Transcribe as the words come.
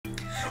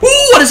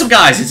What is up,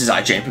 guys? It is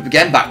I, Jacob,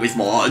 again, back with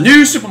more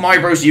new Super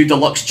Mario Bros. U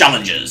Deluxe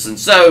challenges. And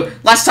so,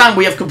 last time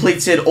we have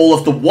completed all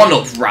of the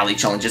 1-up rally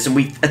challenges, and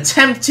we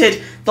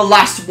attempted the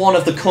last one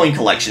of the coin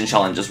collection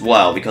challenge as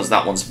well, because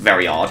that one's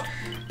very hard.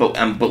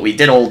 But we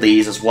did all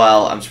these as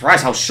well. I'm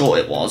surprised how short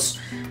it was.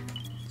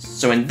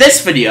 So in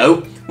this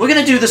video, we're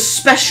going to do the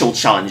special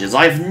challenges.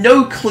 I have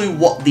no clue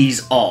what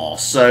these are,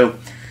 so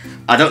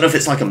I don't know if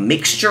it's like a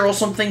mixture or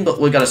something, but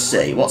we're going to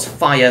see. What's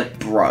Fire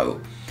Bro?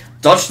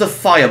 Dodge the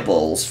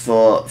fireballs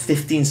for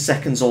 15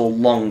 seconds or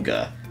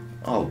longer.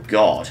 Oh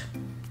god.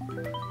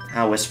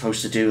 How we're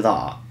supposed to do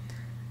that?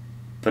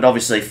 But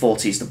obviously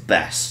 40 is the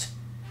best.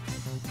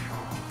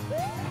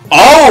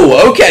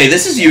 Oh, okay,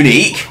 this is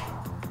unique.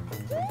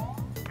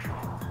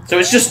 So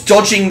it's just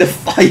dodging the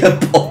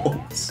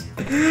fireballs.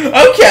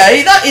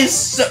 Okay, that is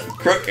so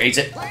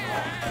creative.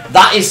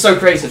 That is so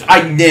creative.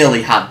 I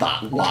nearly had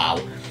that. Wow.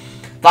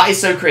 That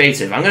is so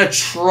creative. I'm going to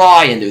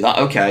try and do that.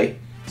 Okay.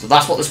 So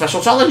that's what the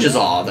special challenges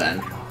are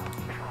then.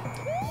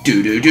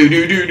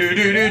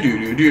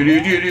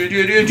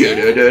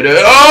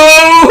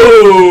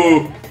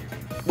 Oh!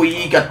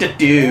 We got to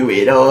do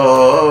it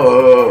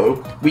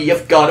all. We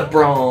have got a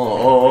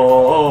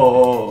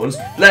bronze.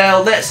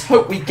 Now let's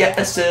hope we get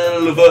a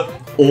silver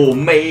or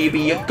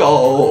maybe a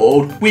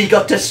gold. We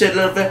got a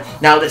silver.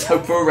 Now let's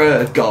hope for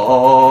a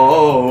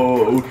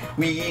gold.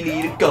 We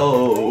need a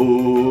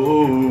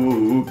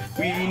gold.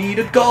 We need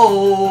a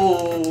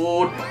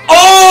gold.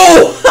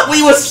 Oh!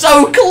 We were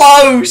so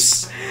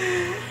close!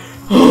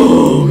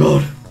 Oh,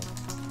 God.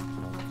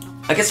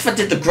 I guess if I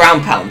did the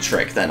ground pound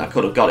trick, then I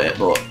could have got it,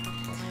 but...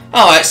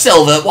 Alright,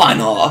 silver, why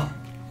not?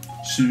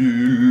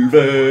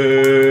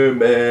 Silver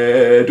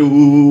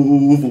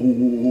medal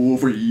for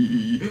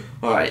free.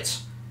 Alright.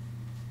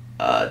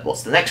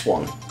 What's the next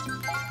one?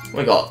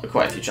 We got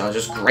quite a few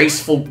challenges.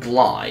 Graceful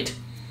Glide.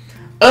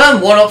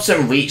 Earn 1-ups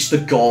and reach the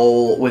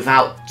goal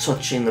without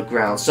touching the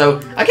ground. So,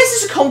 I guess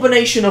it's a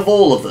combination of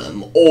all of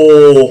them,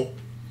 or...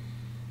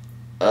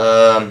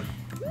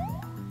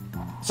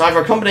 It's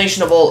either a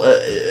combination of all...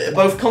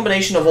 both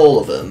combination of all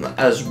of them,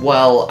 as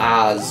well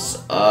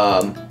as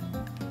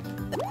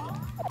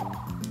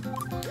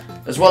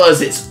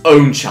its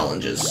own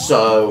challenges,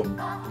 so...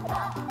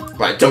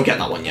 Right, don't get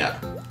that one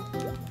yet.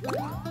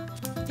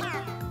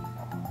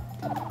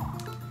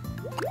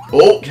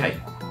 Okay.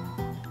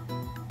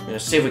 I'm gonna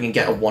see if we can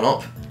get a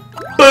 1-up.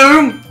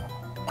 Boom!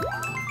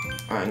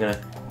 Alright, I'm gonna...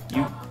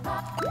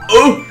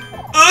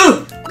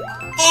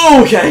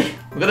 Okay!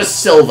 We got a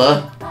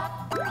silver.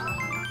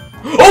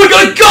 Oh, we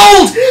got a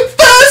gold!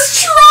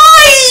 First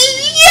try!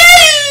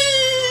 Yay!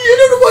 I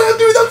don't know why I'm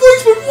doing that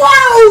voice, but wow!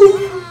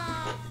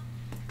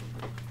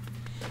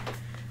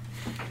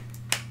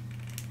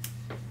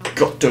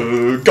 Got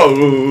the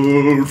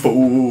gold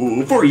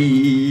for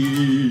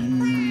free.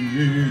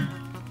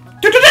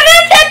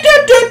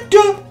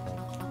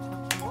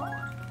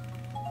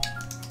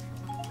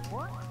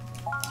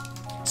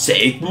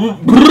 Say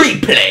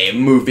replay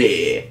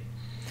movie.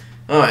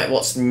 Alright,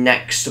 what's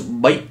next,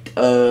 mate?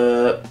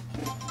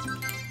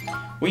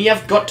 We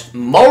have got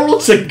Moral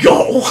to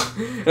Go.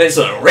 And it's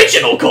an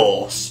original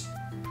course.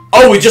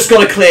 Oh, we just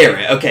gotta clear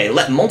it. Okay,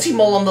 let Monty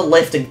Mole on the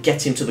left and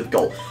get him to the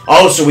goal.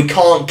 Oh, so we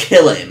can't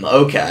kill him.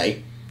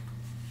 Okay.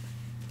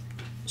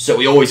 So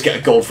we always get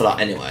a gold for that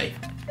anyway.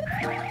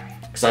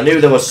 Because I knew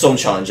there were some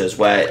challenges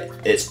where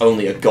it's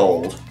only a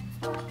gold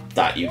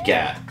that you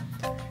get.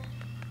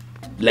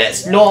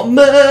 Let's not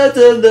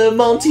murder the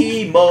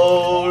Monty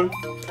Mole.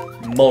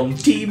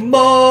 Monty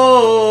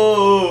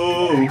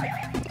Mole.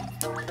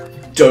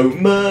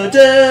 Don't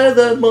murder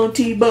the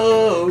Monty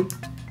Mole.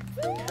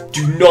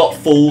 Do not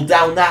fall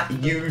down that,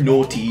 you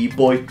naughty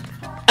boy.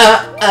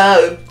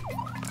 Uh-oh.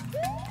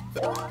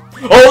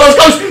 Oh, those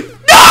guys!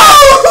 No!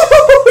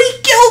 He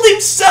killed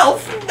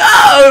himself!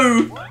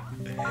 No!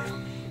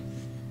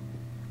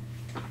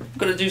 I'm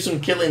gonna do some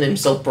killing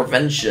himself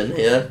prevention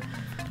here.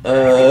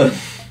 Come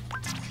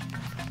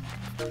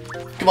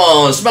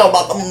on, smell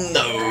my...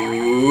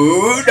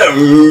 No! No!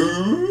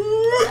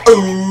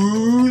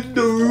 Oh,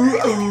 no!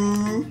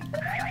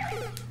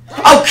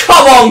 Oh,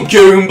 come on,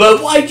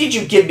 Goomba! Why did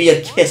you give me a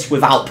kiss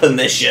without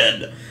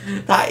permission?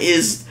 That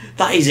is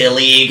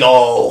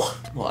illegal.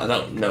 Well, I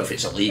don't know if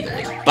it's illegal.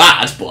 It's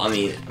bad, but I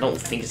mean, I don't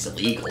think it's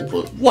illegal,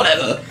 but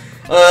whatever.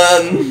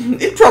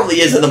 It probably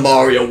is in the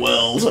Mario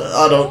world.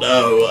 I don't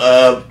know.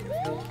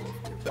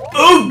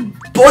 Oh,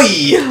 boy!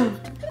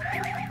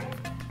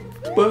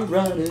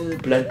 Banana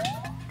blend.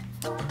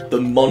 The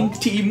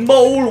Monty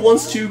Mole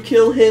wants to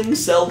kill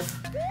himself.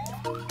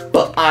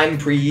 But I'm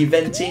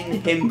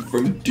preventing him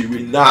from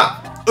doing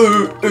that.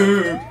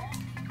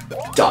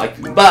 Die,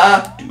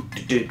 Goomba.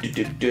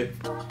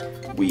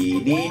 We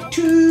need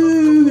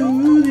to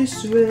go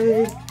this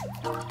way.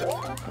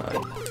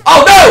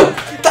 Oh no!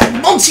 That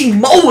Monty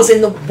Mole was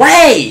in the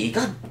way!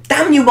 God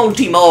damn you,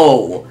 Monty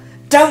Mole!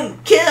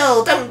 Don't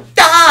kill! Don't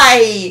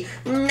die!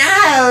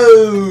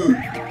 No!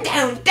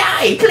 Don't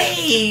die,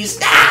 please!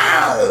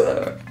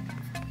 No!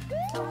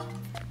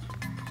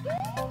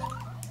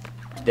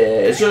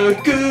 There's a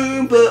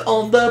Goomba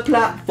on the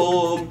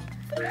platform.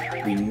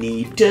 We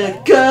need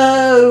to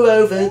go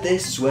over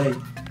this way.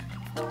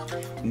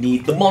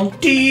 Need the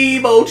Monty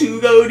Mo to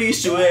go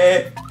this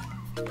way.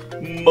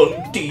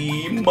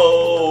 Monty Mo.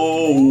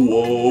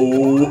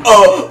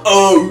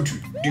 Oh.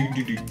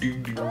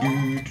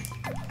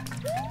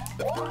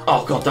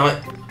 Oh, god damn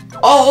it.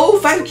 Oh,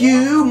 thank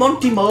you,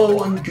 Monty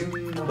Mo and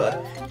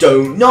Goomba.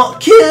 Do not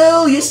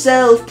kill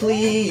yourself,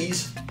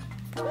 please.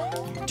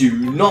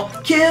 Do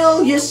not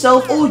kill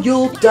yourself or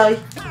you'll die.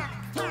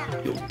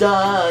 You'll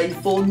die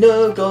for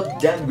no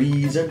goddamn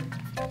reason.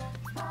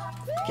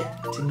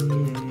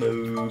 Getting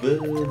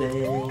over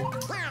there.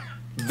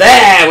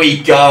 There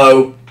we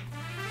go.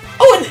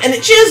 Oh, and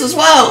it cheers as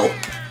well.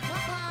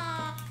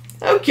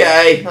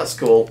 Okay, that's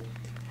cool.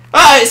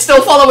 Ah, it's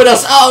still following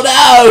us. Oh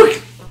no!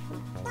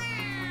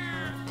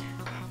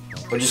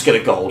 We're just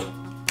gonna gold.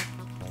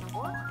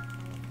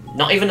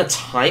 Not even a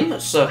time,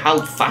 so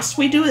how fast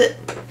we do it?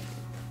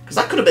 Because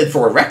that could have been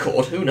for a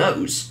record, who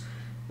knows?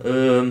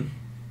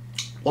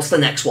 What's the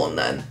next one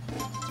then?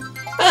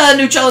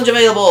 New challenge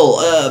available!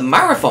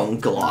 Marathon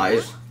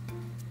glide.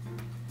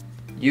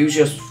 Use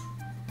your...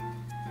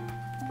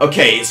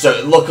 Okay,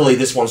 so luckily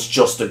this one's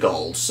just a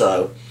gold,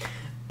 so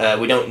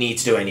we don't need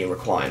to do any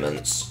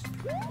requirements.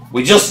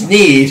 We just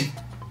need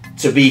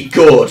to be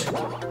good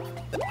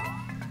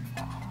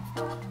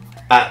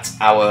at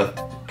our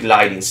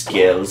gliding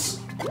skills.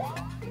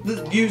 We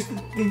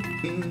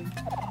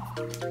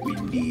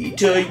need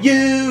to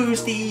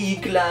use the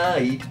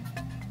glide.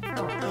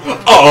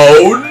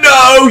 Oh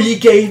no! You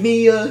gave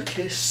me a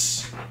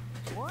kiss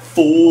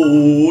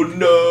for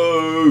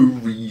no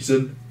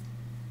reason.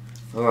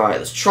 Alright,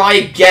 let's try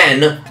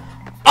again.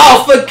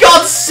 Oh, for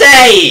God's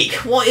sake!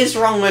 What is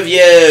wrong with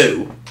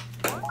you?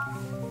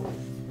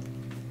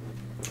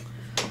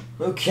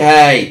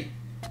 Okay.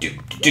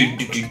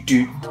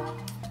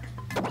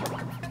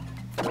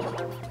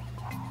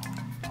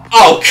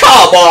 Oh,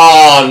 come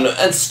on!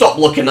 And stop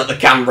looking at the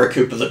camera,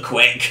 Cooper the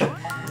Quick.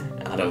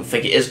 I don't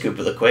think it is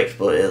Cooper the Quick,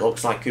 but it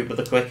looks like Cooper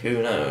the Quick,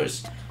 who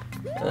knows?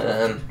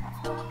 Oh!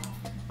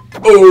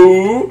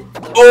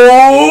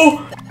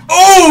 Oh!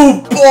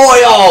 Oh,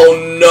 boy! Oh,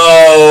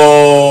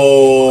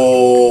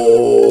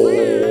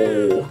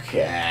 no!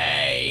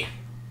 Okay.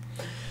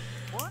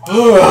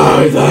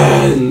 Alright,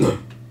 then.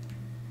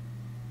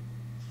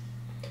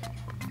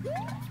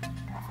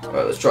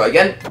 Alright, let's try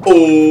again.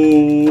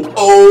 Oh!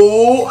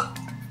 Oh!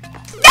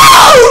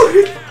 No!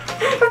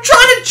 I'm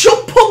trying to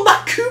jump on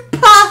that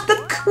Koopa the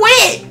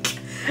Quick,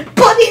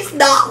 but it's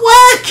not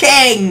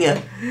working!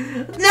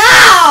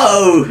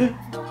 No!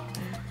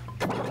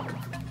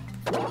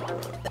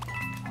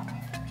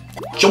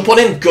 Jump on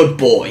him, good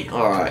boy.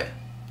 Alright.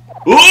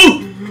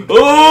 Oh!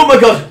 Oh my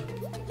god!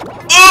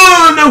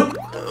 Oh no!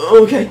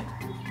 Okay.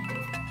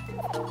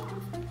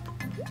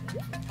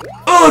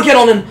 Oh, get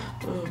on him!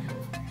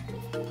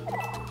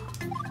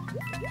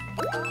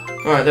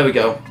 Alright, there we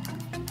go.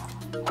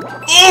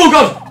 Oh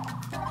god!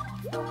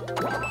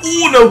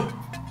 Oh no!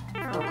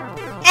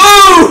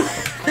 Oh!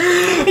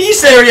 Are you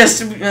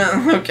serious?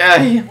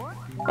 Okay.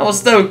 I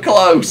was so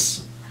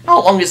close.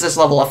 How long is this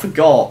level? I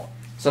forgot.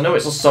 So I know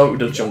it's a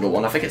Soda Jungle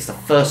one. I think it's the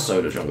first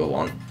Soda Jungle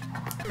one.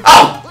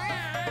 Oh!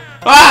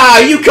 Ah!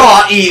 You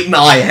can't eat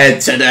my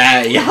head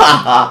today! Ha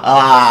ha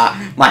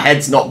ha! My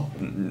head's not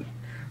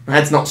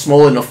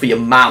small enough for your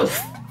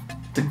mouth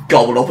to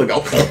gobble up and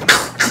go.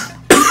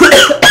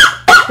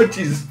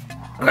 Jesus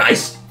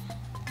Christ.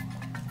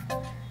 I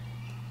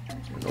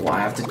don't know why I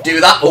have to do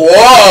that.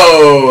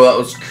 Whoa! That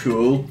was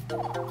cool.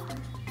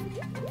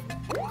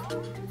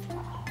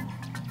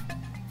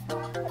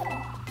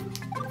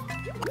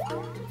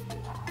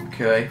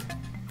 Okay.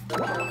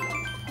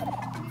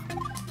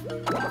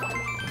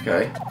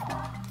 Okay.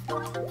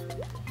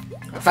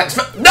 Thanks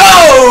for—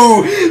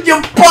 No!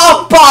 Your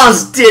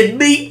papas did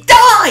me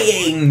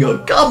dying!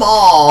 Come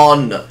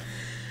on!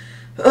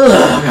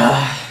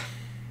 Ugh.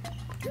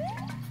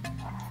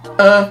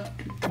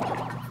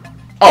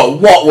 Oh,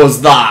 what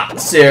was that?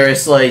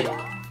 Seriously?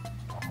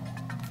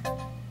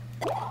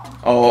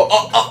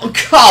 Oh,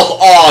 come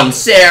on!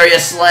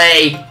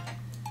 Seriously?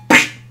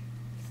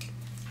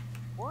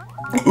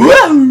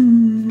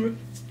 Come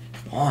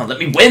on, let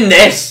me win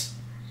this!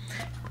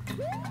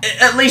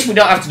 At least we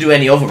don't have to do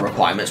any other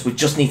requirements, we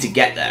just need to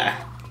get there.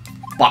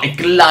 By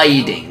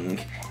gliding,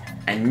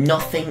 and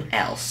nothing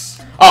else.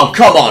 Oh,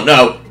 come on,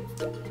 no!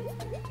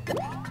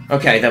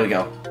 Okay, there we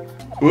go.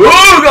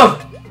 Oh,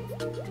 God!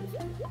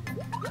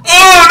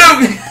 Oh,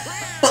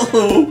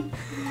 no!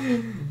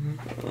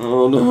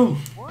 Oh, no.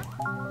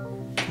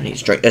 I need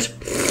to drink this.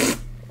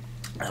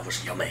 That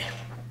was yummy.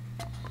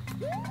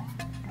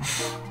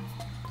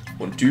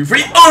 1, 2,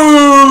 3.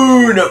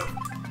 Oh, no!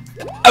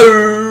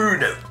 Oh,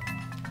 no!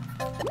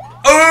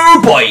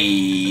 Oh, boy!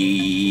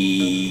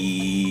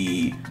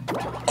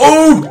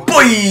 Oh,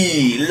 boy!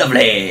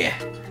 Lovely!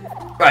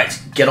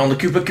 Right, get on the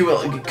Koopa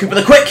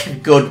the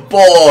Quick! Good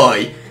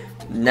boy!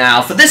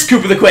 Now for this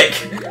Koopa the Quick!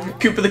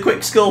 Koopa the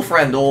Quick's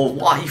girlfriend, or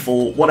wife,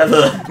 or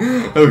whatever.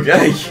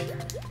 Okay.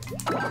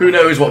 Who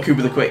knows what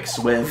Koopa the Quick's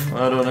with?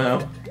 I don't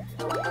know.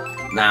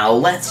 Now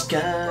let's go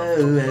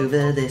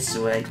over this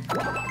way.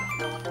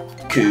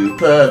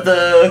 Cooper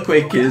the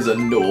Quick is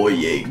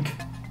annoying.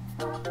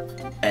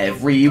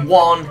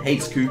 Everyone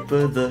hates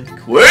Cooper the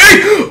Quick.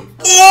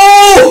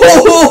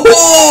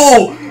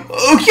 Oh!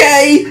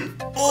 Okay.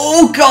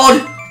 Oh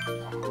God.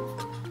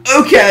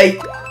 Okay.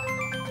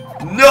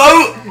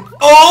 No.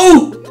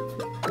 Oh.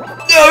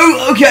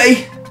 No.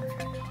 Okay.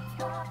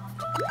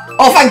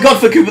 Oh, thank God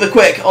for Cooper the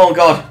Quick. Oh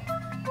God.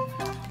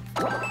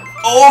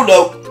 Oh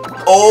no.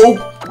 Oh.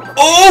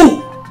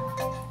 Oh.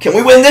 Can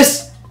we win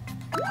this?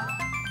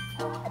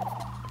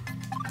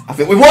 I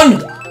think we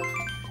won.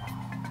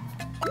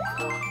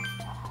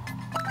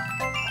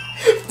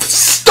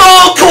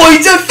 Star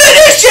coin to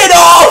finish it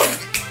off.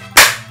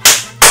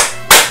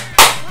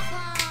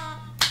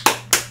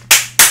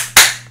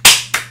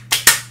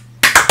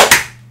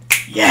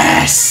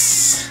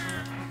 Yes!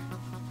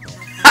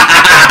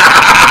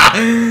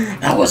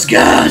 That was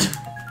good!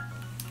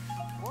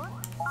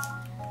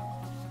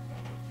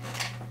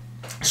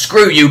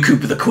 Screw you,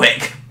 Cooper the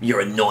Quick.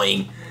 You're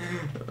annoying.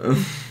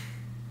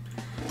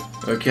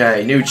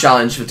 Okay, new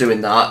challenge for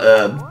doing that.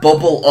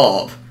 Bubble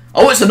up.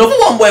 Oh, it's another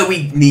one where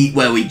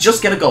we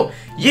just get a goal.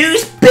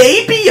 Use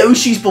Baby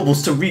Yoshi's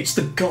bubbles to reach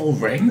the goal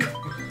ring.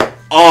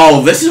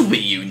 Oh, this will be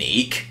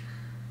unique.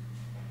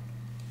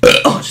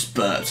 Oh, I just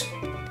burped.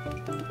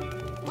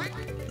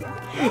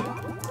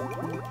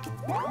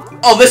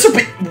 Oh, this will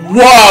be...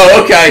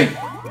 Whoa, okay.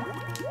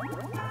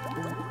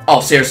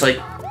 Oh,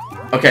 seriously?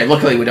 Okay,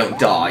 luckily we don't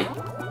die.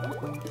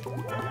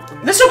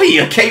 This will be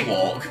a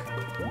cakewalk.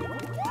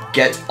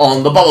 Get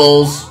on the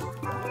bubbles.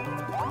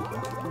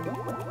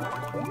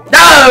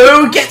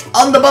 No! Get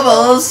on the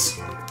bubbles!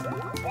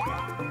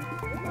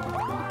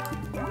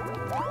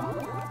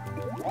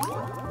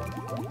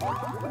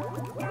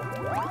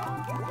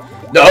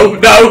 No,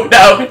 no,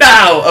 no,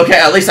 no! Okay,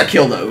 at least I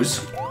kill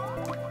those.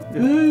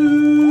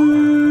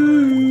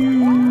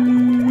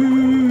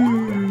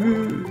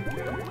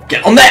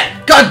 Get on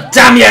there! God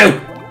damn you!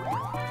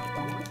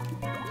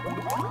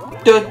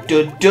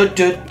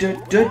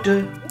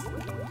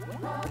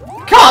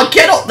 Can't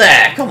get up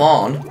there! Come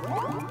on!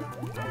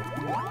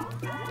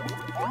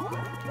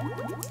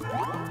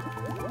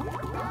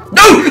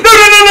 No! No, no,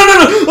 no, no, no,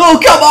 no! Oh,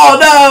 come on!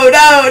 No,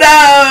 no,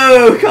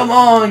 no! Come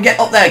on! Get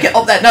up there! Get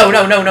up there! No,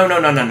 no, no, no, no,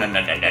 no, no, no, no, no,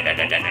 no,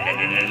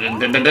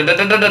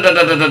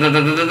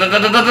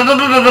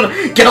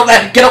 Get up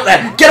there! Get up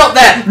there! Get up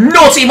there!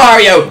 Naughty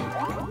Mario!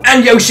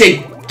 And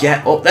Yoshi!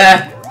 Get up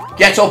there!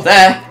 Get up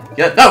there!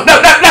 Get... No,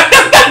 no, no, no,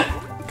 no, no!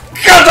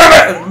 God damn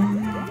it!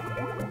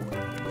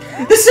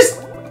 This is...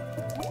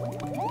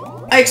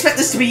 I expect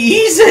this to be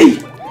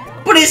easy!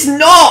 But it's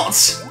not!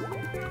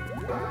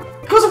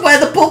 Because of where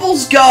the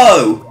bubbles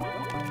go!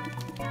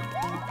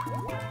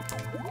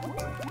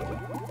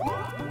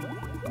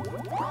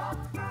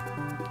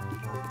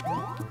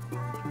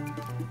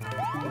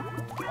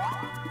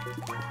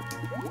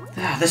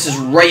 This is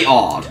right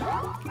hard.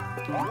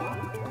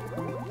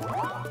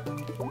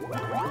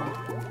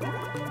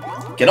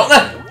 Get up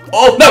there!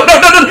 Oh, no, no,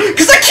 no, no!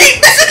 Because I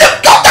keep missing the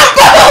goddamn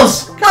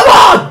bubbles! Come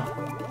on!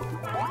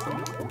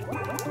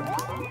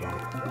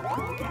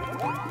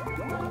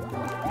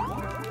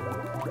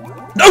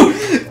 No!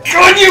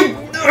 Can you...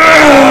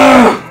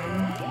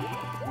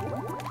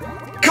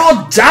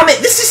 God damn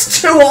it! This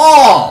is too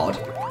hard!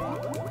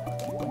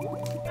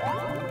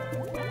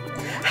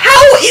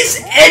 How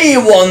is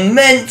anyone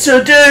meant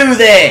to do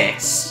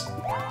this?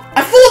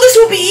 I thought this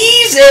would be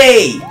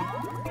easy!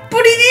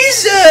 But it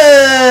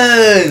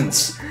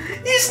isn't!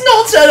 It's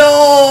not at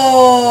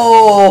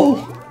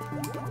all!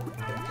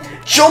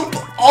 Jump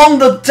on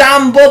the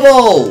damn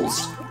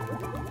bubbles!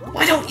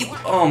 Why don't you...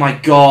 Oh my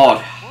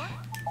god.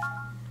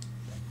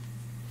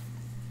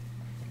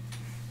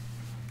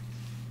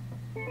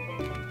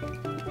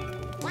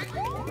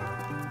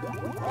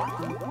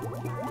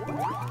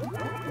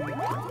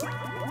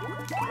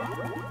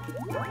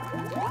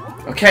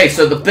 Okay,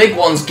 so the big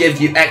ones give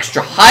you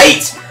extra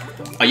height?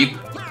 Are you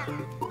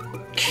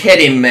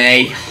kidding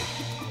me?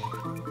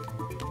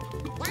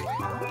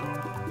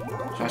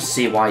 So I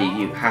see why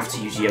you have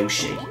to use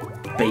Yoshi.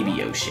 Baby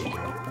Yoshi.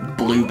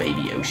 Blue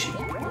Baby Yoshi.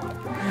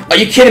 Are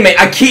you kidding me?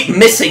 I keep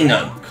missing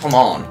them. Come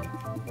on.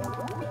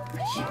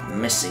 I keep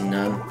missing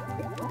them.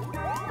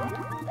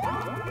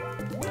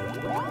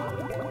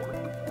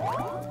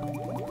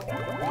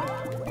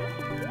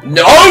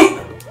 No!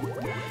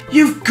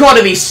 You've got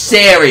to be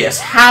serious.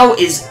 How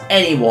is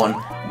anyone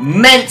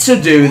meant to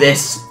do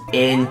this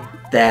in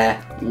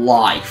their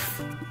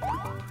life?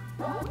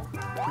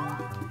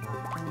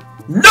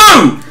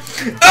 No!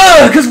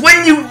 Because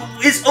when you...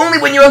 It's only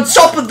when you're on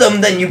top of them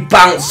then you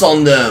bounce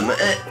on them.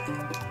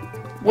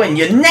 When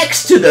you're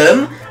next to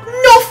them,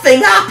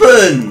 nothing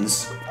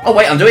happens. Oh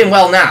wait, I'm doing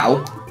well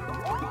now.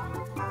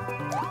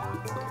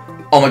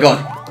 Oh my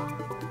god.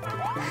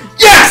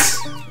 Yes!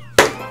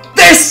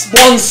 This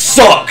one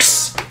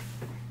sucks!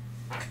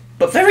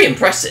 But very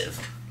impressive.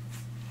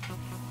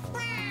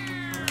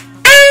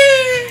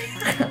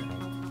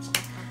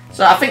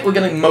 So I think we're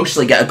going to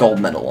mostly get a gold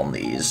medal on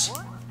these.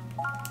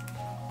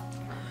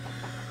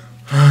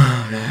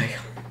 Okay.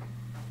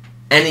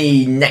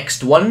 Any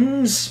next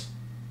ones?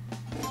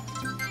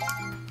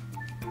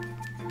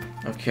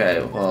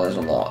 Okay, well, there's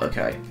a lot.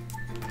 Okay.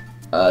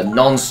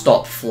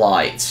 Non-stop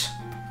flight.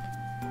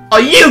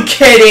 Are you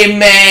kidding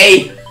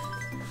me?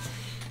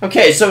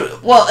 Okay, so,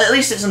 well, at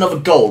least it's another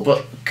goal,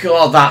 but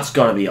God, that's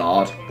gonna be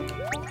hard.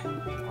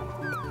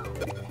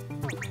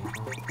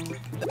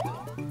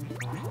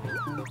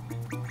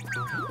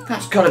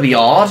 That's gotta be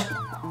hard.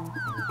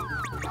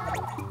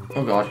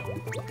 Oh God.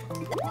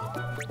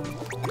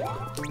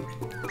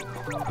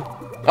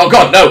 Oh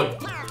God, no!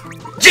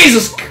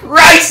 Jesus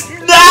Christ,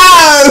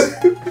 no!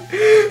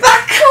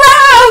 That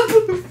crab!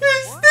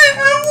 It's in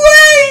the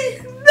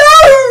way! No!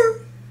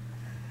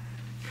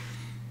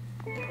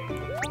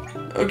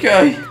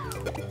 Okay.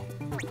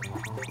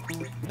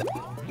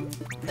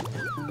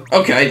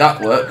 Okay,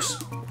 that works.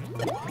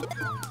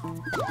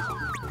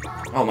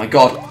 Oh my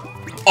God.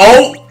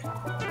 Oh!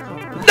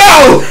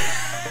 No!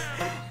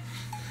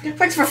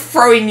 Thanks for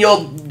throwing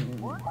your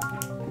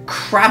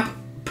crab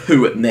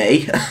poo at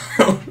me.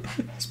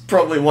 That's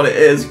probably what it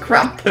is.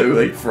 Crab poo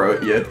they throw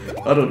at you.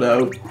 I don't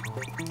know.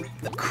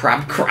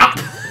 Crab crap.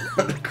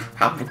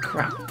 Crab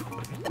crap.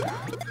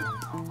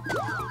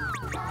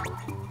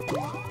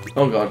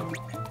 Oh God.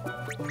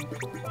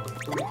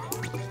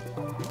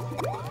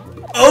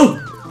 Oh!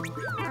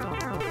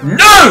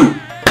 No!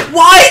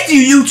 Why do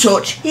you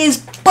touch his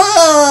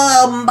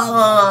bum?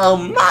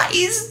 That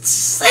is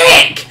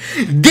sick!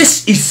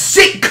 This is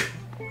sick!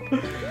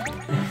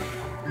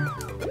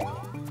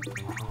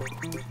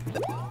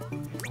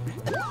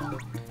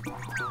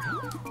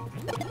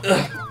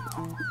 Ugh.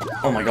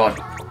 Oh my God.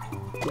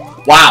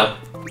 Wow.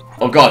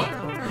 Oh God.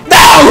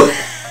 No!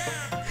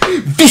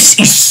 This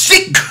is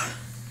sick!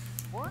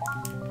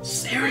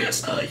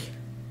 Seriously.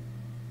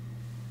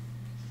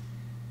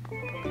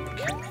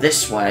 Okay,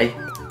 this way.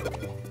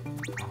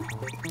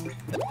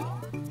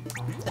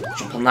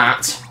 Jump on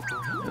that.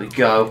 There we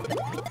go.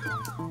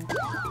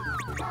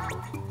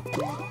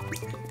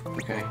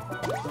 Okay.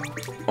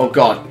 Oh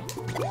God.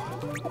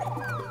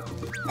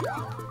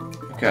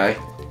 Okay.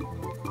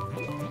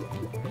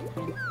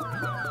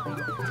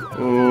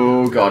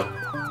 Oh God.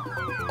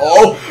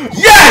 Oh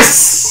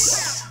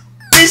yes!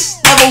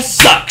 This level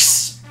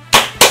sucks.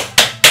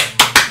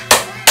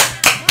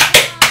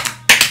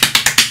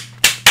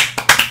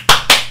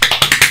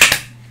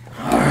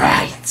 All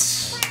right.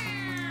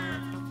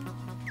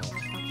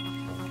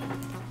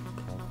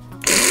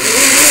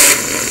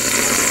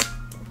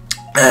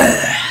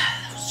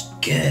 That was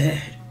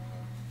good.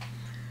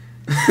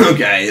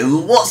 Okay,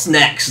 what's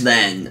next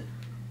then?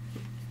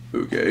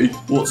 Okay,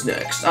 what's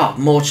next? Oh,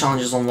 more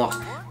challenges unlocked.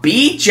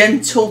 Be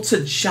gentle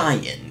to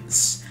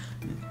giants.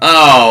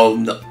 Oh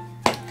no.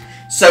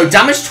 So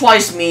damage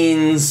twice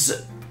means.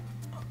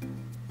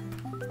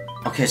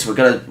 Okay, so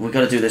we're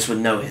gonna do this with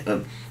no hit.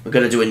 We're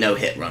gonna do a no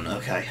hit run.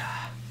 Okay.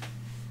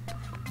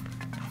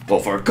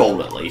 Well, for a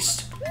goal at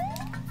least.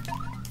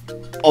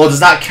 Or does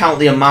that count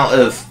the amount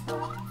of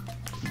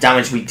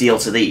damage we deal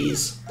to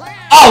these?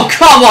 Oh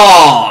come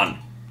on!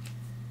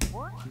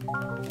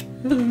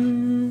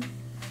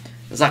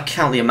 Does that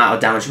count the amount of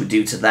damage we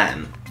do to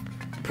them?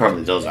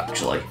 Probably does,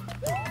 actually.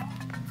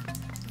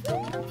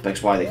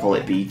 That's why they call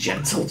it Be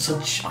Gentle to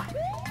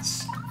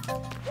Giants.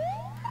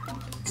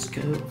 Let's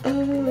go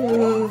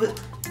over.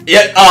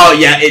 Yeah, oh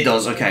yeah, it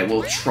does. Okay,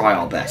 we'll try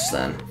our best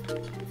then.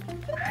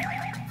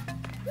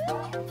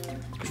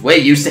 Because we're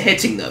used to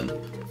hitting them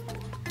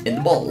in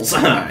the balls.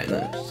 Alright,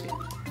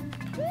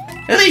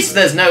 at least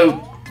there's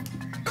no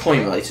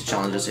coin-related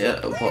challenges here.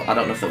 Well, I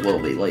don't know if there will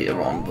be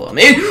later on, but I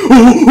mean...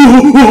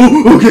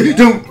 Okay,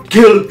 don't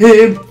kill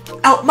him!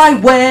 Out my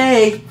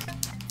way!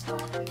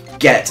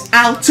 Get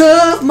out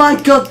of my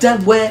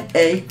goddamn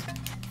way!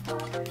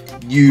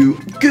 You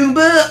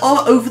Goomba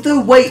are over the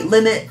weight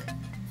limit!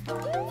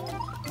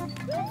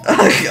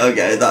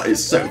 Okay, that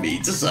is so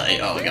mean to say,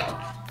 oh my God.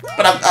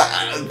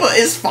 But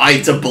it's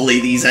fine to bully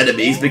these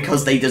enemies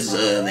because they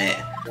deserve it.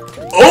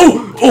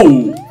 Oh!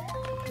 Oh!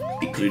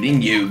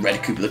 Including you,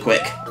 Red Koopa the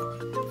Quick.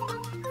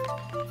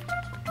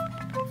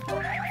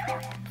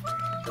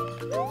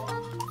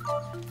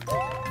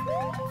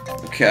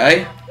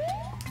 Okay.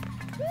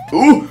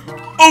 Ooh!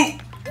 Oh!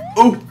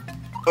 Oh!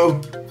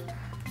 Oh!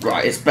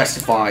 Right, it's best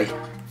if I...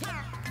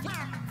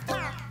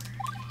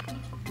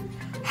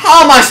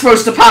 How am I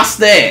supposed to pass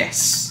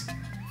this?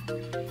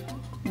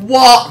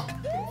 What?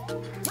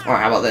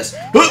 Alright, how about this?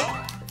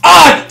 Oh!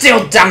 I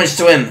deal damage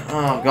to him!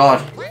 Oh,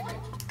 God.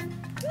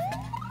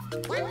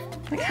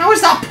 Like, how is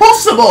that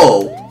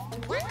possible?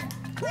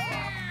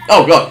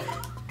 Oh, God.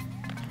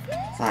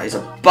 That is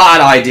a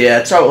bad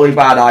idea. Totally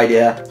bad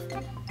idea.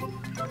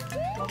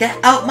 Get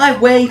out my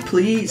way,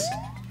 please.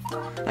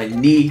 I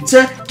need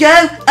to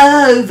go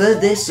over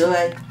this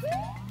way.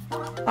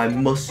 I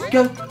must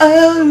go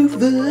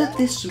over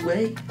this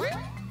way.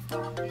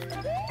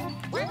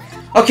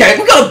 Okay,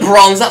 we got a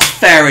bronze. That's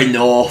fair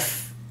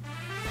enough.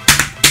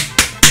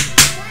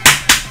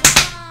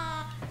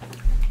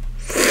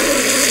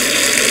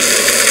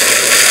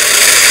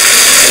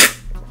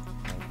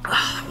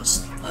 That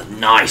was a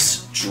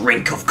nice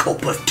Drink of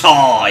cup of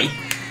tie.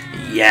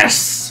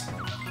 Yes.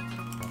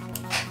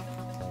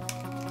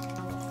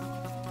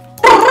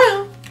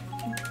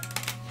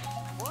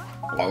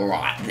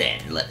 Alright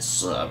then,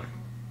 let's more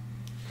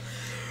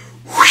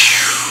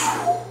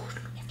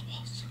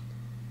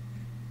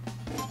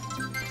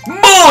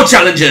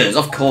challenges,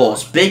 of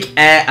course. Big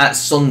air at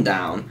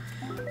sundown.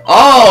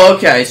 Oh,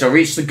 okay, so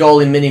reach the goal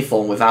in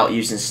mini-form without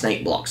using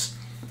snake blocks.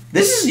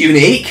 This is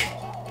unique.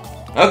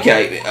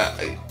 Okay,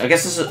 I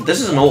guess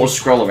this is an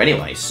auto-scroller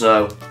anyway,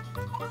 so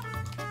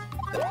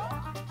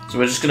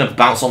we're just gonna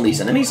bounce on these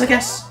enemies, I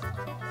guess?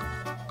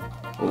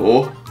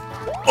 Oh.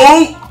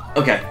 Oh!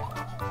 Okay.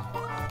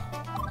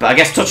 But I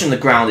guess touching the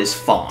ground is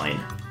fine.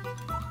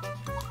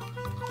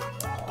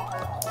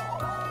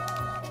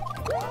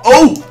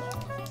 Oh!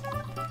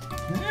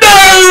 No!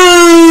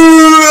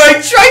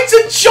 I tried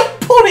to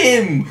jump on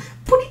him!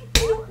 But it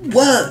didn't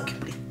work.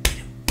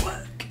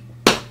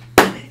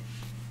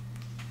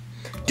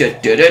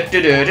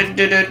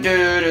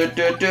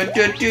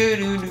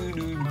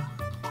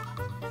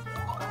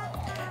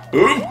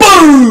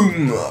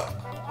 Boom!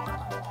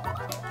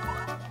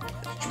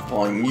 Jump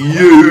on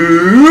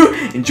you,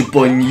 and jump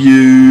on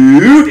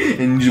you,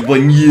 and jump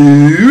on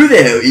you.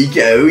 There we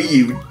go.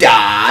 You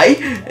die,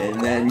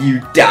 and then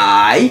you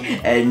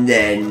die, and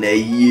then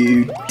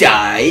you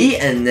die,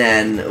 and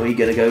then we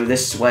gotta go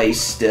this way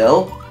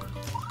still.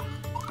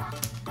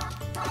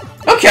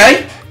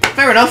 Okay,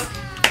 fair enough.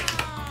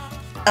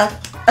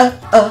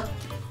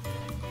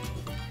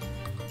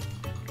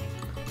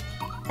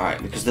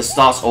 Alright, because this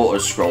starts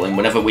auto-scrolling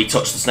whenever we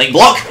touch the snake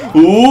block.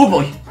 Oh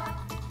boy.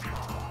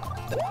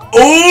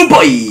 Oh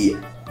boy!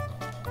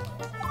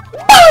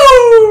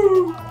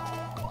 Oh!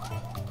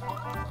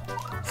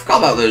 Forgot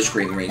about those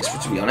green rings,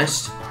 to be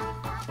honest.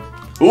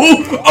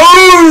 Oh!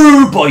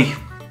 Oh boy!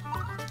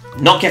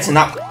 Not getting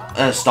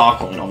that star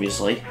coin,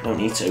 obviously. Don't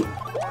need to.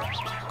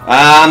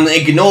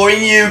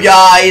 Ignoring you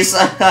guys.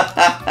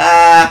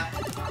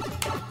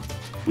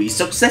 We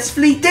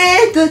successfully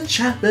did the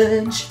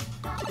challenge.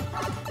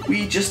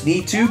 We just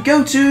need to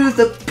go to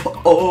the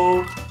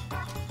oh,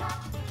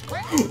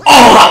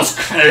 that was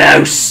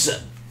close.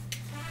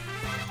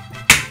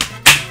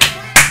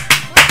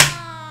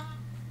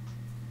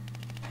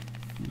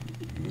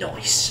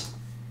 Nice.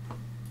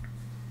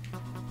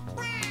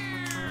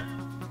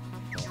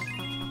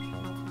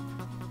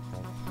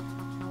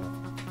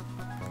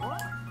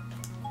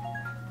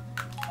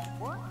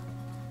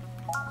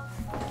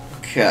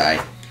 Okay.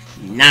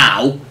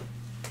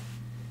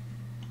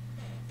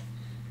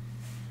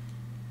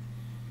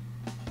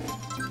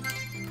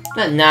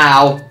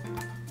 Now,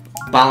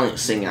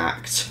 balancing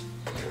act.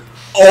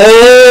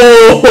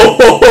 Oh!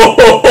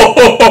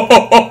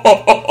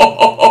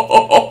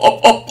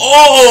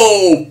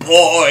 Oh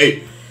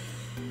boy!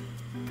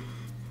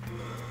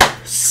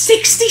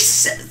 60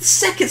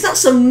 seconds.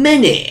 That's a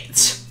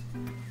minute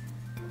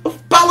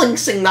of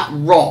balancing that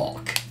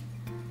rock.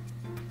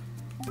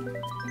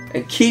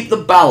 And keep the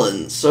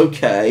balance,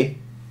 okay.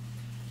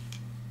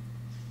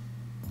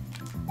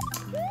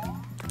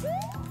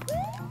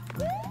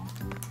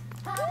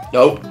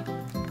 No.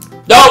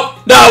 No!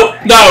 No!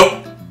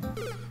 No!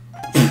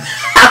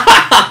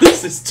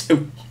 This is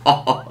too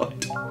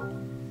hard.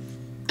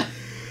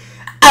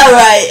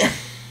 Alright.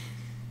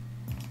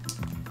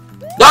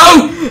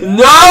 No!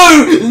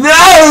 No!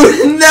 No!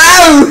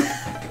 No!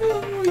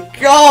 Oh my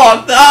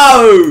god,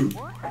 no!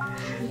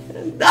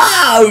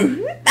 No!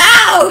 No! I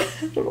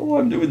don't know why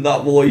I'm doing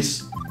that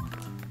voice.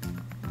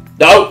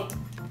 No!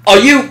 Are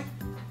you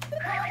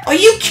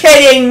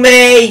kidding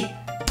me?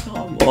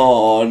 Come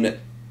on.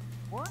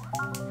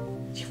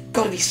 You've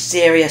got to be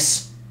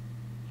serious.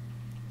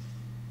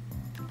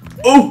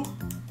 Ooh!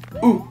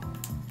 Ooh!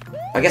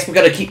 I guess we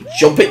gotta keep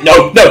jumping.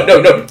 No! No!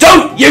 No! No!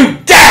 Don't you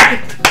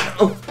dare!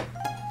 Oh.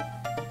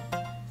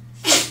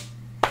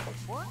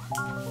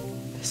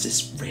 This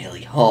is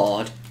really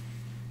hard.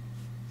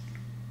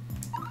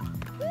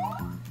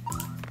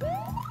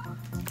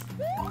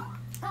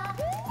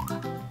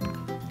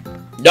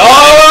 No!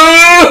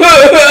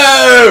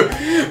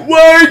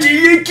 Why do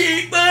you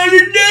keep on?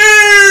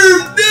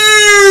 No! No!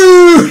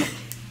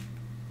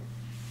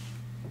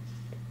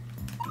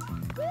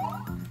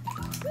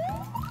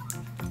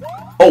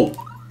 Oh!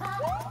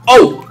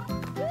 Oh!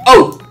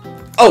 Oh!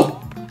 Oh!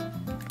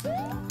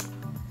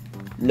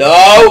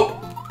 No!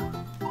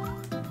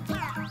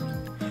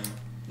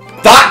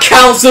 That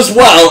counts as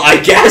well, I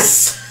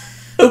guess!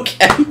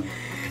 Okay.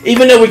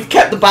 Even though we've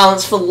kept the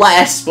balance for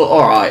less, but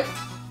alright.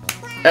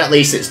 At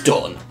least it's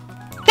done.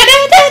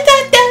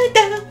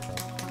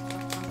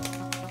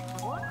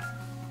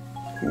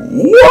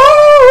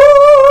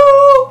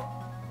 Whoa!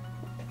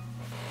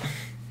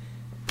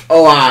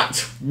 Alright,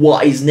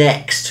 what is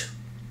next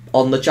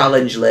on the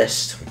challenge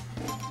list?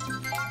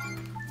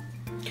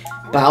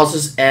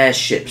 Bowser's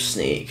airship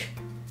sneak.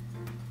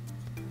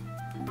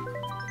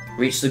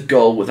 Reach the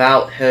goal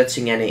without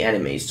hurting any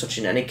enemies,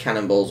 touching any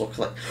cannonballs or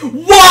collect.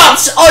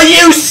 What? Are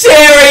you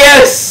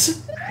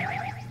serious?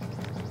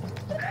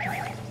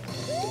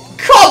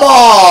 Come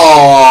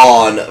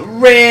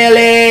on!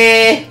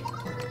 Really?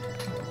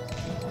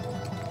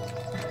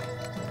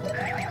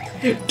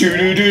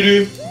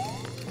 Do.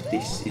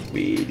 This is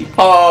really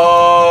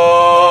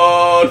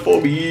hard for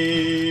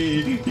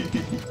me.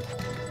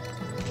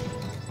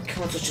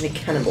 Can't touch any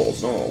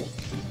cannonballs, no.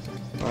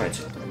 Alright,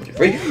 1, 2,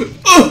 3.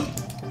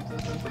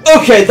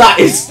 Okay, that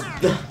is...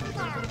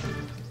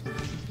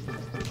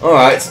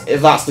 Alright,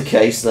 if that's the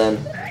case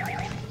then...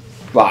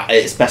 Right,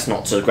 it's best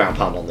not to ground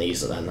pound on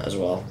these then as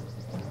well.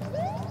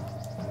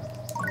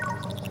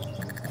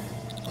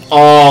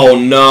 Oh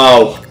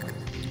no!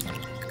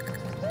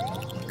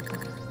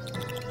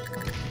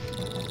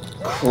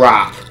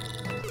 Crap.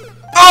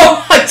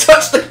 Oh, I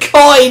touched the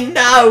coin!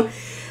 No!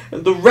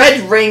 The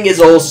red ring is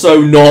also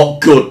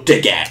not good to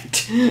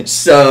get.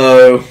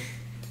 So...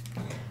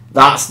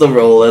 that's the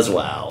rule as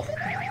well.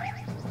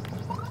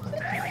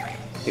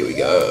 Here we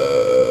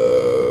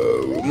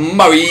go.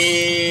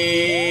 Mario-me!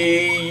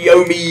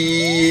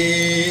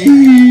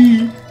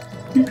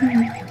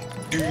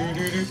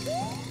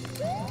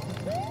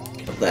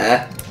 Up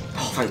there.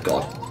 Oh, thank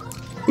God.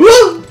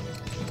 Woo!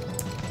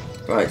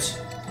 Right.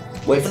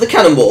 Wait for the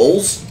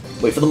cannonballs.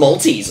 Wait for the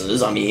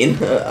Maltesers, I mean.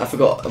 I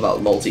forgot about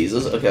the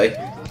Maltesers. Okay.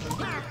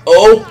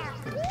 Oh!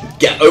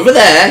 Get over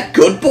there.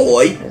 Good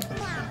boy.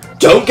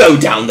 Don't go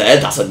down there.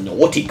 That's a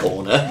naughty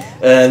corner.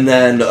 And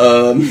then,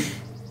 oh!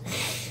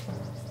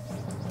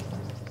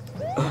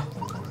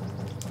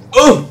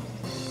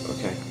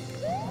 Okay.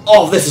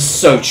 Oh, this is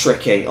so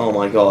tricky. Oh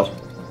my God.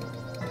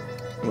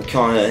 We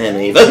can't hit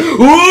him either.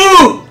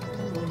 Ooh!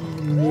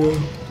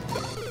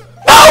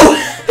 Oh!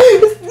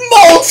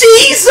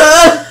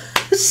 Malteser!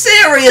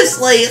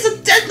 Seriously, it's a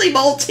deadly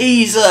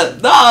Malteser!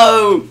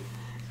 No!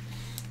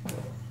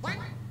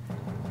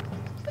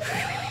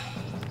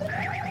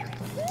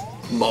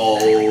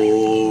 Maltesers!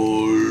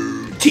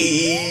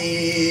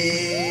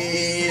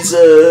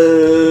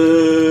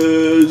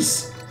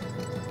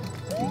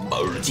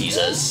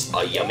 Maltesers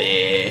are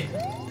yummy.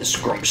 They're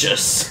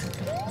scrumptious.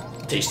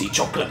 Tasty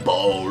chocolate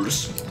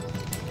balls.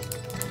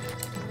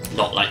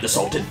 Not like the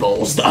salted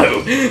balls,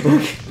 though.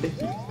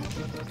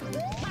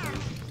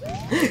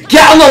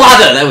 Get on the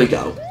ladder! There we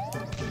go.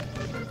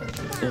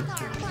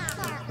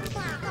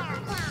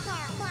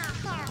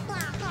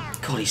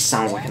 God, he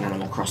sounds like an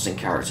Animal Crossing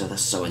character.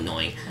 That's so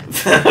annoying.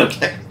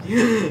 Okay.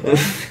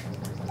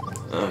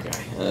 Okay.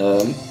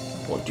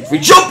 1, 2, 3,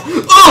 jump!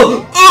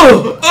 Oh!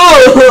 Oh!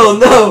 Oh!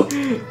 No!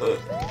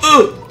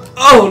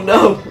 Oh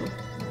no!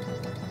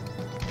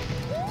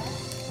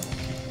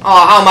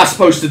 Oh, how am I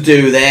supposed to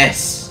do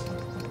this?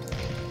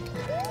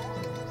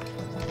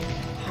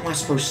 How am I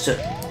supposed to...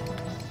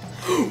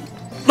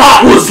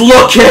 That was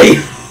lucky!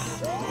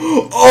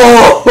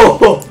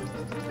 Oh!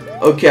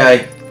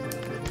 Okay.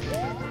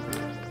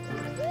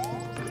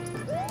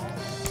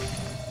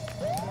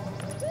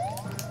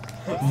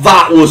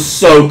 That was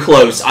so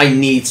close. I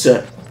need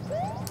to...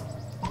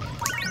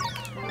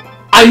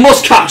 I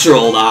must capture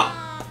all that.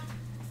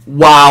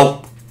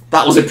 Wow.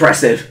 That was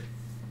impressive.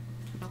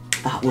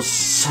 That was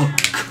so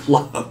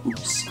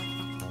close.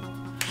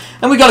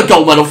 And we got a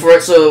gold medal for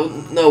it, so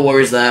no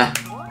worries there.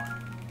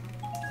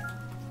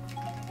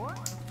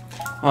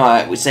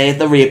 Alright, we saved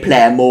the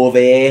replay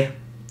movie.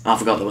 I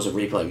forgot there was a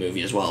replay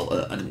movie as well.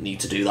 I didn't need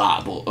to do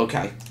that, but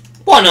okay.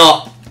 Why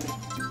not?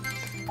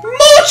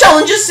 More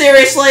challenges,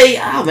 seriously?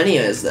 How many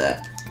is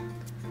there?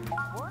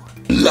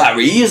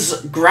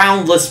 Larry's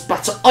groundless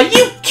battle. Are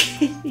you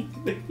kidding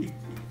me?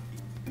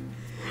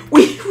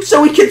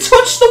 So we can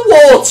touch the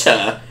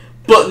water,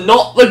 but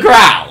not the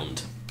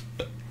ground.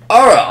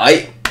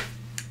 Alright.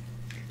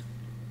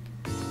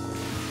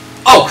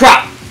 Oh,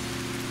 crap.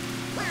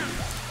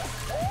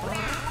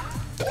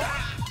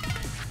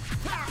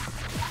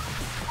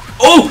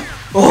 Oh!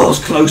 Oh, that was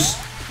close.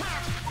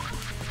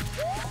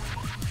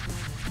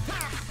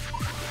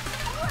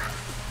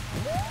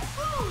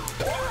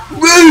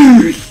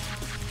 Woo!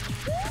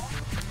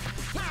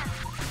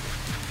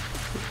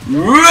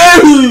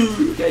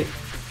 Woo! Okay.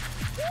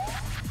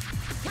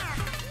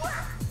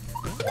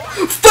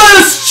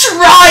 First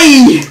try!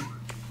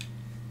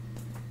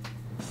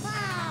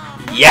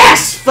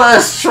 Yes!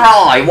 First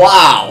try!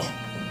 Wow!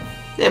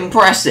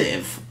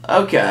 Impressive.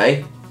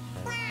 Okay.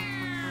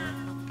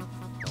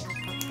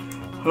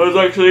 That was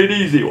actually an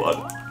easy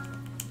one.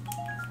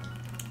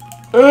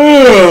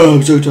 Oh,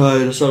 I'm so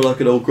tired. I sound like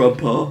an old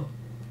grandpa.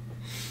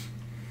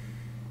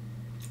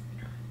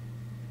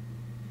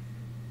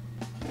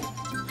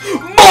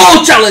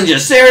 More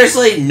challenges!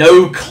 Seriously?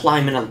 No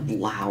climbing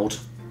allowed.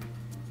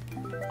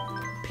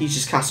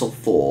 Peach's Castle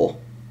 4.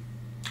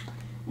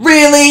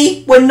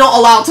 Really? We're not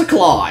allowed to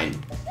climb?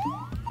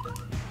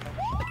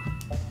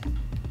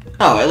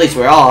 Oh, at least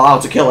we are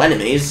allowed to kill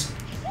enemies.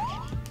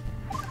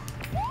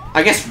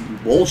 I guess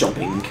wall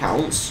jumping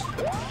counts.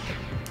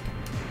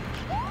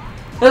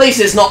 At least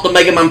it's not the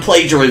Mega Man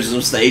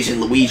plagiarism stage in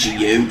Luigi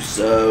U,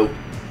 so...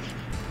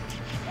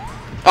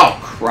 Oh,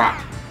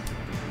 crap.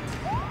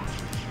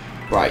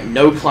 Right,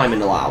 no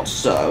climbing allowed,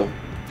 so...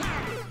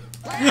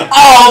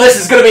 Oh, this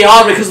is going to be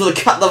hard because of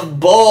the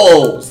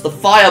balls! The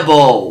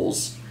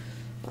fireballs!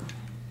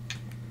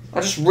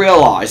 I just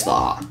realised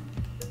that.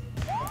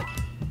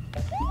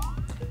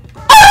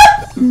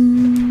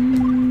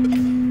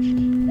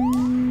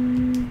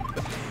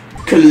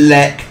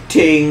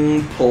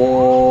 Collecting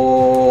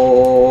points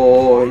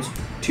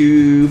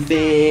to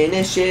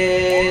finish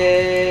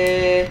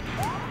it.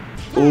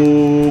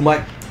 Oh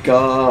my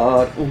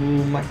god,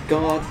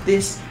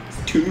 this is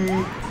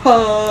too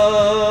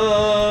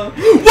hard.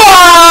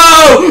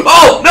 Whoa!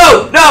 Oh,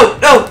 no, no,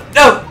 no,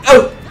 no,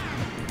 no!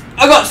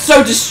 I got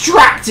so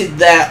distracted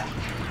there.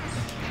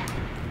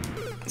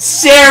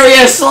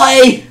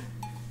 Seriously?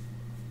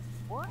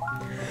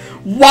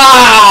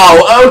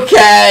 Wow,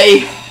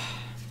 okay.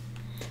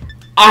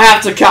 I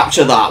have to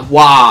capture that.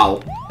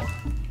 Wow.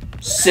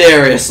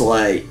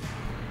 Seriously.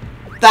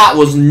 That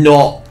was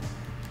not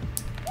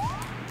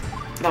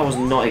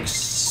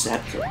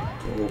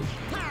acceptable.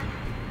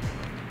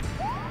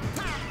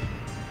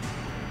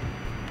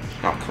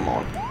 Oh, come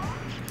on.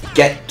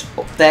 Get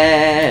up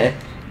there,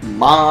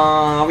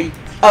 Mario.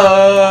 Come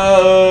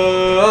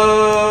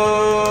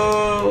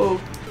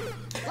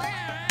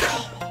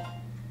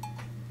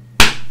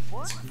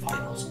on.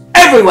 Finals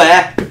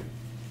everywhere.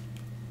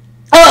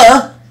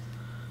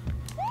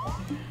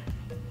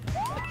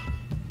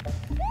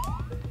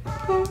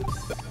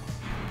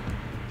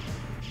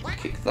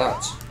 Kick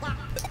that.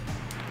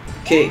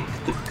 Kick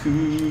the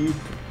coop.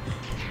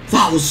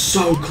 That was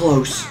so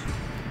close.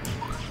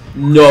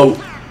 No.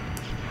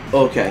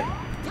 Okay.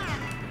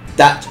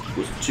 That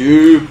was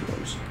too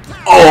close.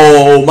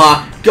 Oh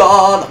my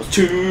god, that was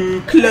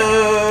too close.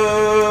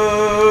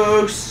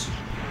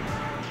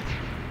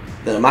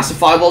 Then a massive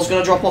fireball's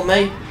gonna drop on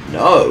me?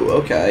 No,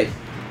 okay.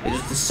 They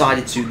just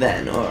decided to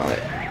then,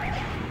 alright.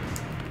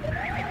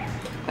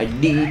 I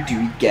need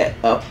to get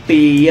up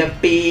here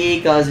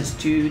because it's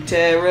too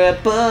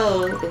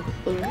terrible.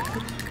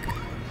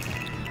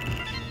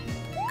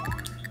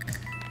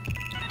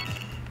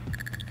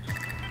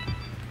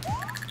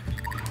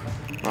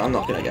 I'm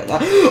not gonna get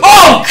that.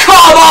 Oh,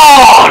 come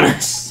on!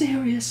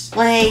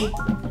 Seriously?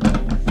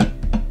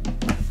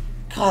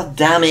 God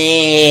damn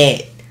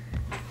it!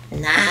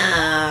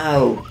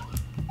 No!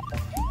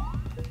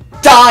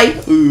 Die!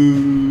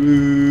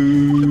 Ooh.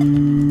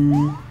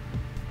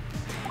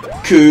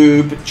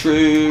 Koopa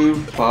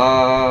Troopa.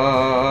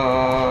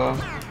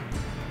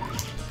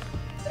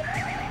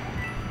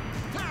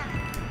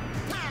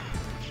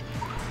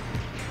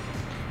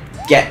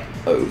 Get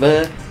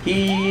over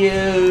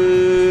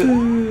here.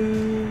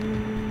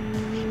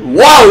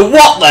 Whoa,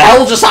 what the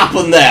hell just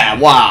happened there?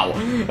 Wow.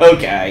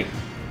 Okay.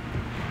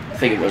 I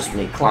think it was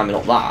me climbing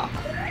up that.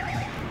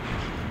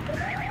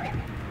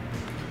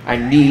 I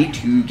need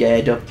to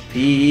get up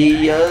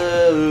here.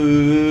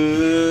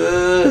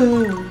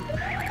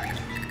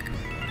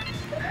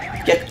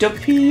 Get up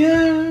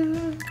here.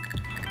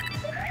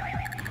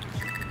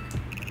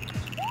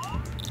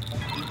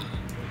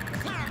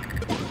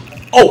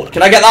 Oh,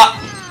 can I get that?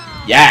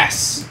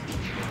 Yes.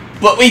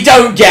 But we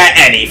don't get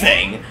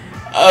anything.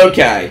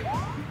 Okay.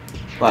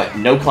 Right,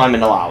 no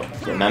climbing allowed.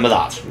 Remember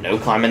that. No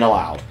climbing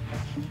allowed.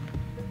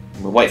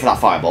 We'll wait for that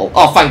fireball.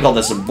 Oh, thank God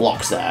there's some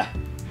blocks there.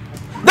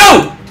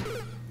 No!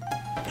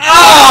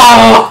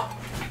 Ah!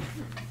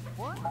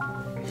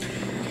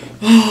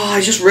 Oh, I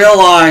just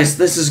realised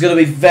this is going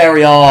to be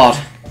very hard.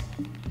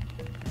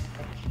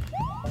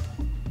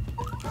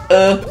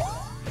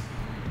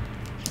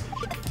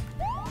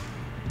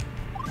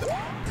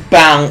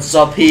 Bounce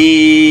up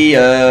here.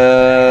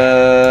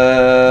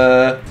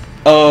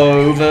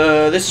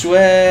 Over this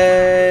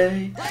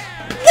way.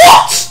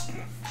 What?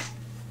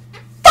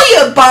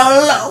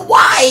 Fireball?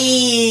 Why?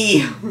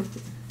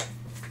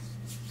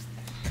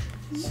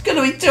 It's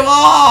gonna be too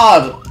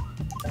hard.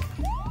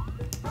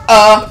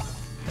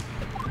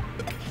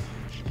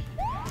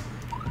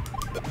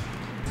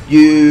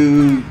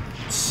 You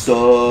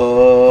suck,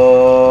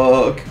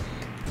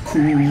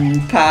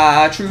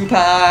 Koopa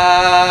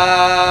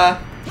Troopa.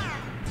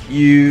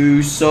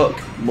 You suck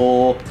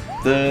more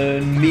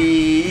than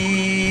me.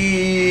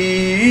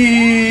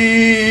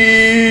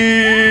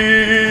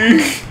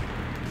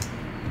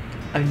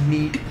 I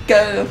need to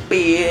go up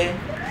here,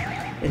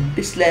 and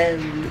this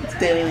land is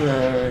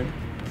done.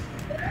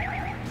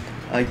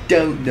 I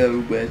don't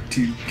know where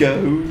to go.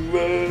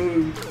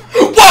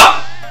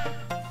 What?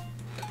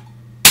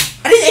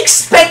 I didn't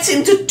expect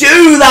him to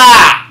do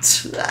that.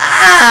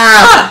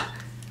 Ah!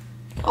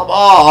 Come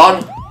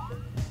on.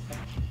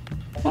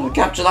 I'm gonna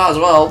capture that as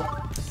well.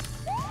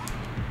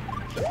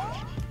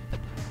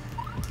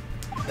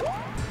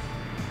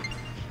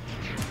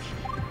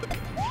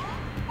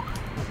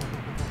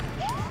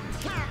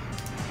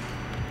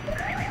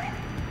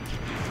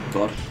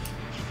 God.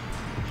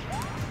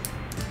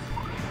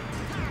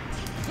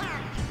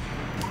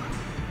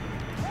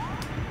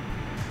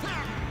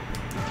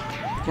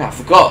 Yeah, I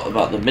forgot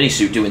about the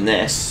mini-suit doing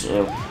this,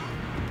 so... I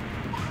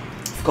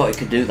forgot it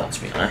could do that,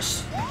 to be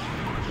honest.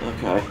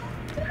 Okay.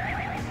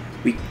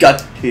 We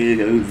got to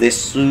go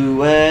this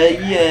way,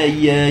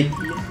 yeah.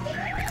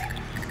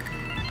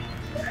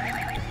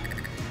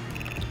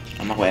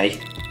 On my way.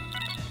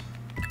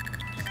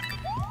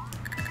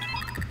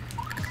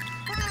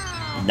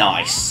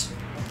 Nice.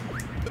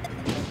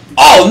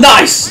 Oh,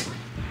 nice!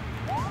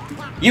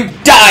 You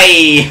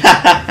die!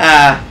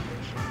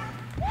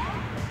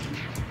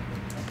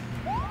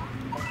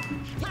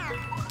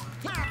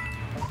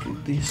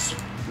 this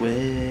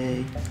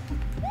way.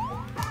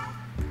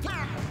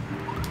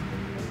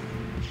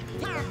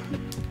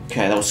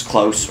 Okay, that was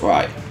close.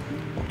 Right.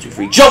 1, 2,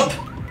 3, jump!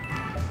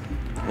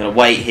 I'm gonna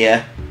wait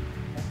here.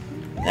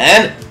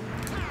 Then.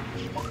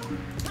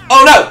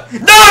 Oh no!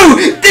 No!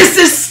 This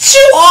is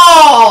too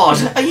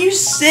hard! Are you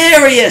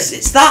serious?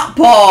 It's that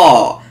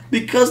part!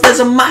 Because there's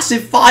a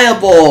massive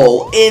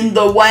fireball in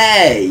the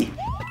way!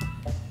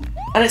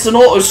 And it's an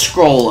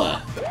auto-scroller.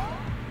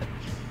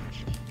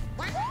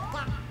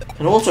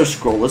 And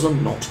auto-scrollers are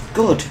not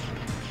good.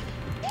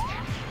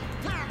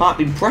 Might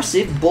be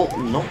impressive, but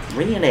not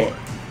really.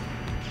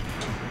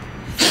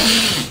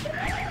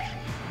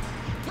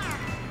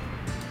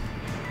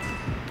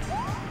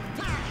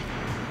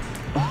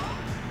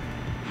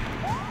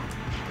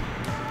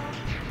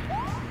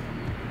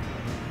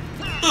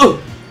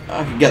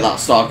 I can get that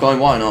star coin,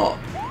 why not?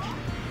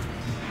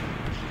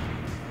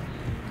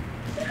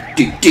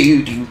 Do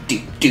do do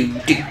do do do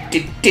do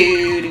do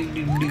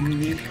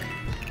do.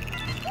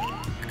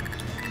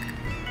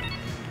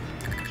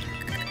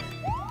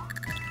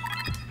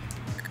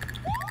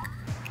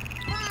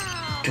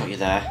 Got you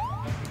there.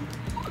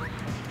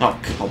 Oh,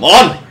 come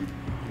on!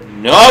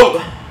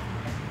 No!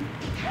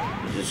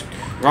 Jesus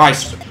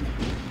Christ.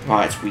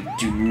 Right, we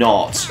do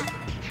not.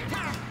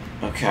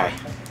 Okay.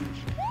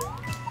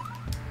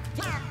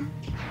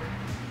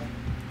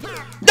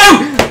 No!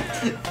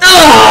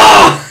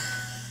 Ah!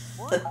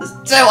 This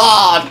is too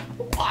hard!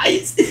 Why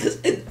is this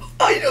in the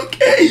final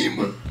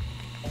game?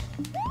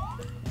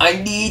 I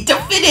need to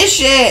finish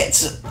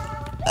it!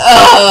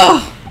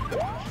 Ugh!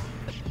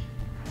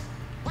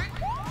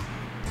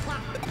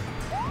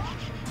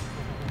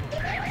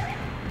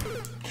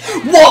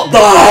 What the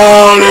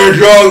hell is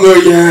wrong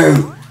with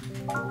you?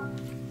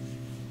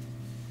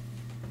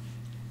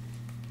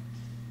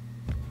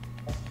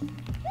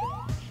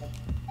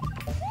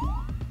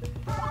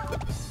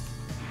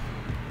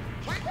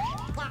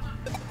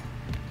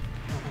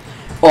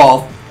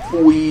 Off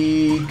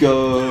we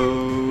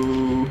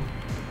go.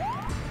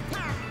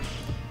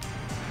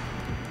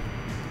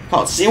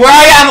 Can't see where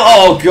I am.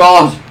 Oh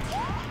god.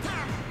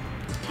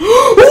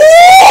 Oh,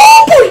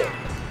 boy.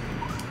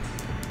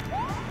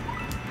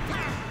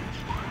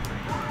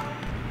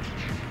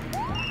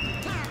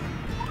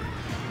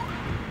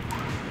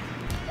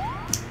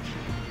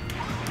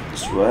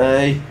 This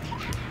way.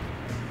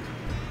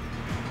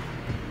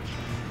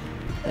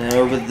 And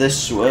over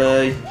this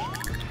way.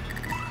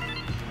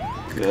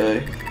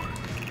 Okay.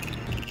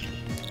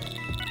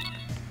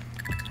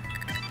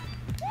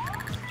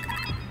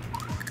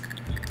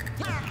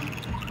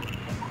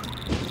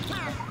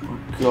 Oh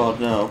god,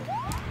 no.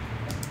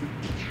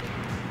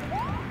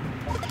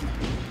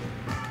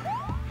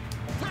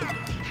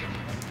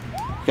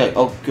 Okay,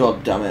 oh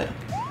god damn it.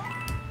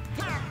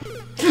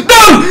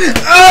 No!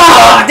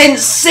 I didn't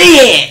see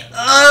it!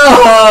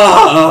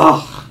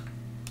 Ugh!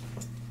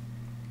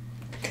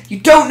 You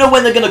don't know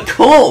when they're gonna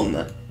come!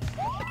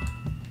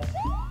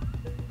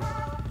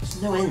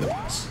 There's no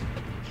ends.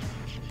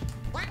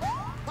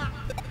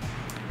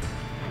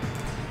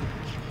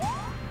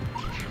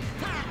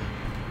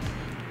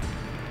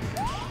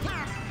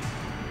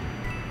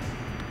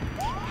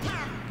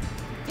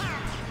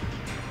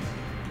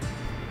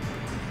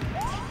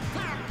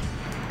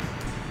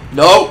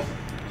 No!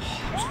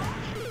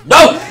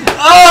 No!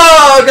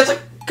 Oh!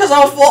 Because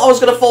I thought I was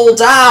going to fall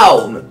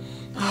down!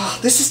 Oh,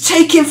 this is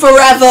taking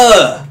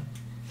forever!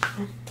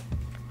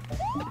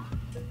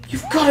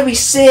 You've got to be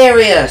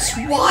serious!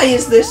 Why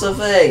is this a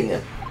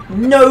thing?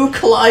 No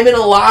climbing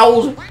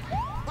allowed?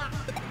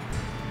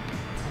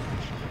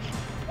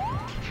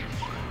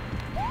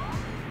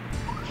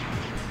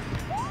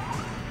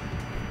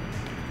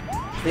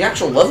 The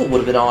actual level would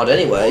have been hard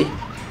anyway.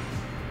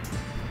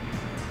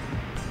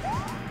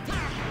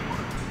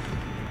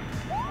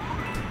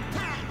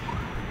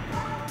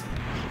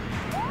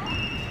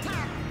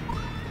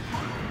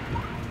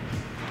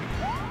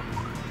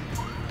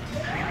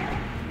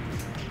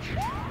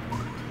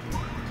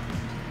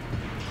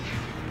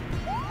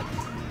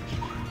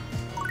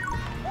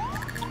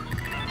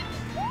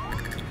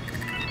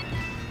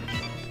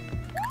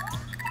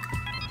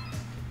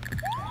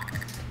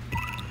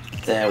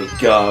 There we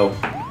go.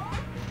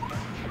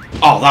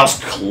 Oh, that was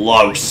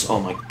close.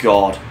 Oh my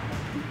god.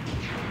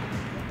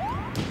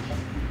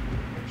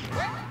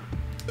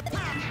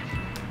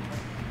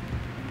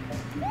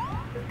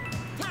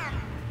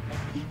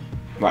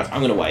 Right,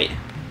 I'm gonna wait.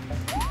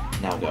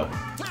 Now go.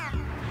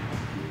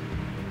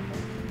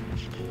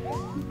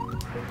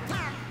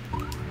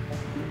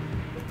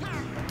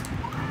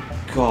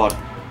 God.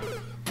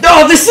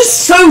 No, this is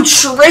so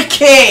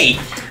tricky!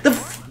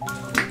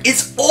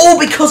 It's all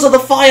because of the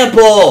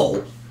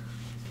fireball!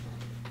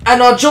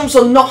 And our jumps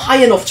are not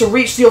high enough to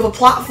reach the other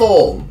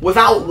platform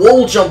without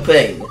wall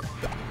jumping.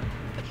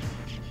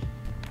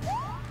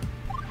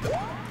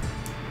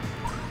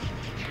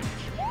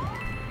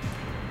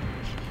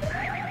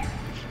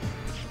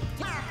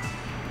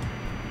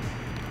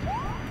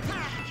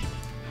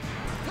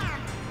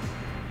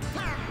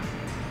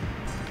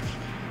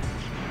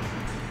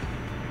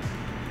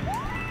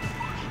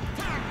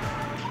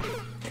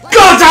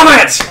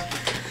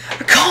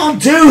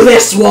 do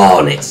this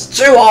one! It's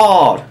too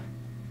hard!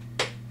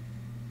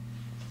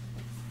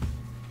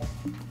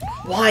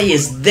 Why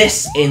is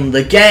this in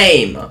the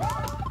game?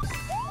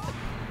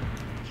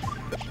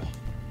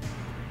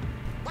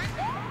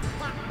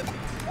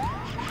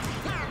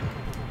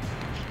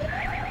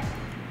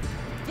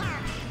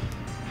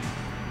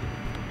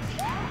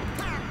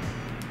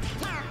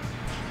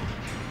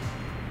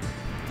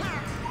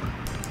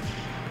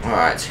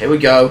 Alright, here we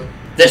go.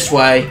 This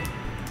way.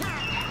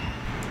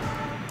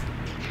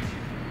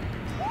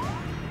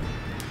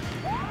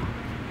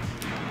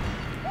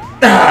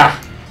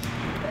 Ah!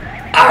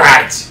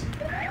 Alright!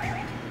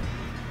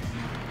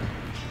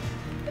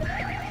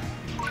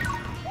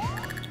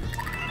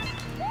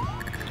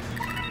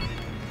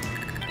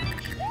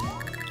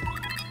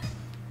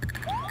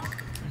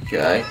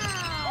 Okay.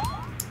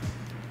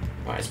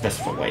 Right, it's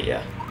best if I wait,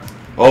 yeah.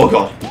 Oh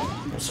god!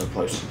 I'm so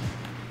close.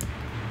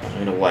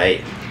 I'm gonna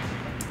wait.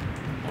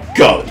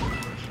 Go!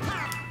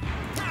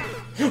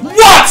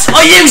 What?!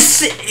 Are you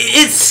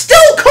it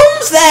still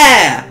comes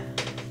there!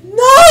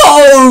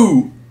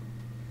 No!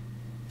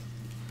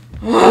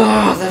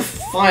 Ah, the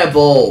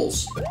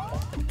fireballs.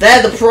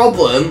 They're the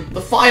problem.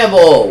 The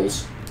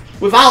fireballs.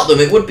 Without them,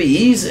 it would be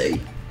easy.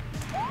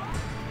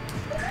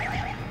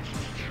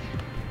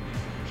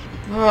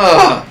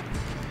 Ah.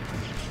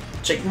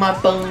 Check my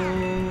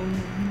bone.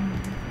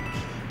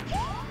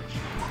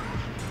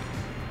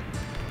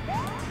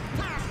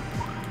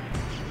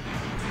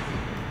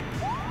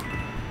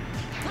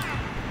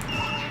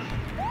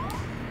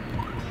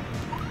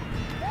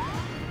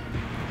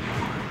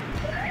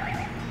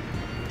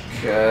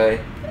 Okay.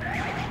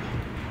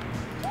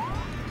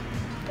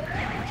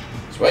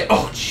 Let's wait.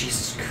 Oh,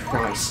 Jesus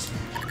Christ.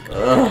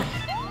 Ugh.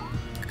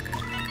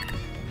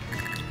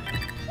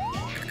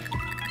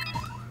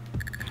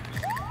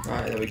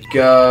 Right, there we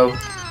go.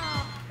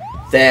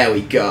 There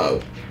we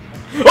go.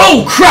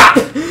 Oh, crap!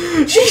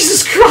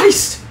 Jesus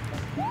Christ!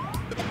 Right,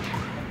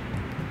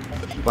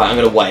 I'm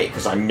gonna wait,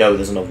 because I know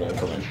there's another one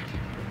coming.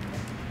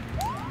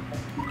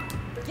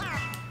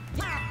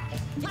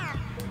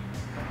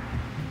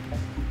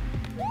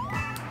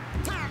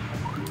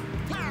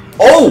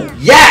 Oh,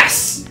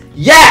 yes!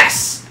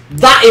 Yes!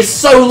 That is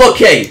so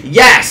lucky!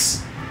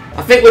 Yes!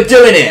 I think we're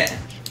doing it!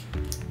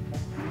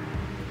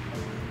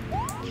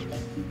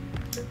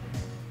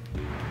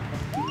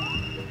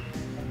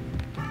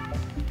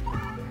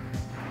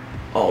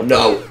 Oh,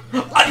 no!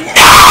 No!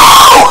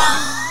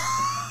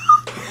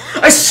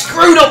 I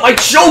screwed up my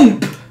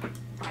jump!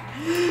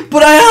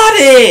 But I had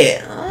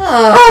it!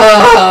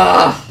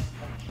 Ah.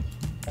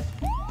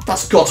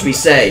 That's got to be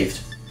saved.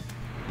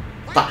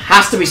 That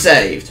has to be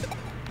saved.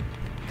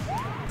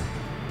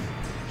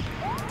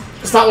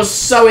 Because that was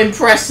so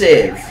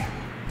impressive.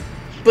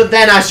 But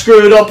then I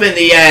screwed up in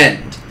the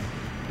end.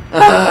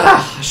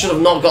 I should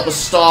have not got the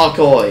star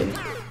coin.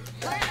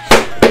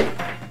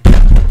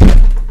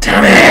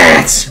 Damn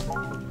it!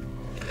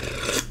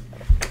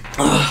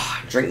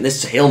 Drink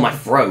this to heal my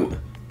throat.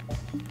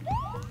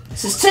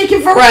 This is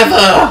taking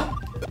forever!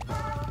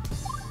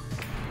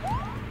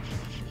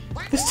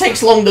 This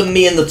takes longer than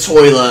me in the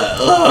toilet.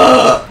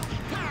 Ugh.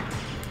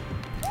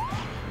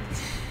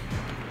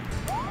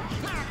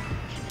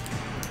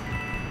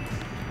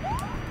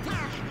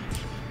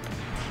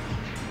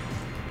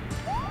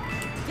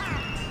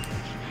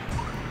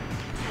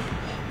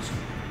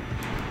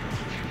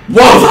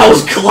 Whoa, that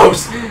was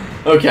close!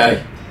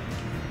 Okay.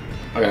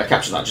 I'm gonna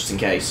capture that just in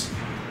case.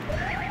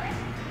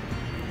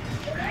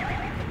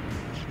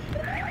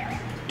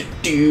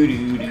 Do, do,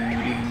 do, do, do.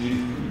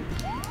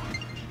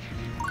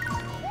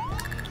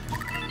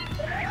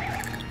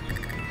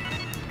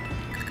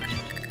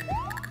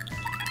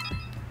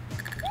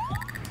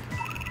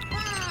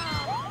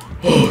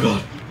 Oh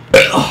god.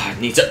 Oh, I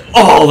need to.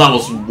 Oh, that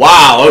was.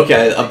 Wow,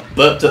 okay. I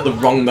burped at the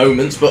wrong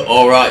moments, but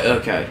alright,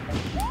 okay.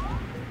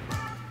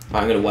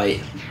 I'm gonna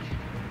wait.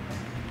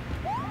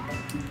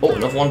 Oh,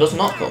 another one does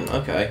not come.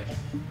 Okay.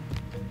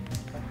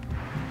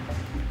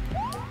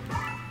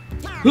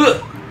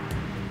 No!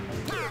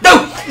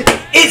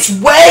 It's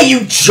where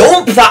you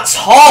jump that's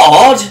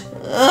hard!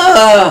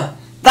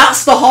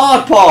 That's the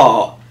hard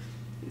part!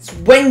 It's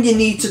when you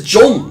need to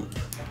jump.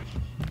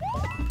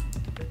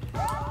 I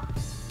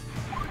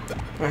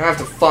have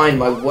to find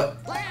my way.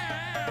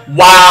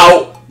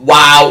 Wow!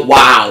 Wow,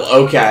 wow,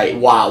 okay,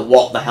 wow,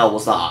 what the hell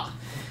was that?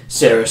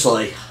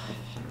 Seriously.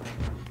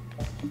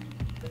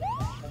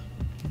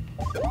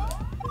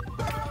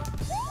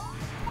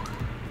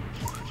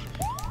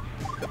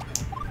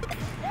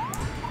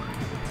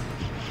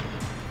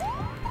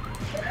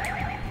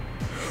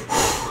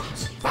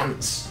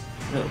 Advance.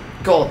 Oh,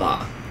 God,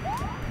 that.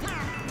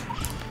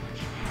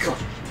 God.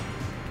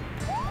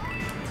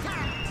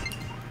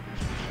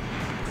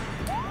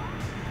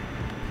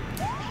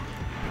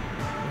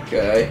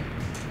 Okay.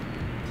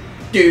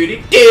 Doo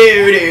doo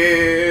doo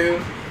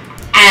doo.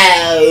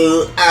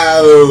 Ow,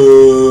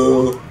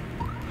 ow.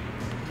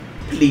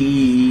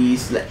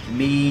 Please let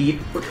me.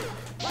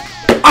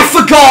 I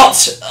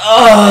forgot.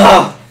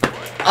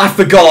 I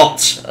forgot.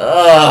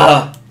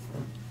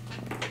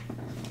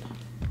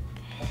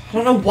 I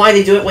don't know why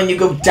they do it when you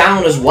go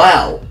down as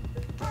well.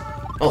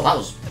 Oh,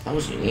 that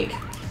was unique.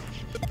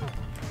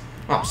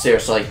 Oh,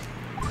 seriously.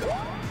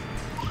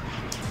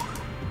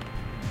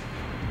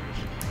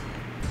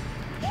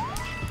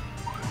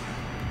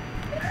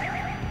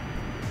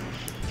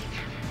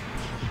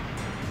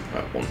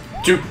 Right, 1,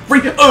 2,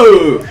 3.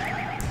 Oh!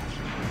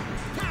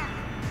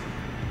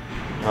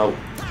 Oh.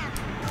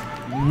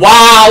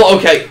 Wow,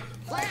 okay.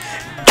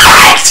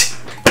 What?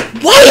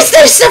 Why is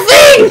this a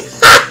thing?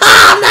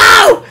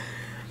 No!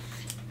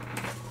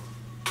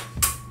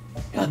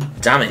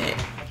 God damn it.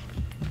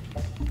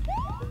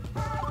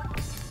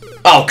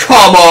 Oh,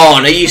 come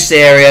on! Are you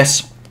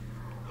serious?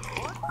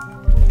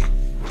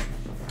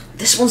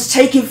 This one's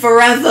taking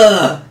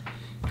forever!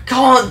 I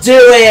can't do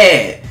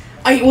it!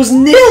 I was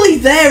nearly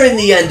there in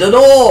the end and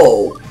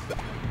all!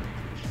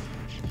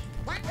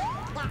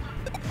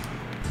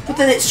 But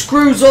then it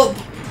screws up.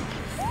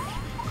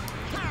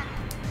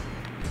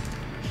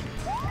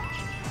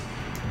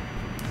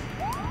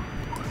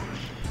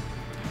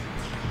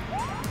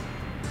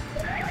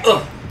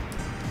 Ugh.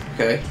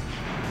 Okay.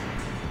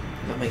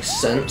 That makes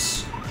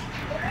sense.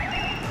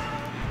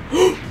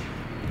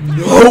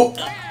 No!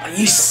 Are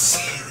you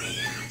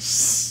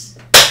serious?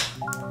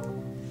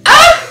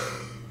 Ah!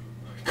 Oh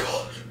my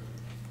god.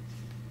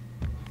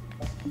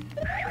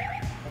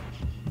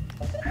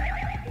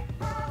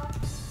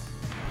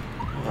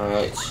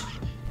 Alright.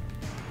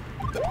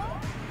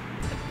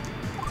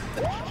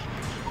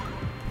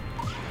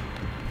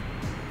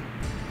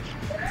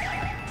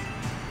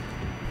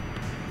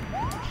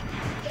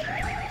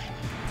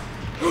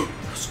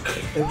 That's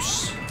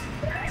close.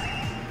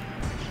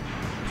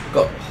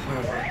 God, where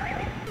am I?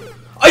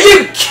 Are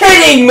you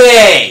kidding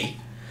me?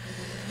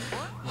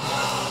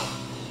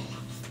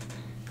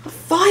 A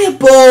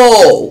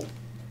fireball!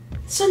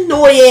 It's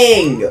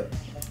annoying!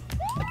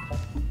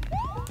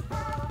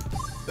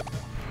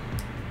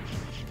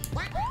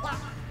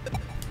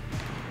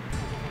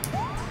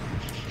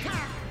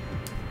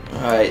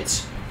 Alright.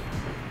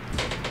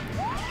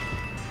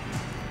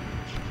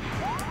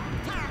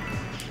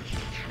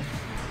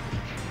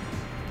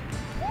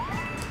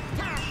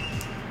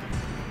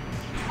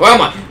 Where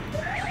am I?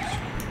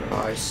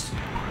 Christ.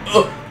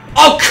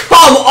 Oh,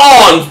 come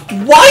on!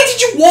 Why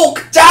did you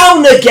walk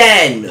down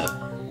again?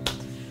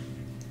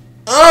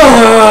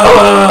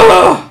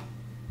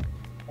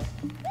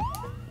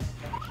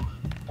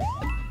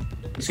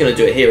 He's gonna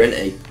do it here,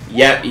 isn't he?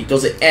 Yep, he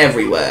does it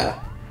everywhere.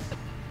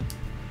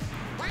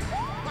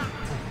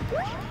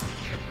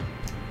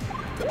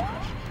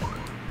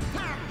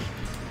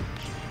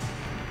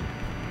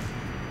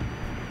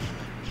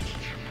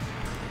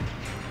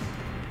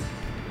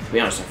 To be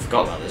honest, I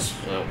forgot about this,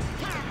 so...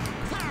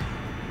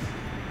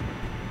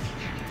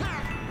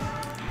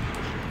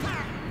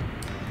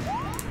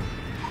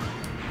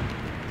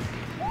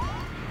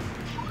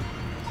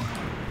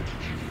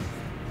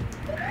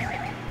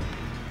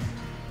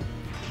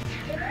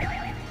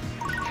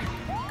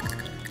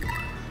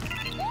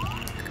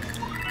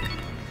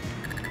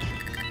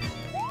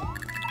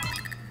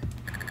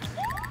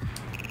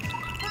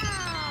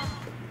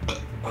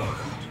 Oh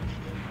god.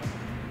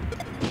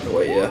 No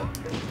way, yeah.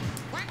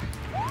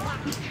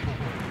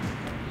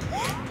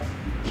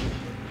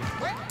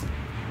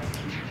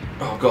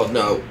 Oh god,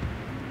 no.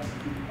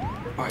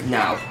 Alright,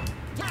 now.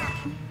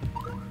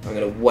 I'm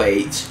gonna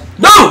wait.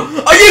 No!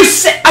 Are you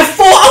sick? I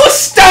thought I was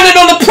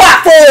standing on the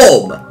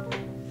platform!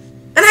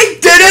 And I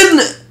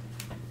didn't!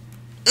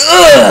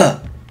 Ugh!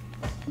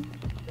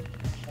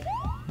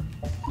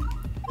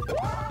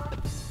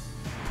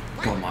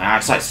 God, my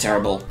eyesight's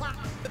terrible.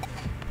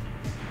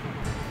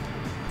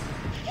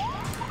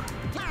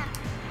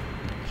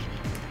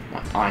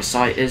 My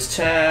eyesight is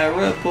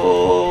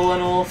terrible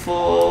and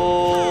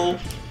awful.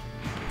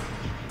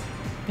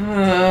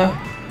 Where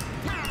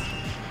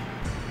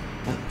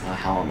the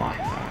hell am I?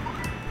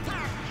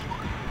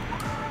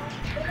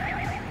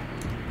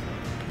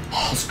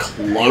 Oh, it's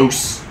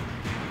close.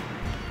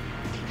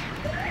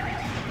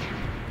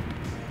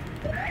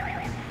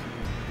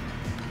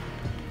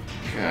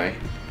 Okay.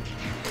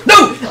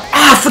 No!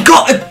 Ah, I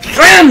forgot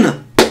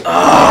again!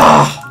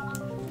 Ah!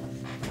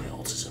 My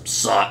autism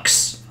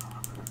sucks.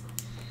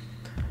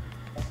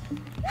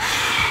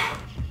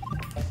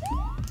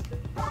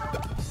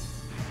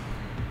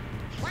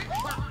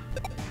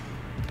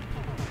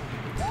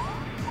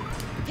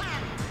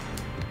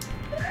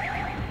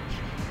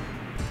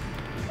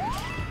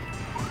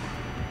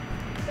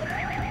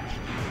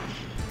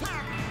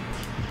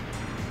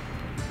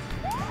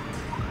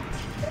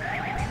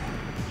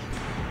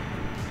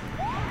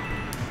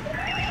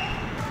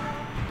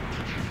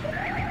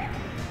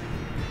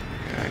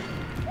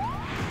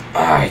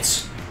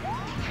 Alright.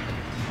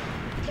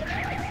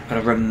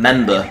 Gotta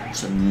remember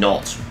to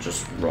not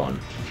just run.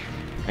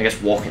 I guess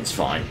walking's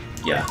fine.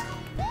 Yeah.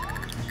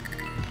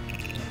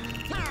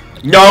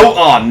 No!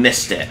 Oh, I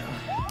missed it.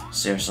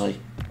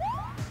 Seriously.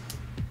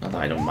 Not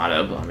that it don't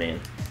matter, but I mean...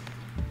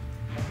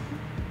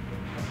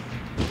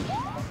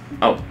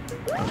 Oh.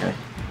 Okay.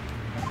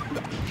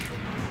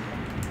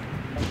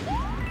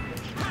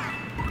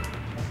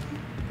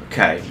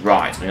 Okay,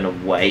 right. I'm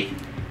gonna wait.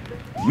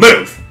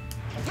 Move!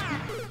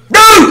 No!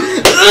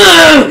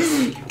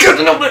 Ugh!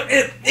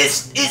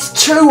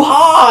 It's too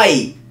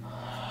high!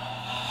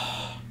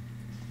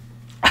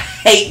 I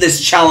hate this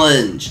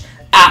challenge.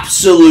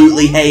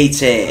 Absolutely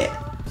hate it.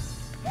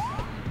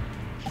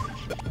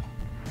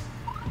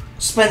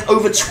 Spent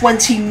over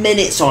 20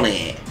 minutes on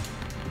it.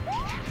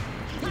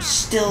 I'm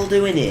still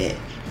doing it.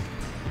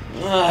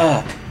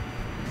 Ugh.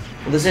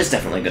 Well, this is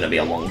definitely going to be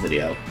a long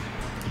video.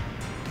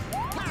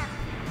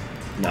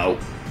 No.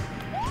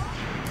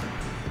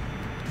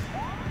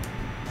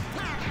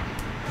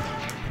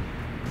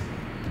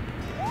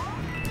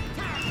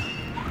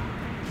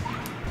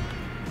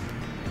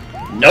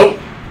 Nope.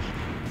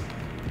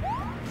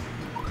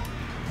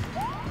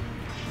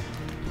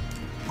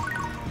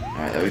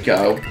 Alright, there we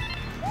go.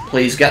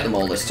 Please get them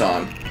all this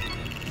time.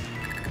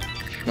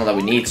 Not that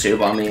we need to,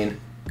 but I mean,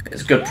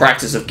 it's good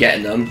practice of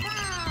getting them.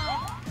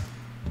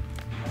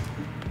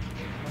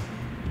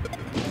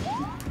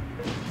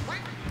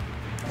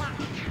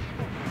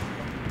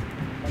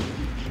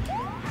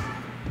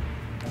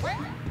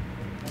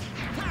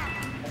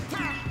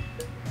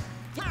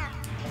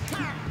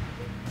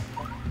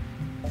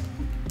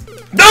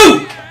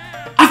 No!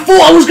 I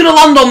thought I was gonna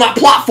land on that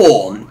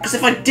platform, because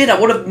if I did, I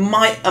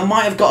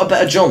might have got a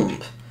better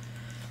jump.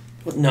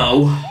 But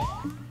no.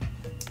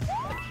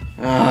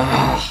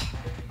 I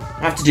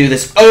have to do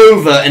this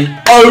over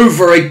and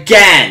over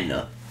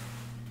again.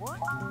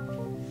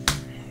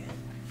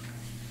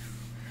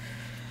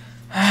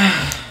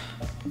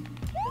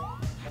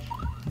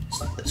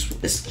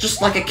 It's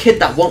just like a kid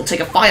that won't take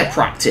a fire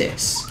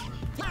practice.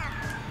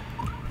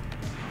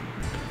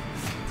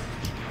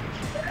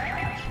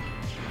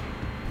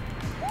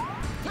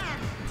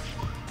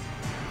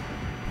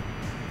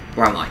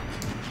 Where am I?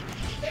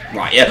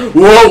 Right, yeah.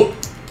 Whoa!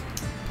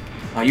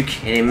 Are you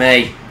kidding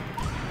me?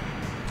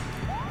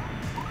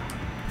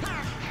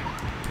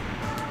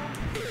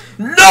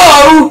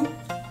 No!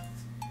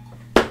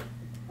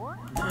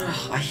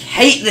 Ugh, I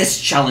hate this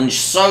challenge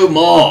so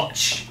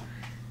much.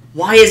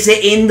 Why is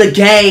it in the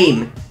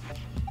game?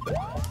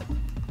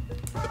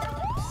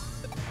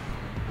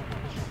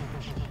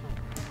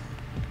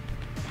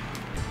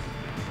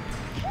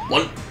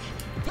 One,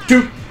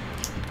 two.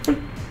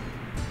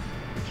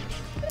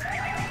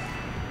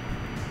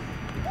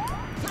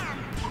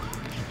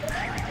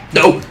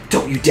 No,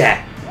 don't you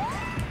dare!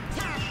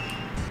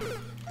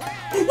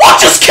 What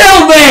just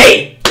killed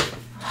me?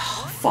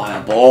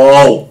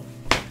 Fireball!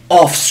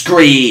 Off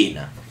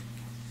screen!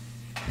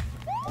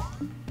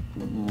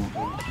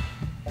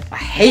 I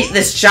hate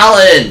this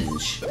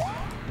challenge!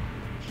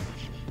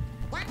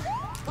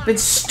 I've been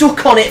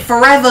stuck on it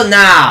forever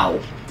now!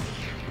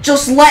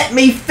 Just let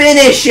me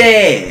finish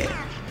it!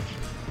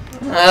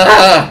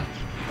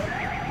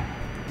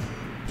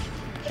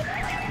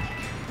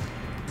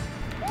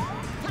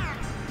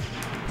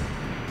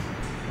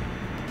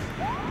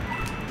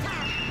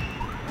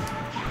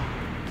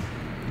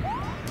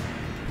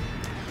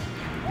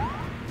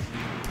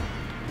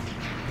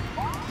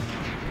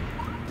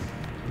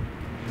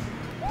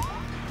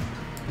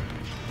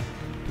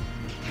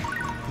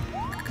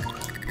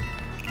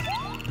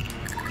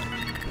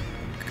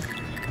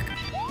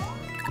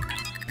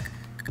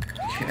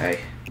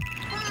 Okay,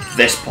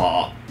 this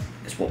part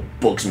is what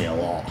bugs me a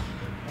lot.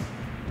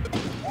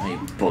 You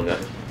bugger.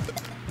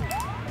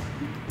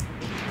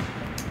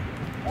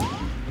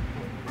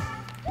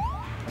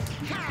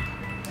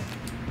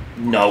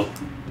 No.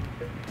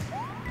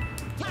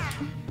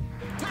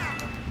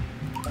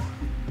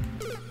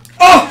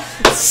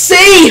 Oh!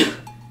 See?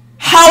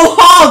 How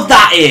hard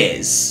that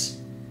is!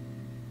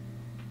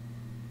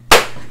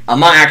 I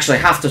might actually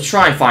have to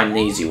try and find an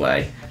easy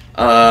way.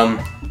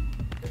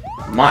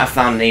 Might have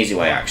found an easy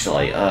way,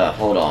 actually.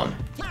 Hold on.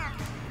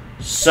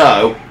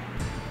 So,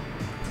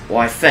 well,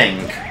 I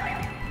think...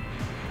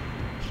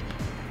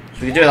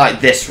 So we can do it like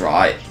this,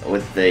 right?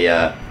 With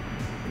the,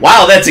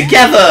 Wow, they're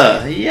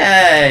together!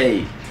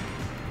 Yay!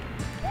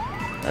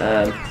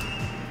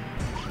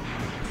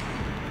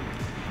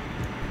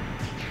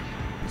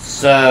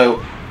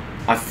 So,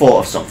 I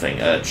thought of something.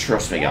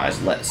 Trust me,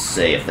 guys. Let's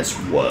see if this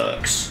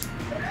works.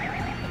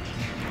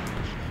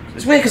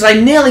 It's weird, because I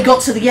nearly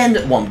got to the end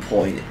at one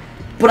point.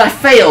 But I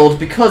failed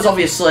because,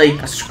 obviously,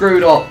 I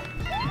screwed up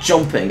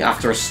jumping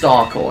after a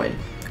star coin.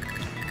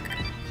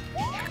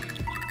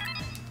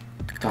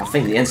 I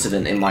think the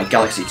incident in my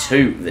Galaxy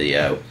 2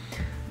 video,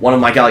 one of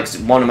my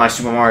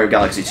Super Mario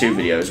Galaxy 2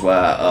 videos where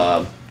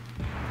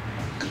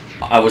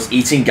I was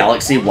eating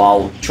Galaxy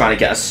while trying to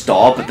get a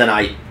star, but then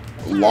I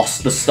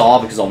lost the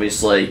star because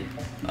obviously,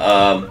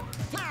 oh,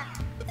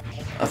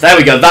 there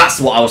we go.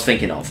 That's what I was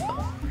thinking of.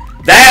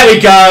 There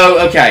we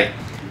go. Okay.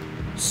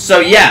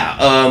 So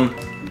yeah.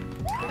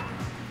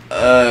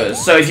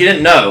 So if you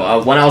didn't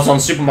know, when I was on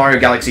Super Mario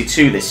Galaxy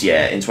 2 this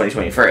year, in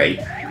 2023,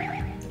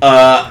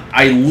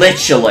 I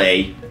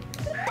literally...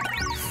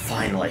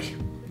 Finally.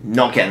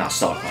 Not getting that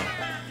star coin.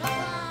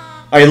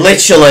 I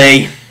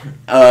literally,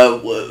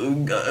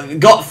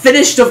 got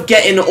finished of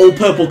getting all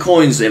purple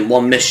coins in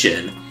one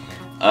mission,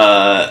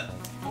 and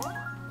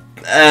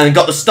and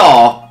got the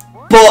star,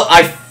 but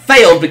I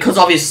failed because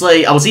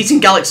obviously I was eating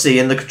Galaxy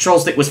and the control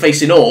stick was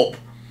facing up.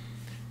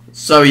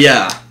 So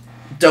yeah,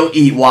 don't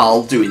eat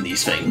while doing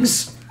these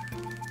things.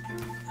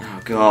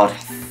 Oh god,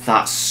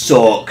 that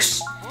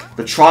sucks.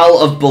 The Trial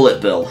of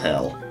Bullet Bill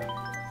Hill.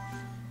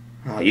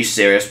 Oh, are you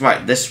serious?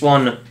 Right, this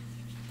one...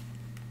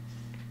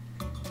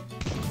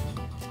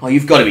 Oh,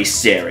 you've got to be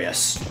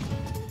serious.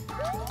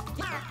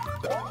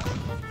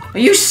 Are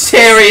you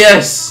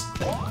serious?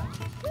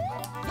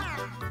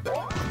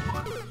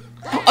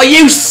 Are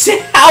you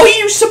How are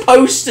you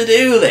supposed to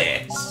do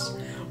this?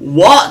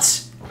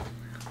 What?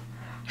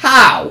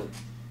 How?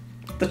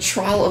 The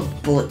Trial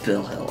of Bullet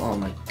Bill Hill. Oh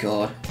my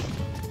god.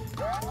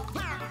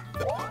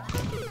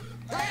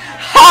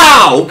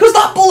 How? Because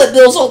that bullet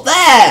bill's up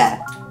there.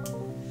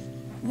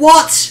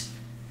 What?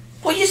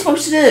 What are you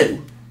supposed to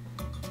do?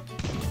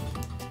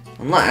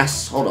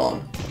 Unless, hold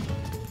on.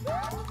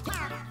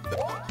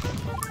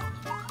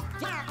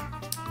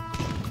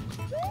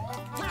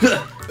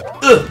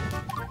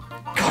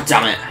 God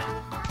damn it.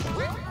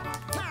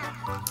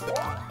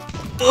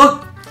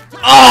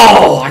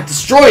 Oh, I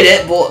destroyed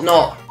it, but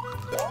not...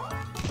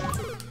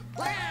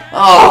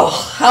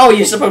 Oh, how are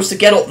you supposed to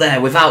get up there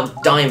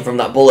without dying from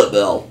that bullet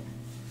bill?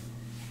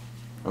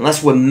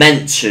 Unless we're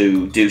meant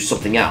to do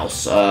something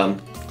else. Okay,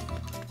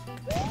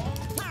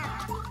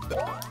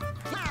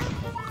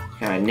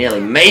 I nearly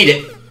made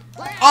it.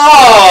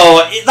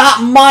 Oh,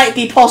 that might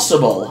be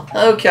possible.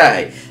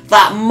 Okay,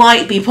 that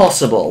might be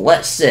possible.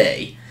 Let's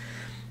see.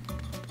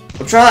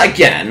 We'll try that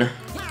again.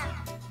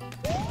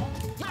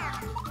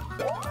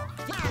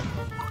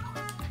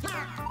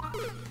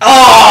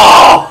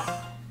 Oh!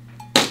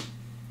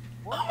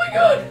 Oh my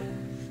god.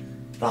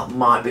 That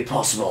might be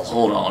possible.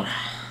 Hold on.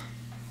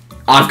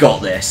 I've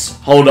got this.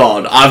 Hold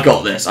on. I've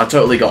got this. I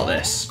totally got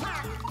this.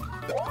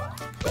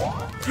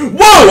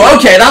 Whoa!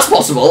 Okay, that's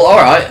possible.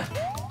 Alright.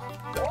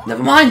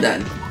 Never mind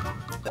then.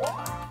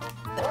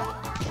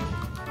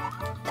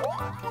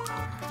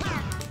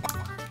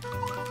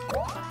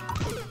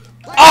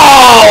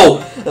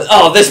 Oh!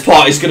 Oh, this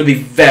part is going to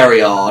be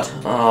very hard.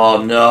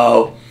 Oh,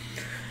 no.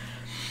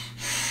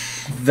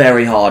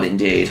 Very hard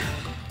indeed.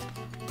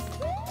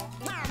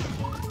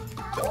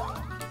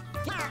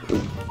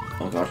 Ooh.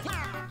 Oh, God.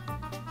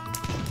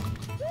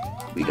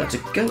 We got to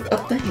go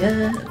up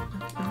there.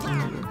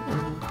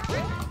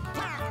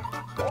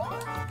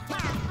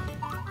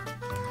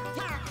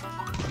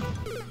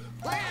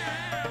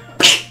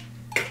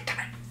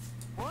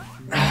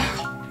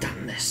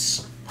 Damn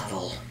this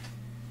level.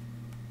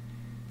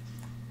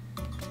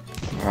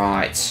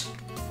 Right.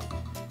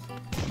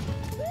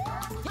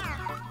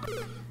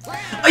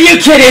 Are you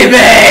kidding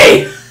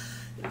me?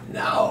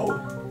 No.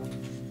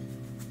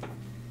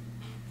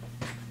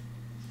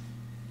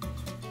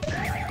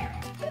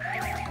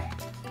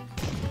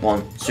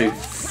 One, two,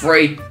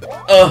 three.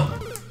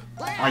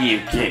 Are you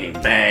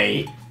kidding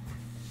me?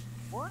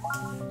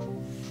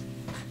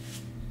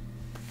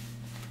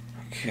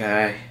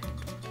 Okay.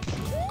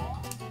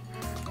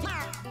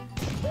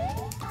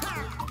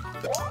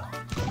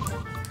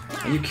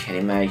 Are you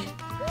kidding me?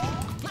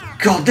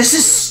 God, this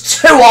is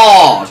too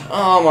hard!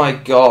 Oh my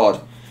god.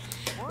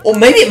 Or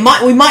maybe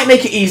we might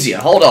make it easier.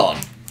 Hold on.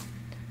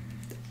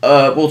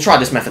 We'll try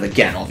this method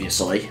again,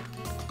 obviously.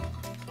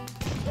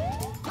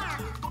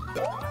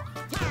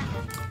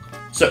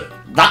 So,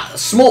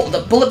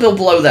 the bullet bill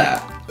below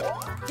there.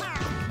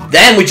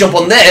 Then we jump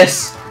on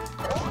this.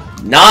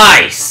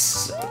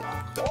 Nice!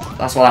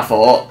 That's what I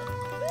thought.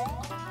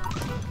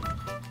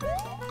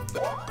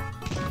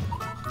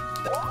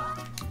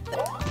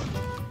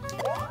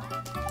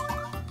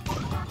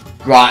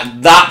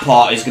 Right, that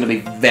part is going to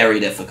be very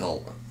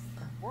difficult.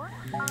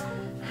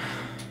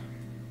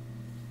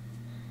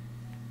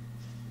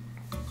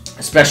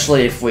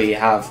 Especially if we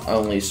have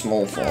only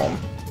small form.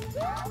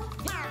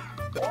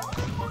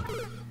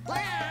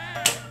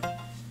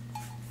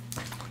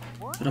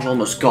 But I've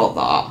almost got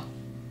that.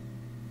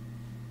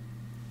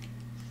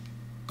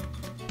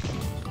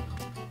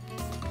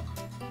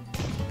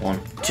 One,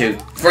 two,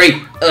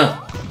 three.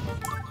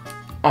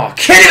 Oh,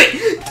 kidding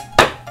me!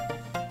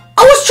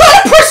 I was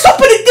trying to press up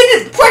and it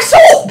didn't press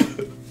up!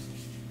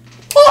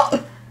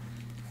 What?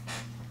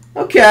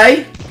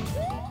 Okay.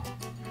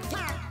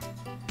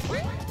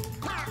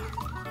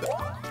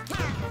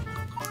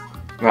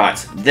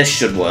 Right, this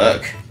should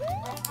work.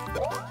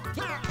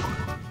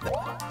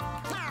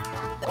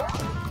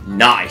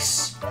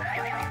 Nice.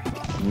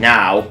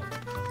 Now.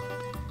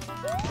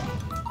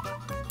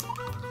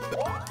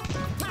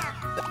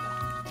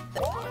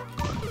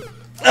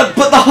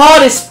 But the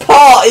hardest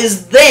part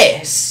is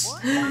this.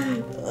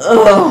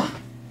 Ugh.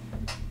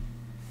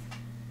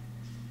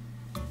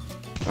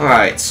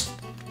 Alright.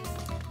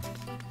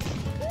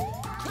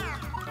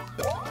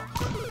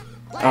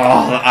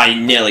 Oh, I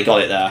nearly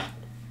got it there.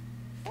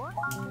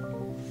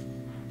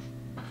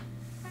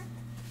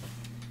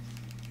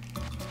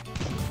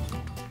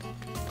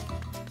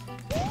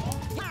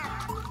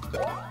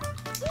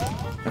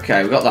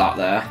 Okay, we got that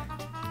there.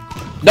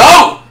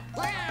 No!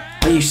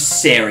 Are you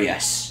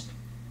serious?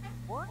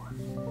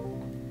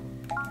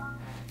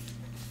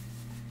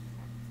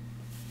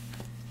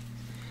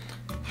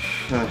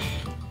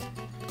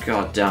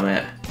 God damn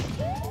it.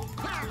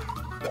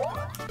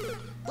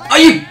 Are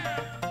you...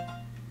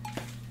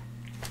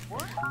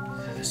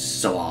 This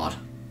is so hard.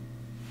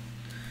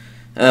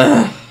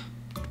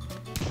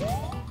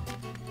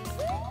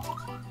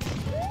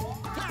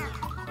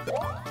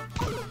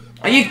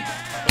 Are you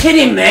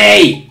kidding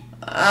me?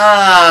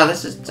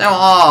 This is so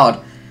hard.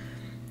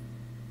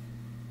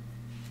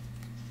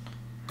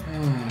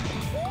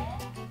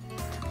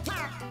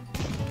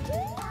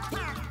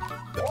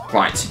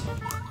 Right.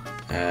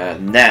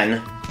 And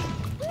then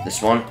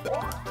this one.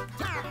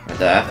 Right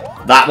there.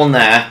 That one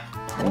there.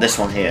 And this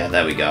one here.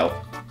 There we go.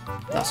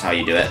 That's how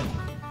you do it.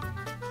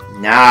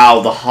 Now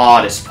the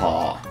hardest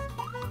part.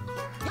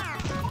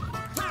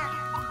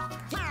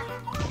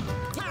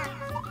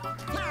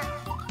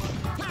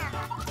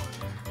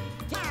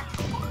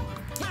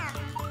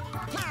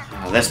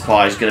 This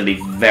part is going to be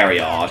very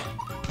hard.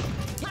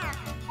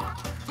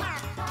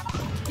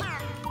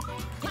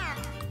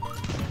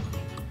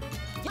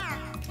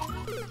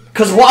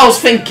 Because what I was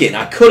thinking,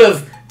 I could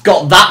have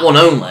got that one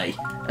only,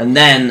 and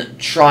then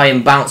try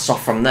and bounce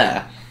off from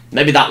there.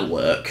 Maybe that'll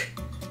work.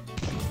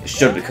 It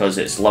should, because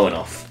it's low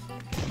enough.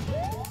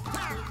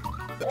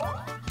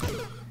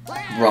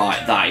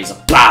 Right, that is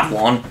a bad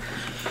one.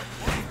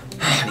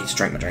 I need to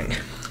drink my drink.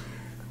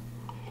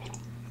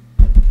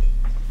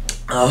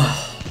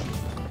 Oh.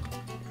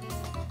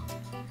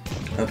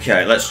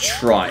 Okay, let's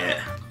try it.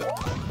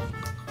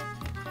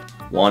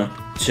 1,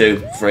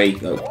 2, 3,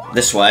 go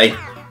this way.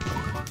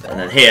 And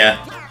then here.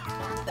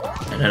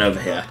 And then over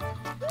here.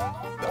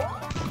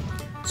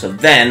 So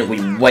then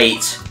we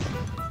wait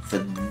for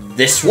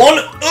this one.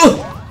 Ugh!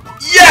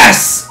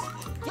 Yes!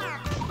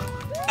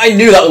 I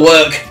knew that would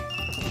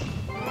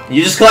work.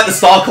 You just collect the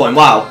star coin,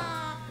 wow.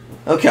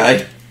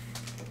 Okay.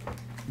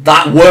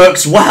 That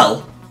works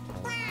well.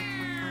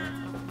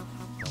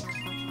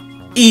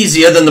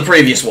 Easier than the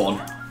previous one.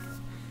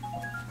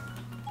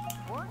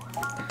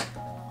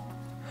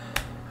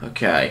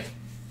 Okay.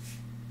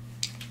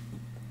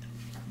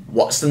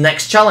 What's the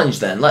next challenge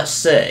then? Let's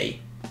see.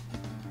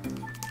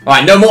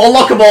 Alright, no more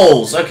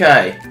unlockables!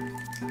 Okay.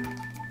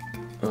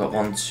 We've got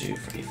 1, 2,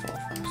 3, 4,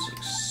 5,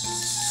 6.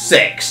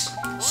 6.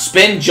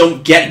 Spin,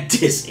 jump, get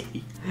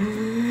dizzy.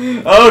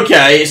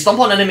 Okay, stomp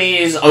on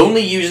enemies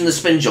only using the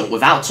spin jump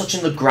without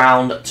touching the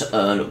ground to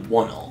earn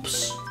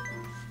 1-ups. How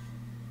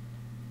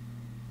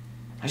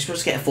are you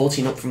supposed to get a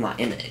 14 up from that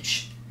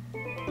image?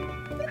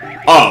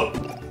 Oh.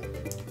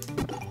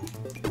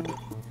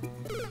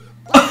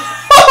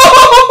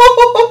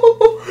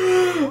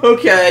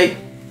 Okay.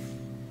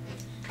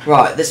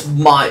 Right, this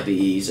might be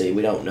easy,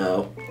 we don't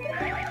know.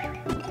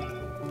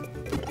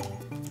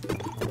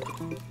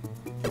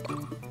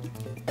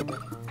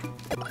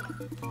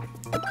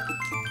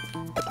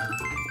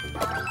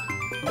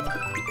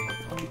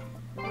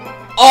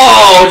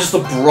 Oh, just the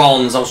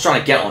bronze. I was trying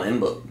to get on him,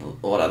 but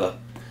whatever.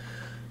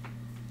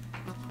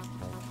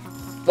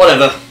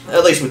 Whatever.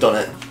 At least we've done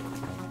it.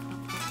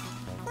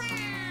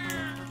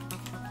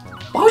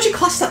 Why would you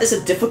class that as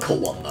a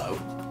difficult one, though?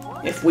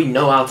 If we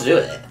know how to do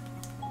it.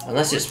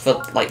 Unless it's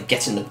for, like,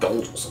 getting the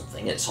gold or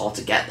something. It's hard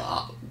to get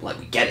that. Like,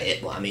 we get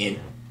it, but I mean...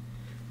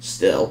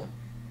 Still.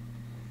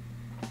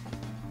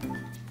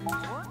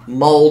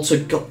 Mole to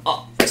go...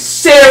 Oh,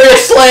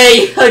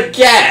 seriously?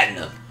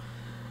 Again?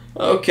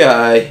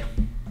 Okay.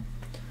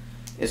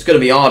 It's gonna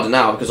be harder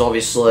now, because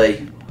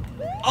obviously...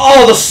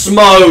 Oh, the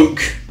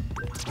smoke!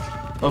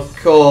 Of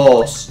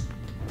course.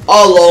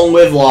 Along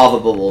with lava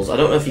bubbles. I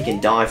don't know if you can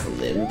die from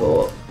them,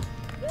 but...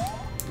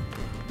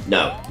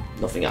 No.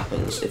 Nothing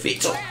happens if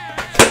it's...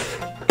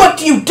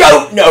 But you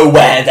don't know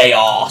where they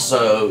are,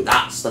 so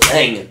that's the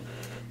thing.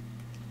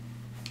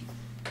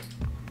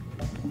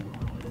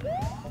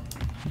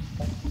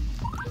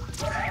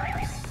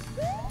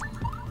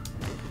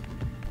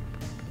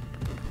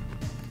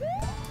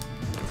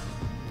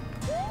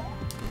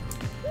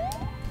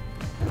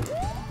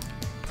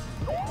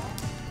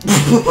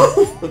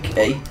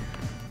 Okay.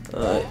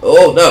 Alright.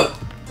 Oh no!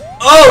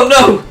 Oh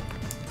no!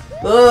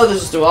 Oh,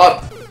 this is too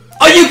hard.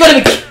 Are you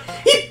gonna be...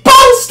 He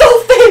bounced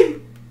off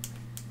him!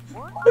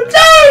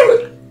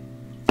 No!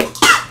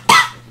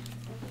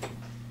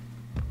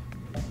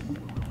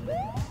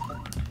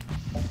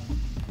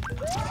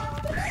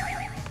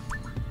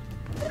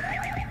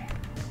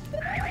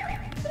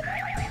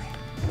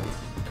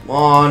 Come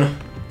on.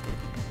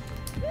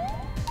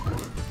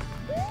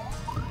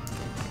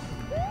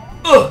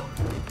 Ugh!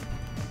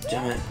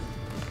 Damn it.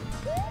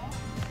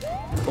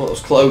 Oh, that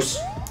was close.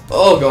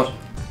 Oh god.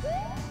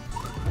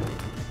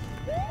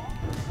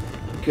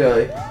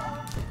 Okay.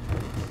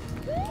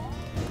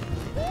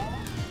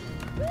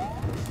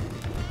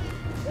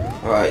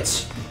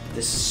 Alright.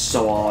 This is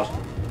so hard.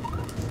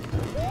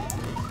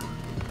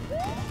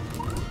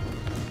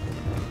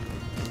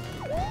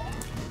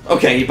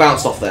 Okay, he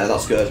bounced off there,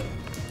 that's good.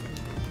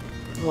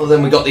 Well,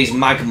 then we got these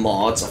mag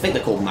mods. I think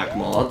they're called mag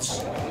mods.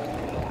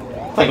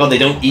 Thank god they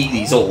don't eat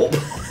these up.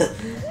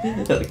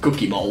 They're the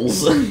cookie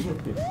moles.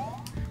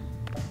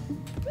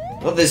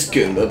 Got this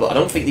Goomba, but I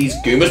don't think these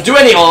Goombas do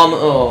any harm.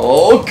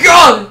 Oh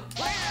god!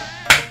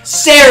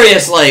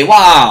 Seriously,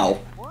 wow.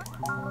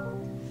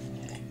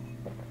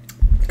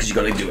 Because you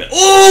gotta do it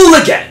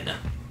all again.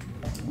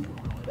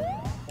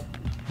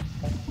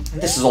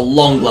 This is a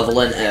long level,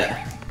 isn't it?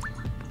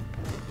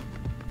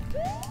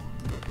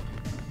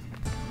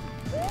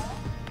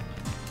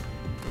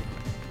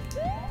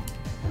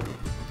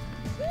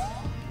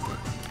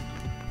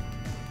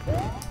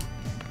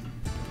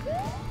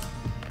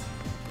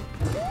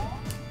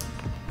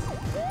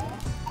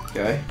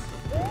 Okay.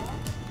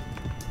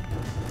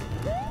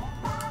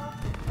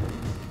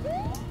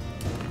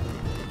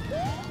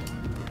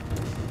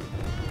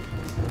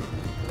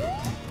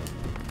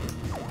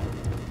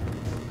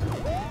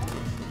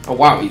 Oh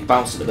wow, he's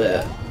bouncing a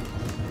bit.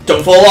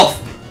 Don't fall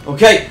off!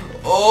 Okay!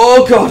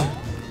 Oh god!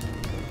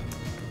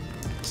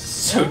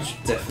 So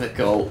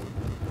difficult.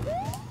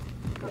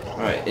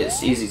 Alright,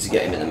 it's easy to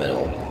get him in the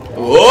middle.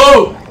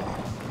 Whoa!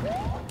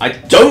 I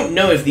don't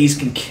know if these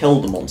can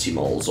kill the Monty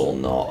Moles or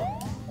not.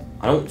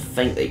 I don't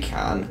think they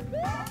can.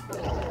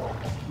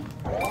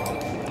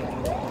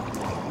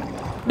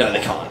 No,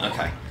 they can't.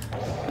 Okay.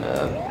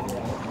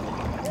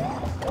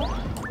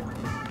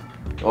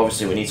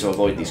 Obviously, we need to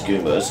avoid these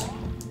Goombas.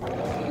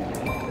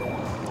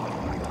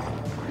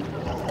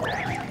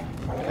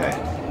 Okay.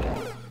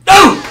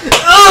 No!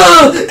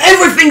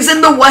 Everything's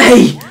in the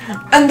way,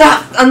 and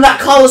that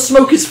cloud of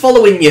smoke is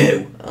following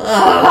you.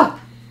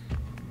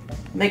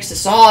 Makes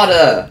this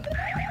harder.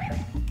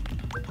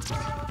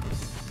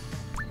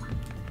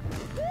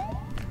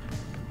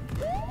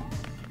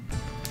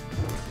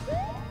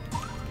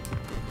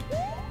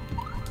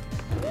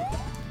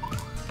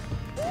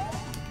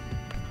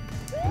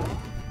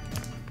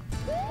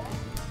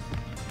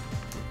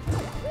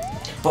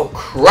 Oh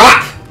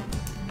crap!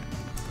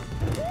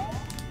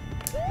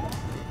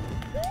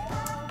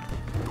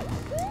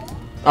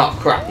 Oh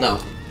crap, no.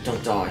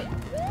 Don't die.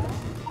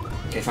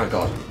 Okay, thank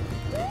God.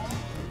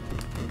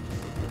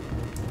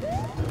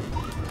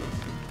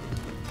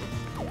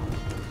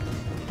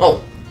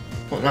 Oh!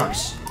 Oh,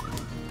 nice.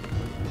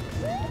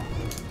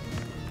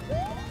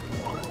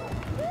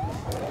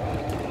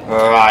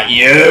 Alright,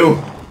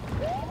 you!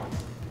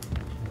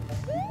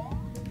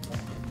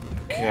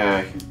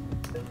 Okay.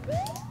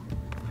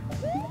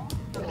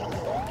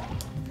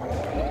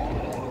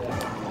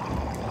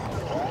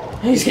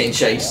 He's getting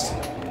chased.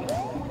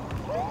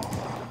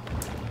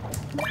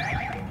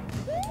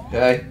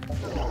 Okay.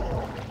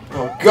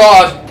 Oh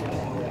god!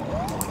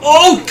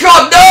 Oh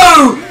god,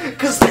 no!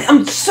 Because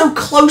I'm so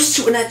close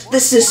to an edge.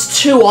 This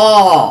is too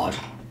hard.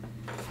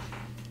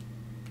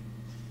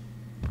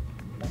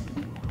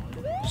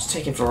 It's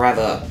taking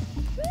forever.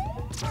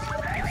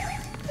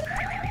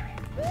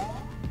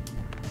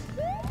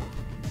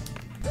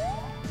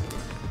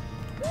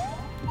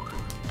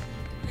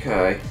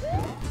 Okay.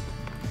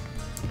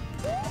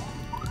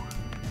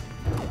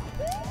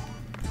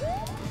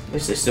 At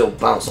least they still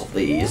bounce off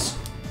these.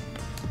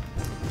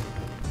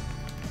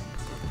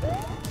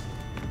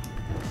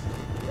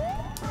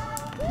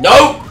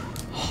 No!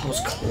 Oh, that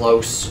was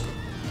close.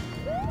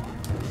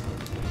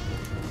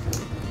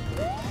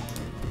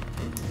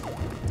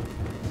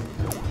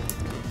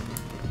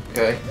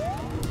 Okay.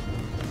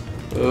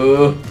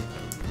 We'll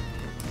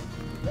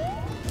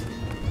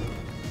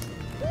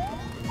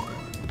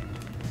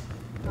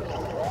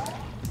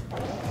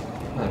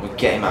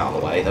get him out of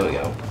the way. There we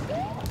go.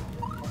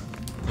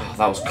 Oh,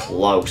 that was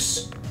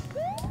close.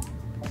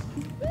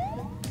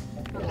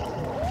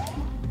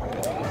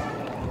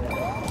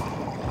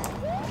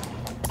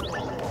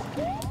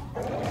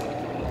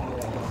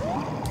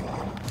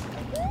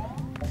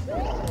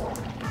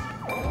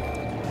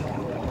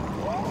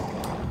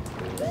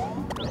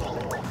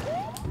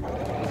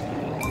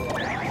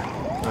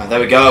 There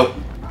we go.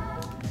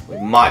 We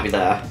might be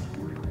there.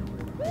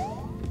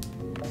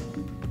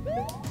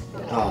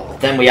 Oh,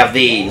 then we have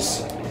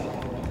these.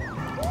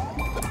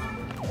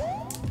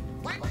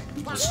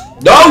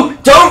 No!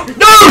 Don't!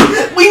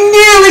 No! We're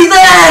nearly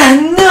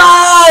there!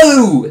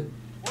 No!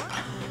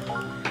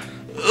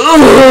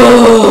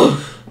 Ugh.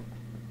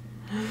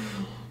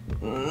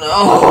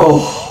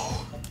 No!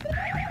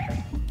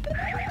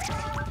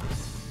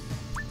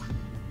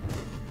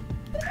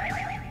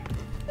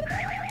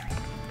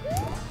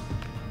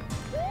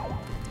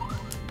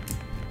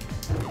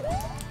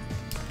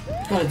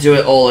 Gotta do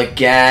it all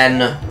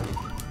again.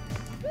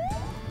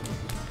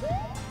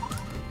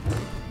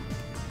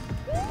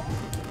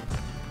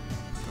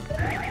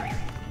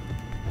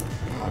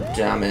 Oh,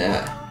 damn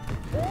it.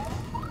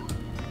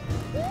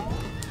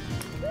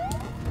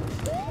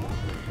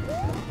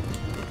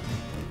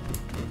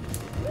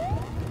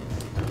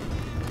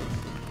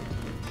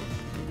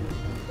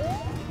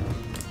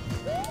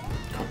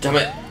 God damn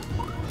it.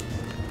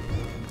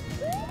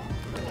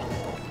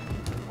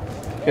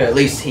 Okay, at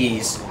least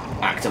he's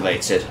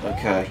activated.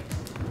 Okay.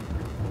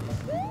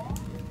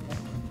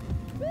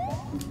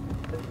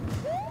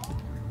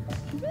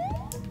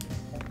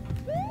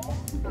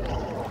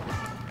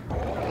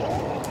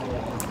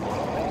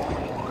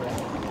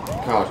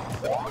 God.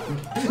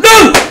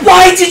 No!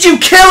 Why did you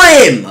kill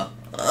him?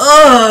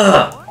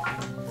 Ugh.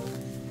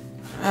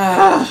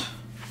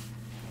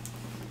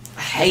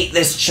 hate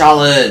this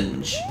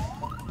challenge.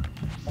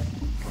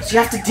 Because you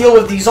have to deal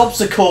with these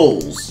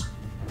obstacles.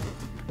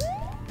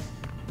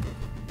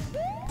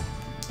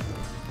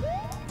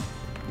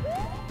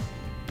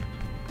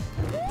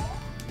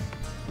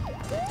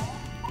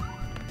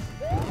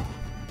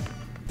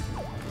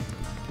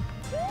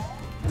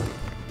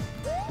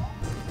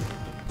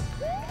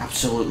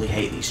 Absolutely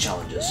hate these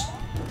challenges.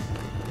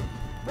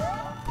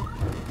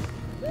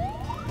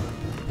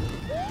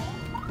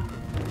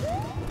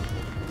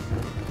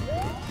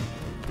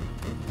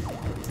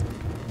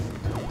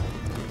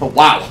 But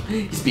wow,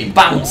 he's been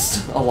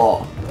bounced a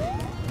lot.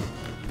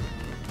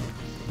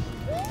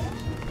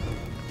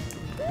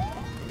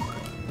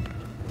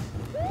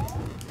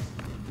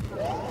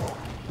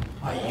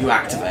 Oh, you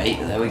activate,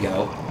 there we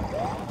go.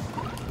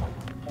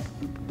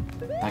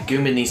 My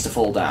Goomba needs to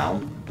fall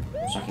down,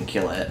 so I can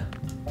kill it.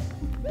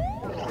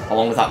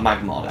 Along with that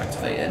Magmod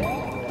activating.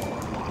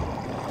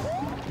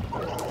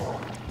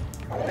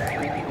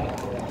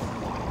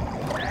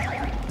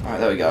 Alright,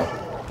 there we go.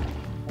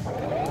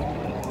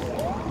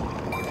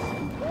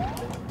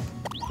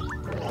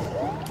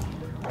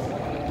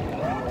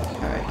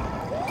 Okay.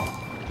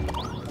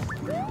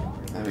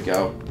 There we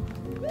go.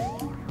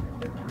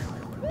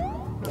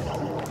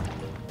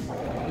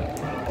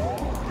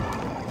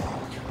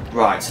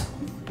 Right.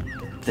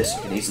 This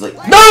we can easily...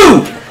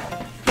 No!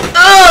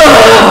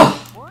 Ugh!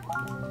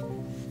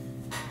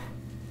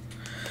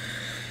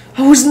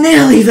 I was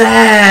nearly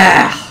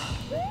there!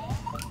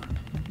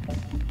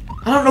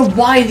 I don't know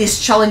why this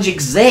challenge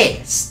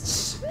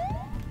exists.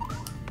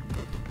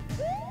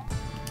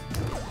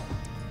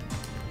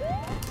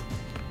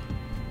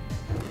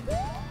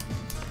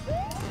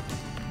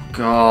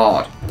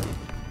 God.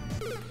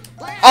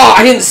 Oh,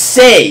 I didn't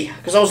see!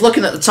 Because I was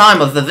looking at the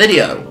time of the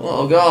video.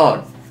 Oh,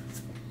 God.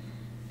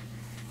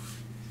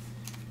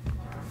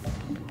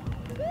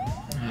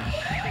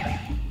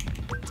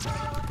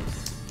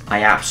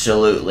 I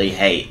absolutely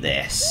hate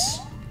this.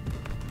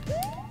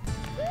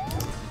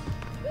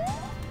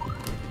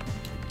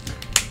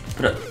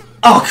 But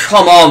oh,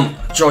 come on!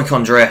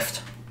 Joy-Con drift.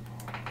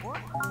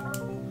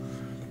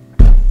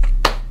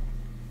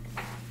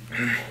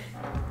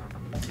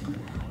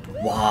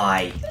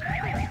 Why?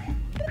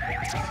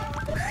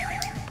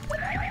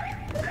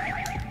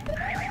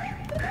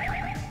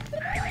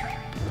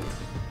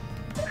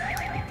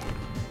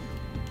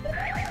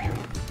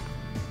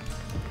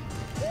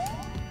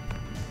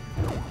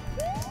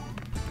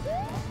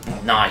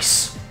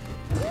 Nice.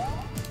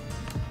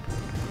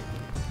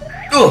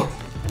 Oh.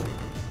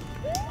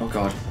 Oh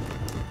God.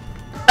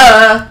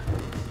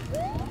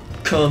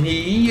 Come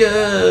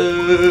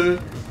here.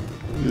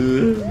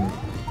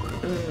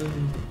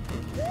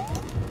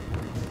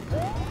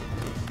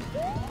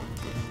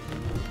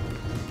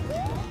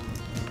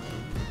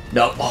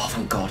 No. Oh,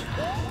 thank God.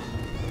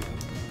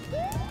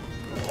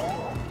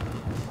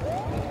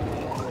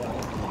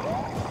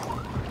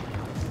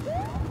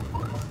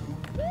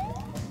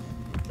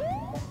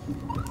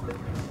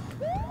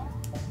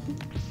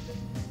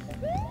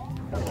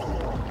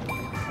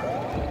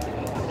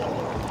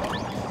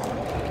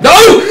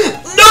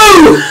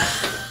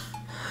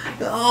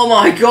 Oh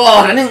my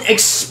God, I didn't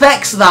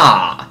expect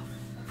that!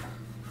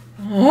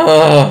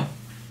 Ugh.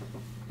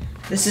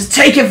 This is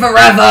taking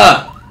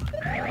forever!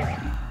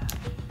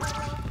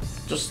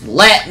 Just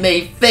let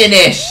me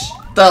finish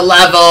the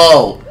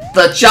level!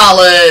 The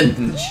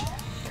challenge!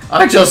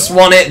 I just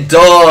want it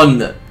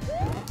done!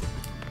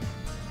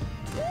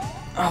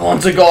 I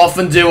want to go off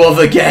and do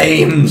other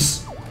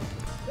games!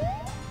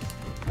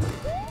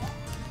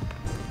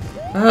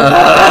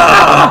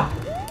 Ugh.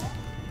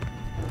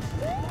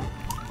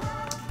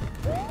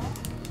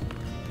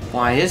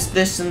 Why is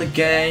this in the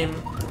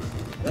game?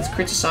 Let's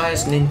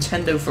criticize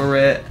Nintendo for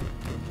it.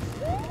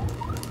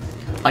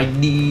 I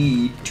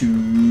need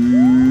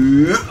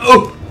to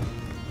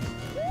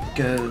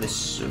go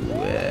this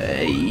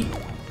way.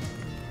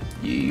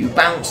 You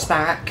bounce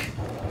back.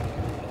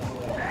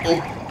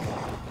 Oh.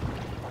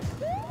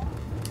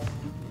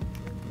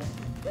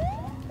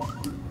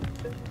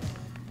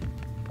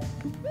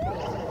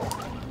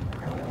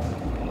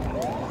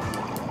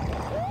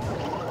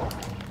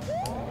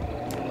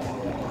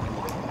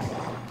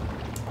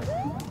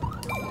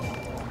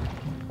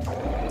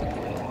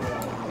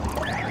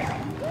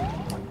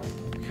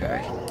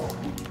 Okay.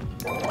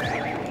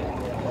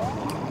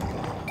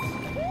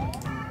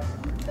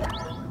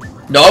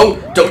 No!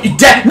 Don't you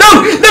dare!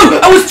 No! No!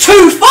 I was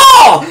too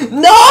far!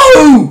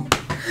 No!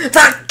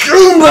 That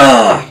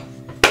Goomba!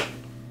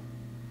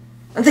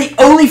 And they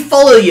only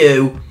follow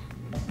you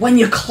when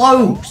you're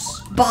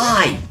close.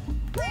 Bye!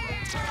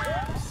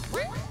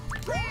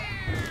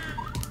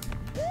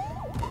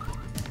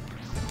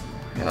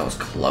 Yeah, that was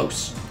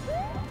close.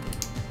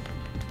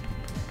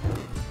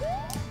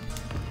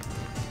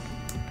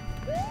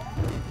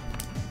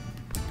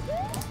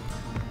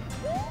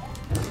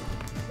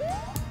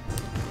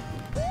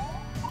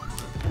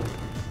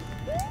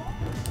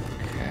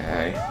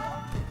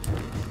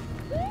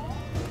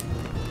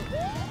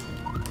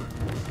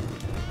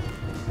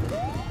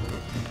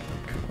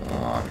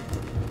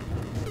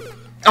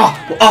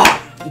 Oh!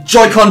 Oh!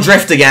 Joy-Con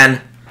drift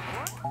again!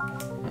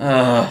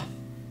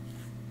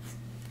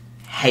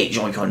 Hate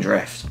Joy-Con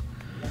drift.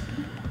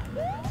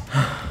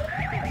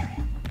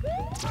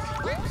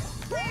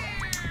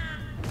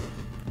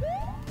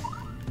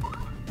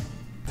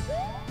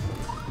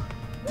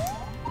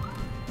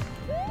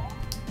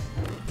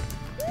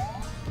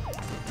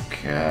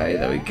 Okay,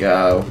 there we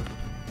go.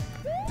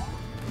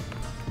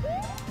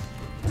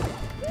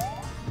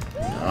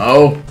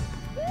 No.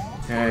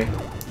 Okay.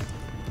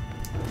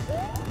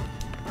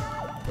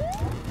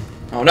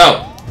 Oh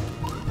no!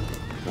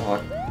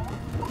 God.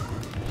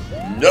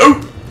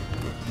 No!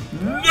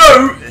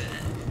 No!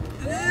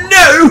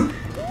 No!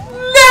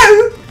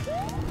 No!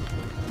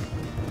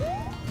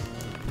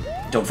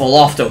 Don't fall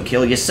off, don't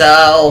kill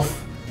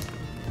yourself.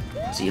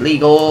 It's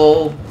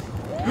illegal.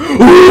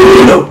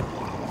 Ooh, no!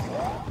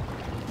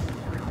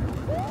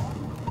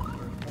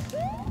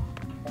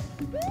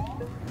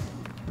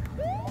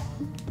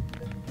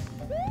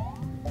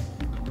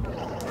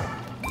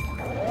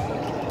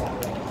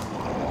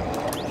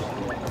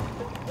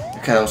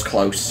 Okay, that was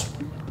close.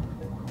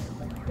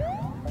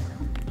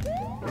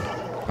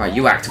 Right,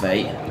 you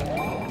activate.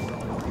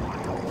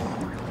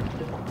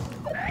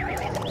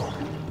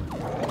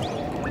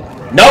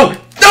 No!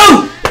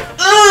 No!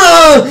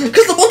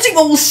 Because the one team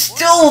was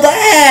still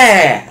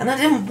there! And I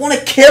didn't want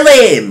to kill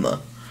him!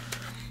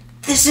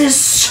 This is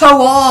so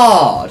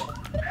hard!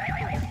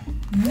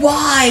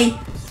 Why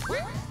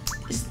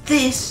is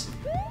this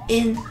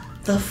in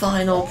the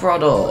final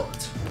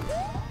product?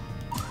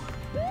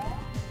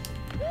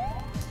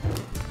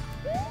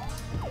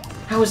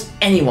 How is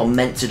anyone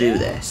meant to do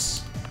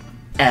this?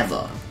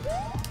 Ever?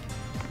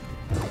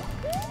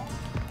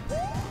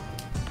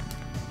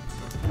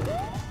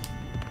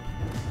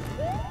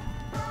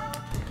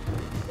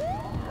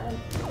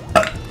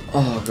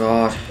 Oh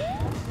god.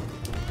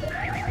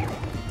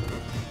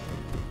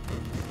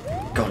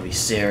 Gotta be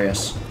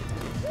serious.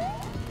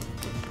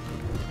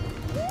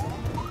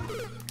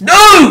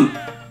 No!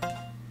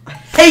 I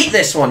hate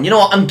this one. You know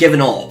what? I'm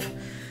giving up.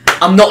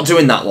 I'm not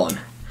doing that one.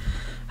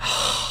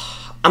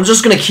 I'm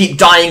just gonna keep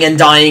dying and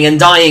dying and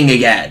dying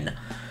again.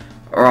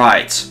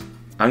 Right.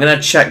 I'm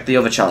gonna check the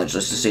other challenge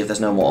list to see if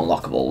there's no more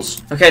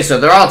unlockables. Okay, so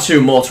there are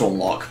 2 more to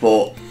unlock,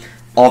 but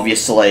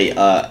obviously,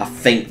 I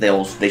think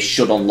they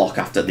should unlock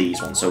after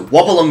these ones. So,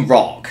 Wobble and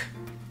Rock.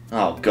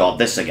 Oh god,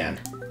 this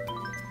again.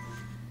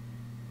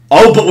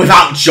 Oh, but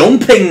without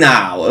jumping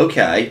now!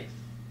 Okay.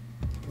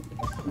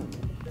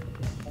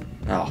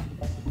 Oh,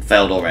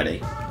 failed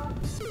already.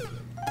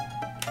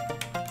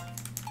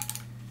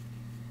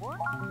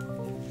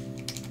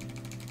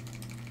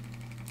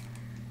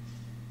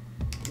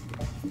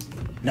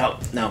 No,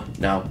 no,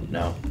 no,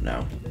 no,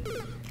 no.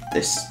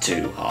 This is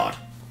too hard.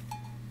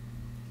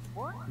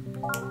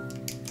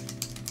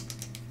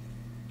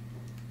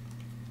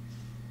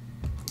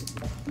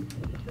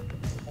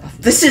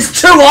 This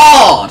is too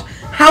hard!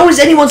 How is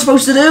anyone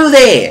supposed to do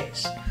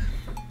this?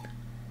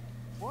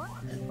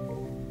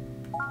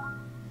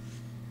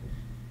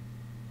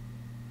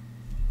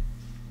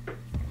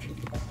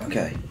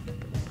 Okay.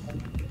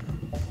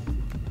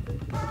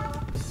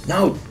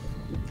 No!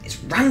 It's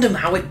random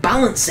how it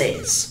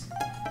balances!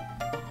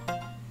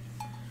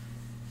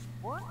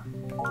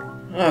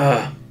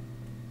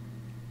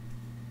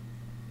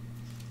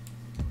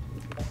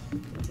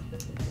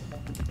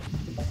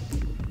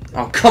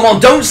 Oh, come on,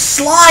 don't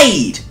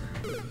slide!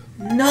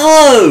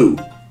 No!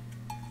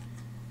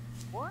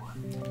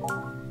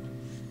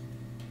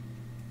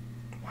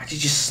 Why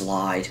did you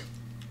slide?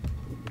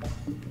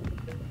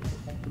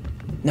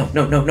 No,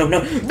 no, no, no,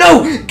 no,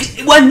 no!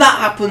 When that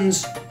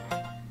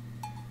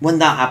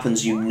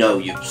happens, you know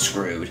you're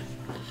screwed.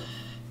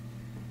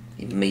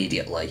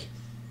 Immediately.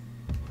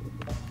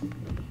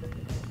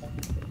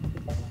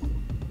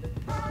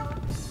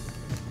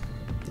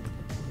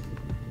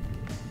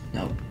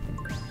 No.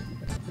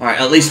 Alright,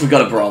 at least we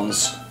got a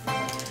bronze.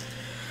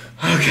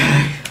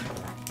 Okay.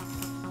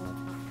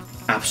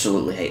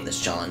 Absolutely hate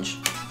this challenge.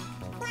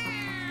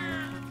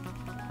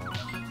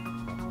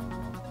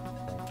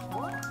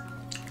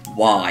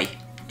 Why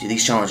do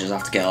these challenges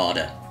have to get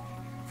harder?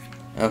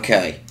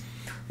 Okay.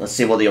 Let's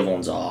see what the other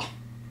ones are.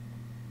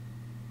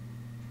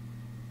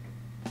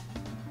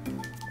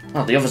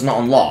 Oh, the other's not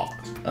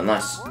unlocked.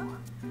 Unless...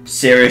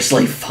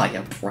 Seriously?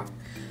 Fire Pro.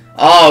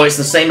 Oh, it's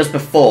the same as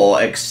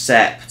before,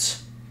 except...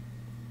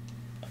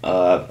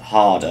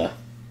 harder.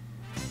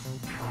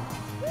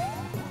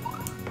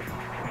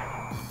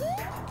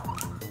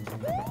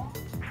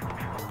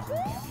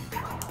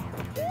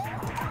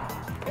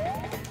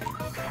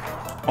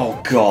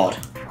 Oh god.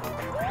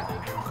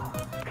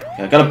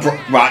 Okay, I got a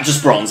right,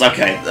 just bronze.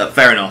 Okay,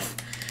 fair enough.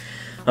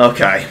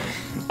 Okay,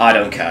 I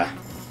don't care.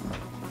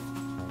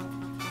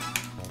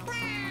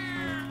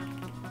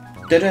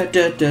 Da da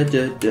da da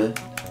da da.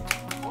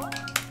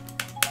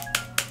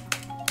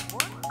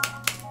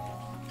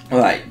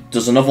 Alright,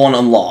 does another one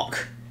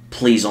unlock?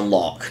 Please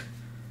unlock.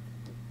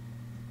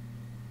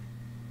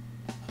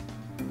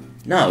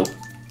 No.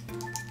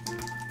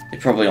 They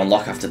probably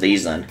unlock after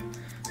these then.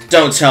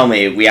 Don't tell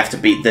me we have to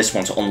beat this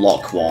one to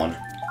unlock one.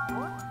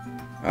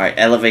 Alright,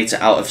 elevator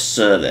out of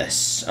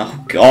service.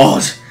 Oh,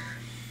 God.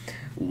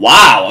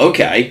 Wow,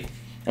 okay.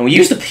 And we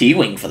used the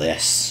P-Wing for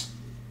this.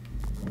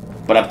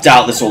 But I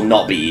doubt this will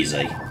not be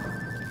easy.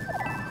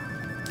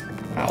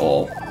 At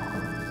all.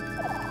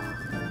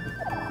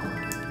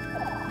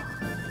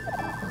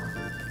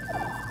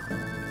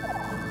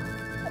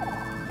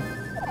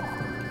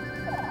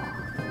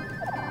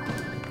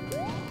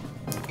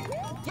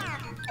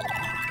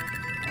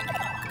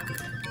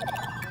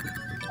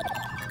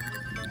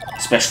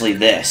 Especially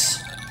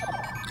this.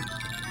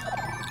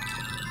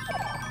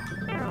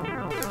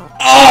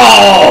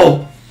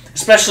 Oh!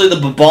 Especially the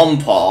bomb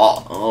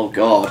part. Oh,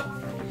 God.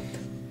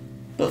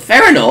 But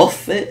fair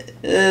enough. It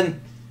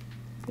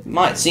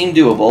might seem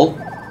doable.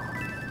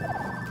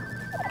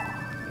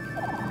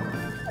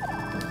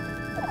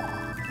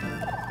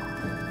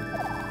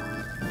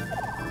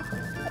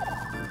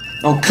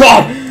 Oh,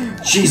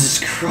 God!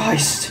 Jesus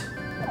Christ.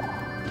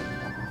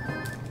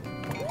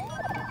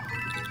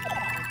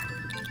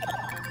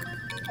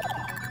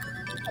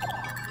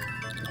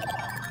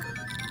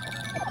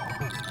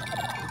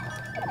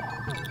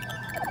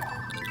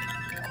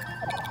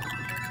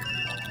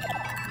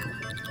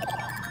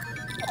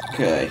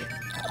 Okay.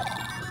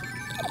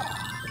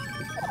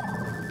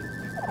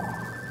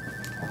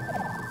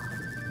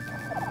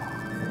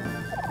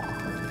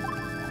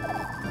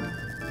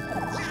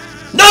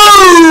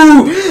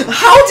 No!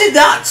 How did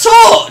that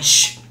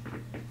touch?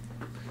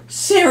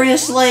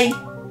 Seriously?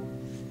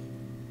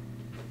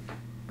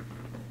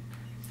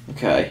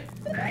 Okay.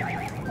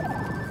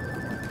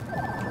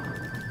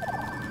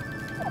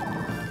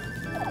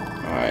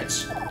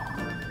 Alright.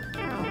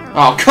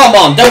 Oh, come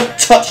on! Don't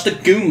touch the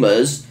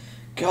Goombas!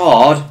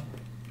 God.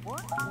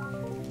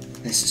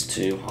 This is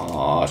too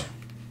hard.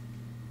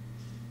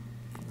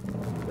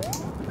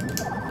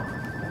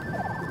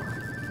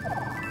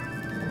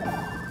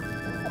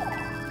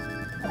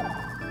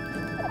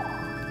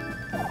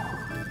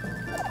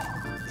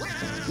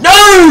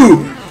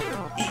 No!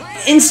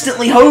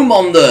 Instantly home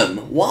on them.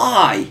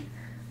 Why?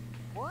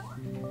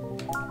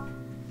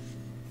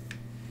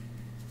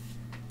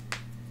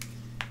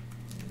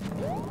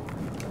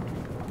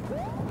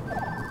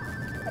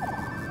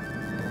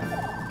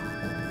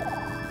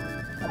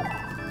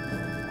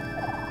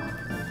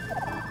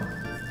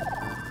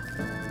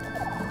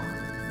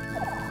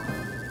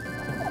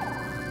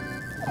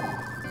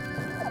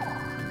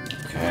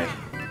 Okay.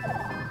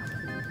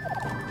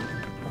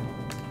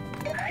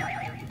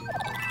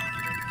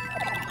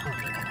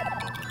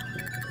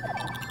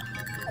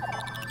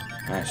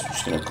 Alright, so I'm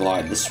just gonna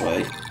glide this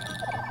way.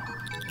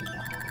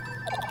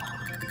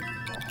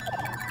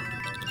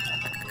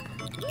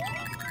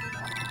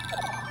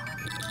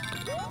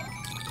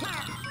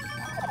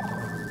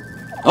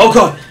 Oh,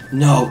 God!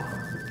 No!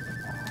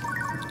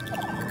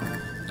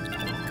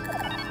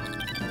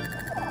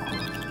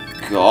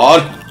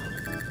 God!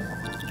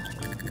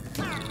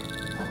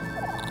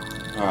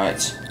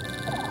 Alright.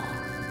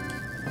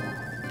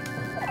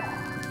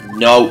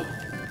 No!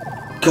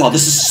 God,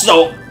 this is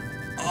so...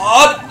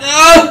 Oh,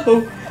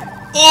 no!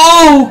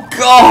 Oh,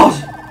 God!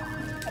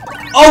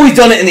 Oh, we've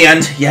done it in the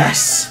end!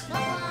 Yes!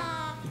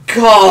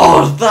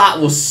 God, that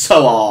was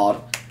so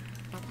hard.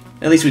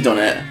 At least we've done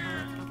it.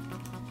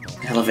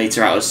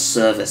 Elevator out of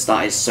service.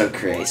 That is so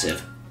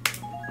creative.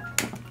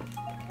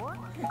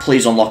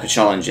 Please unlock a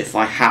challenge. If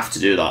I have to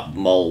do that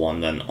mole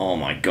one, then oh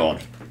my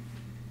God.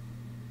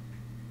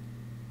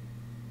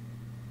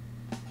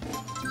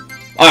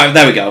 Alright,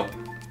 there we go.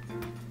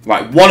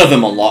 Right, one of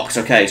them unlocked.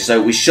 Okay,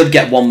 so we should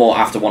get one more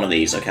after one of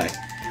these. Okay.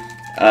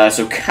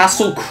 So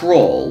Castle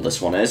Crawl, this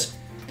one is.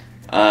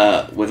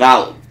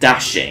 Without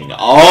dashing.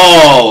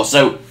 Oh,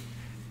 so...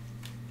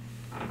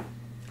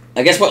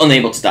 I guess we're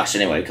unable to dash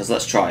anyway, because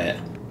let's try it.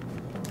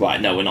 Right,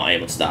 no, we're not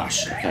able to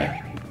dash.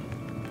 Okay.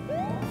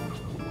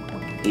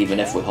 Even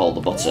if we hold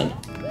the button.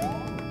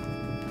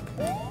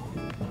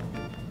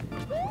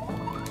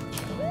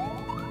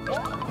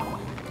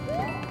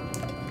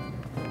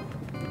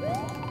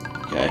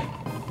 Okay.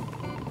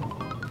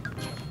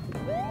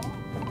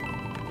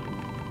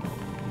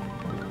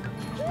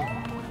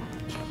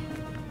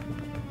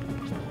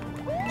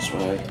 This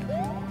way.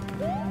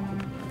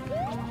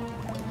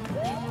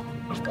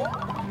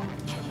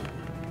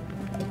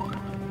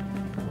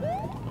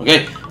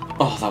 Okay.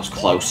 Oh, that was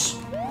close.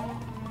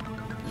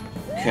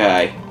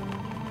 Okay.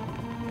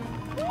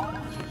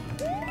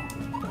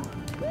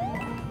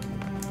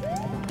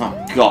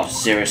 Oh, God,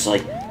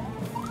 seriously.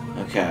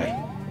 Okay.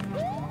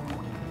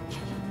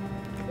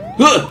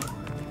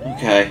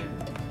 Okay.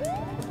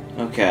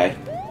 Okay.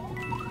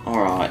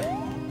 Alright.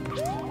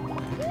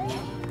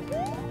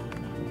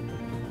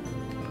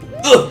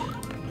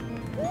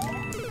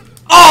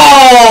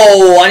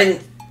 Oh! I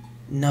didn't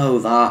know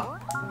that.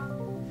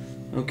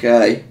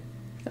 Okay.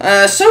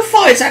 So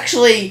far it's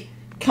actually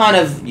kind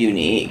of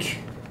unique.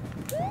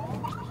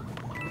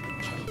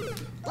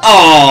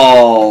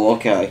 Oh,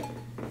 okay.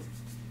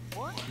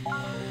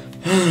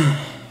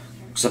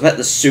 Because I bet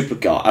the super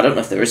guide... I don't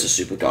know if there is a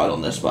super guide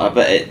on this, but I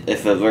bet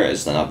if there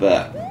is, then I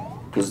bet.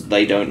 Because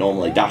they don't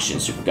normally dash in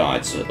super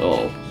guides at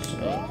all,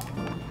 so...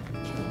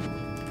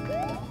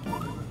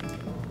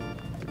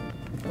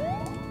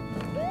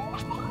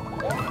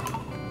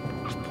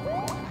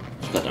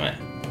 God damn it.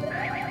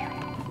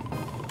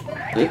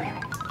 There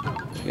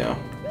we go.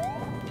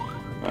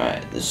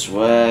 Right, this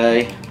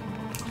way.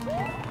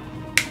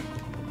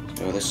 Let's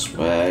go this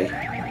way.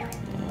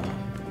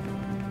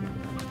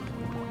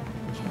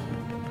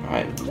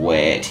 Right,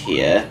 wait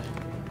here.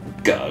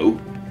 Go.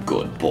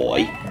 Good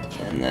boy.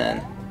 And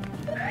then...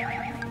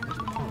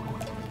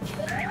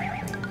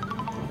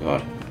 Oh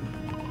god.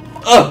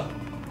 Oh!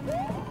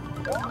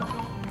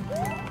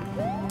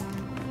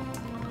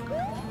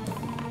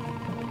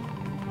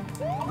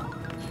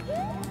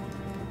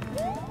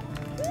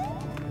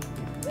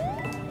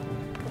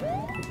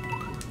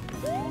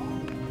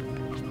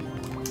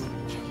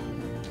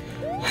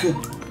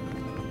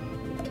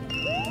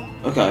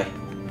 Okay.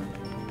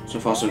 So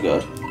far so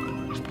good.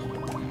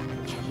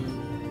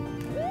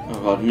 Oh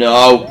god,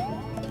 no!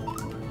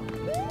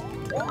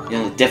 The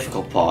only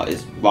difficult part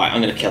is... Right,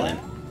 I'm gonna kill him.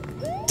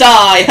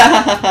 Die!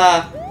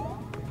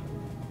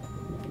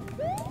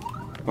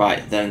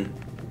 Right, then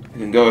we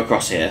can go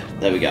across here.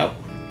 There we go.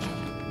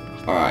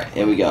 Alright,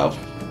 here we go.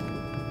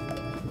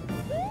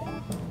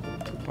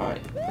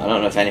 Right, I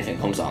don't know if anything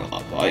comes out of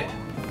that pipe.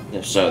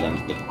 If so,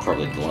 then they're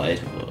probably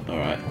delayed, but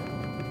alright.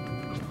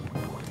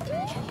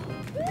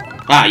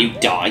 Ah, you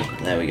die!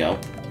 There we go.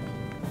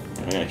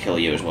 I'm gonna kill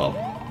you as well.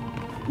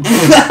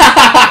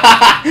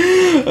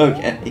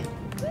 Okay.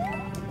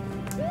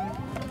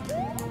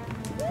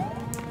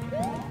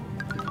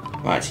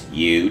 Right,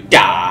 you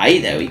die!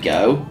 There we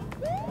go.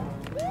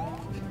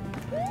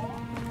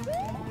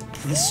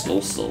 The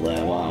skull's still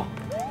there, wow.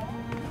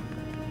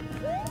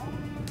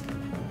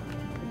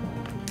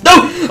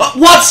 No!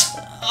 What?!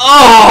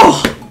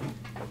 Oh!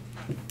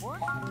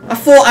 I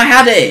thought I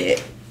had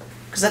it!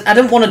 Because I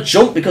didn't want to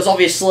jump because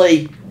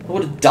obviously I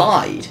would have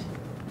died.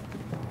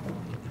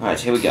 Alright,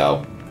 here we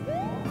go.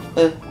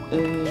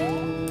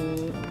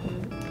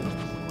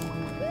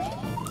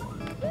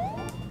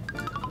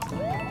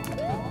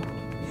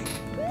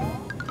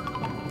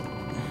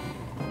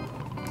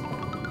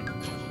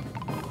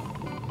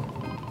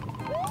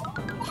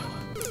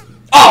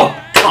 Oh,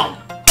 come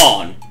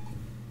on!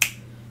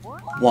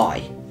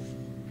 Why?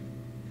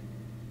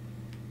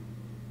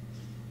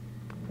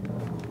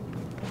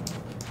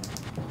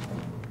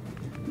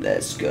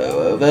 Let's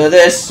go over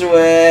this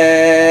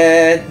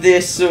way,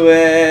 this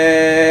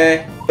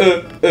way.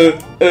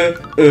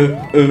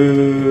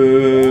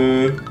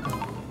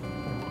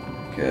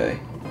 Okay.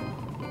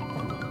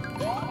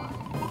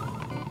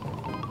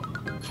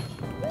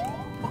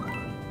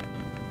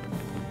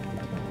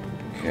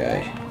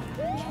 Okay.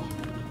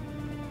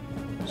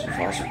 So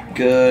far so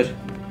good.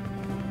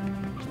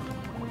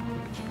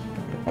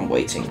 I'm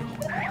waiting.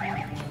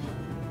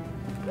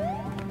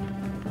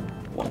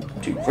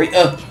 1, 2, 3.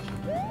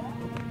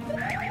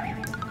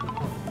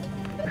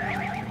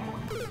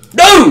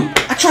 No!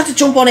 I tried to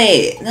jump on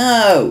it!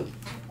 No!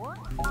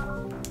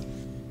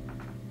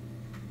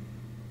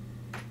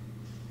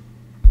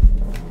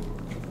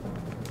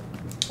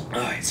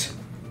 Alright.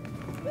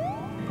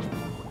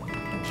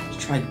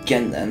 Let's try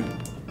again then.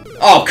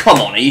 Oh, come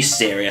on, are you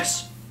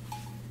serious?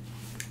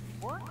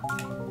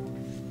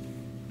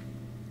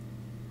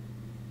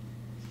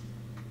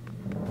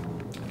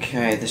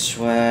 Okay, this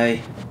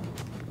way.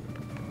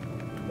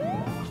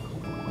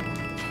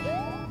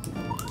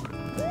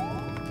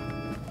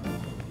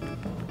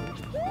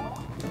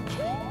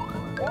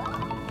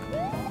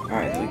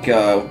 Alright, there we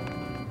go.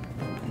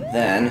 And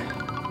then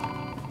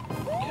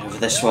get over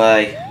this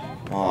way.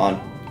 Come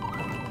on.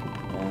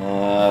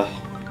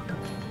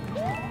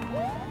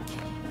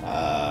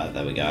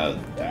 There we go.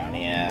 Down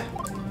here. I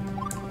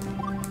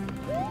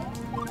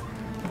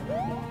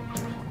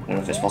don't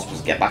know if it's possible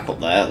to get back up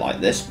there like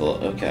this,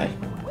 but okay.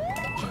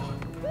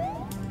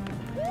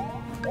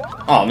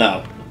 Oh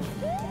no.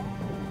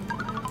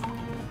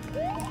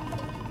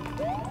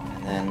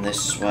 And then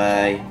this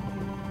way.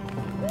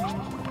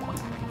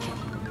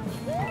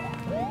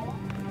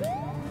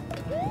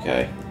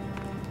 Okay.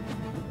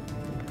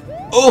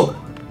 Oh!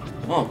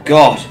 Oh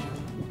god!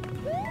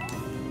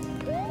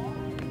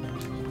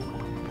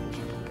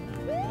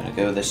 I'm gonna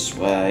go this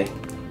way.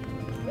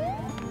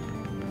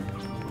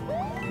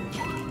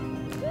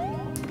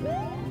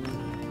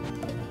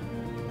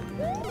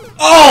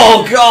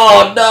 Oh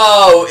god,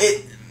 no!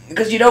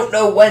 Because you don't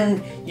know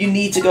when you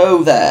need to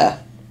go there.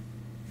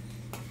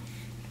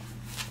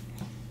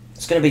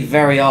 It's gonna be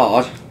very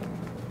hard.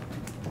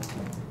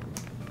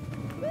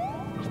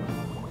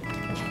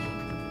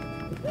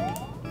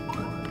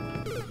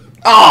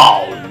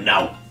 Oh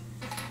no!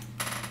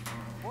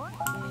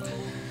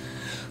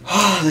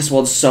 This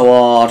one's so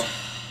hard.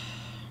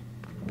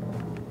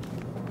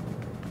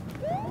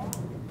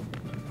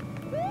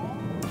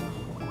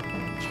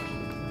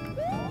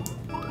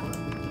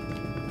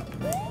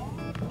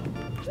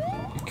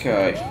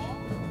 Okay.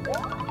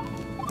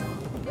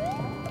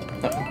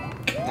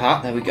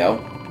 There we go.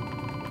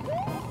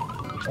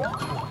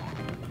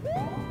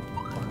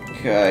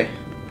 Okay.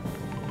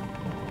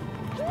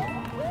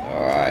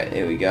 Alright,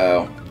 here we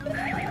go.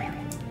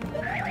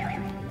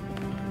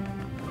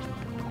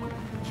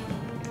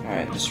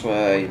 Alright, this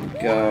way we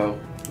go.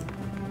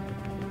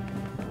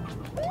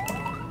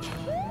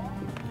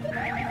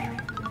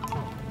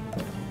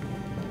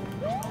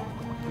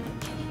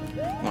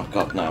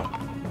 God, no.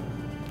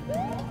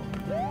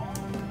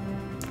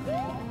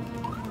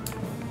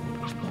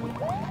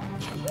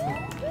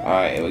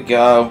 Alright, here we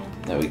go.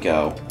 There we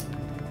go.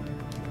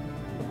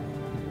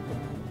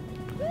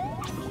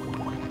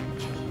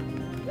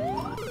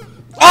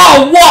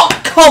 Oh,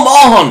 what? Come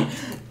on!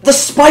 The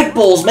spike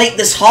balls make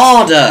this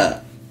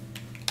harder!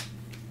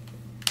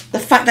 The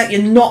fact that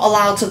you're not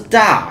allowed to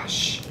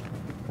dash.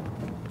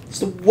 It's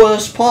the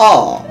worst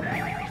part.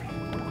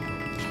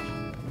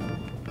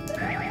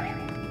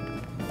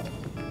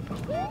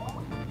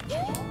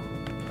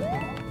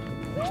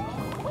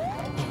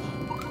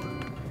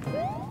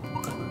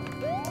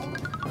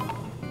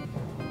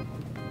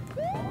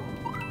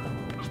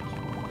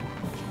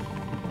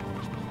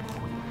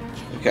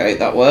 Okay,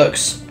 that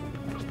works.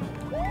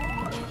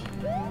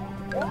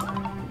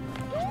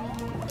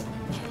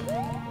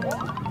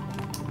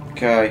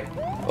 Okay.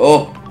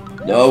 Oh!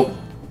 No!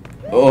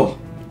 Oh!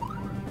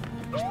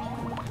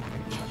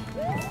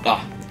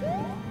 Ah.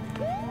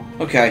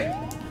 Okay.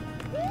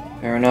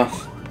 Fair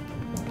enough.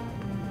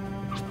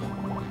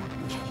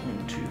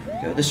 1, 2, 3,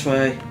 go this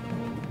way.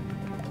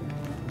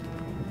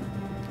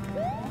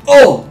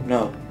 Oh!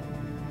 No.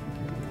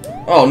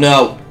 Oh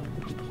no!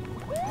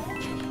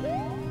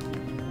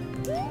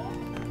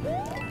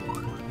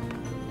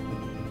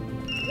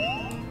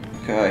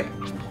 Okay.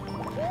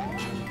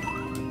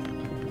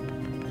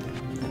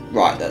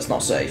 Right, that's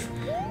not safe.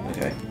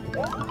 Okay.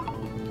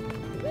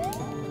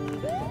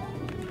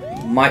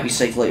 Might be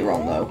safe later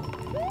on, though.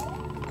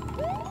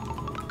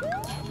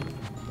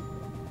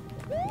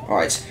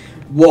 Alright.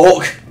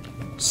 Walk!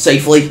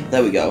 Safely.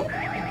 There we go.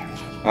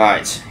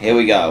 Alright, here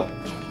we go.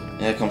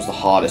 Here comes the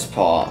hardest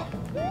part.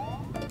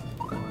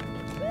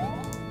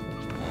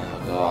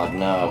 Oh god,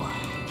 no.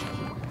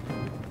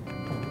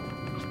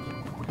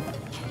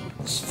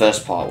 This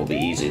first part will be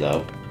easy,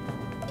 though.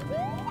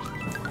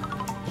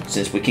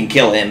 Since we can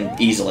kill him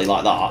easily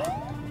like that.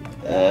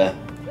 But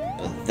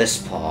this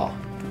part...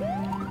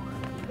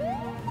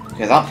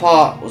 Okay, that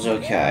part was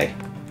okay.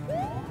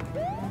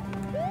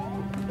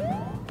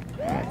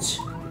 Right.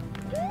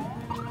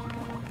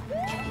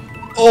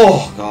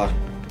 Oh, God.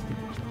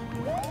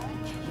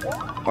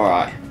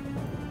 Alright.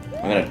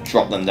 I'm gonna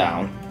drop them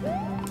down.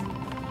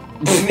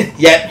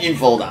 Yep, you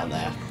fall down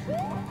there.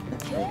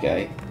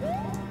 Okay.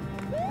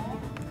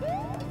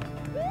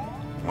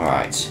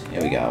 Alright,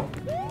 here we go.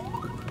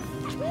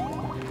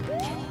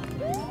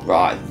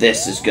 Right,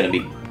 this is going to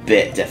be a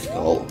bit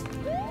difficult.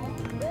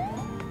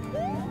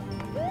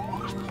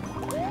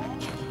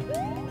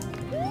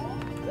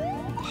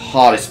 The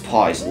hardest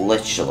part is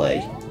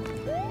literally...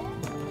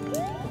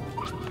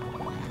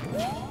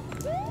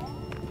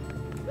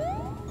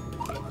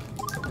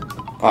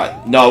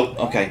 Alright, no,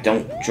 okay,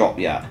 don't drop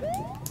yet.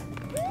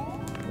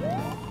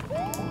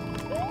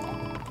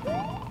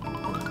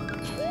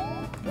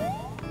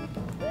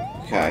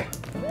 Okay.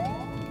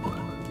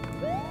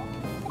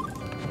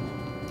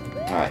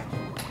 Alright.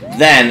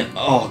 Then,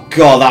 oh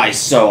god, that is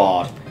so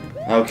hard.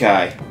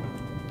 Okay.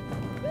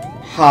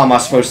 How am I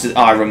supposed to...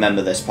 Oh, I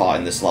remember this part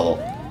in this level.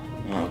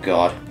 Oh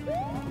god.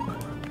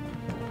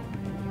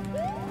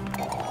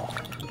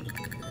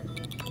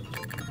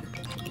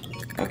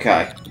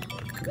 Okay.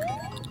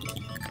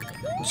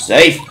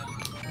 Safe.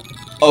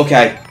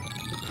 Okay.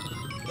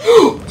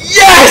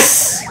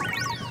 Yes!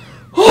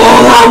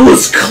 Oh, that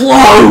was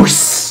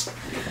close!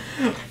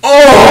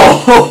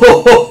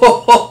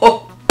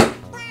 Oh!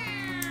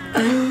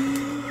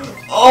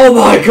 Oh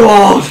my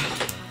god!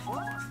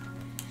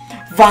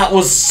 That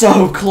was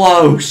so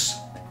close!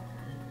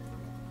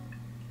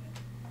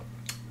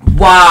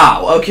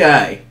 Wow,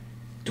 okay.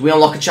 Do we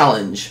unlock a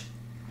challenge?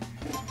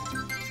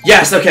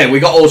 Yes, okay, we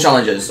got all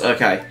challenges.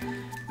 Okay.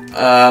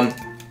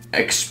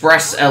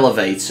 Express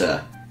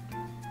elevator.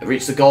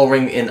 Reach the goal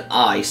ring in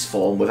ice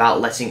form without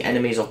letting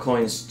enemies or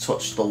coins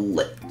touch the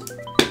lip.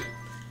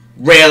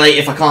 Really?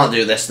 If I can't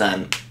do this,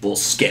 then we'll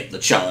skip the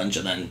challenge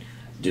and then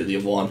do the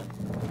other one.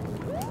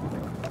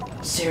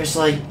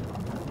 Seriously?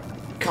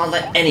 Can't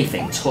let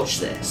anything touch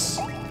this.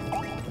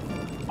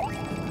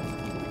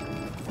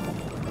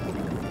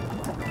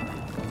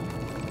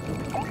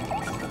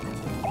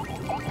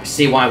 I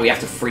see why we have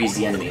to freeze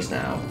the enemies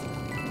now.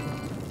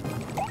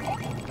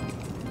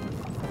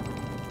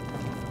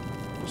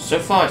 So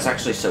far, it's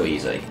actually so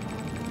easy.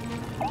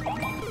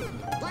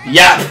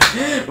 Yep!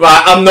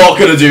 Right, I'm not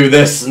gonna do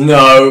this.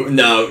 No,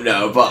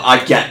 but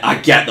I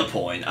get the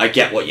point. I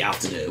get what you have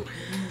to do.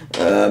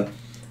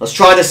 Let's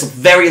try this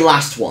very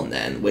last one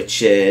then,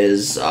 which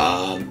is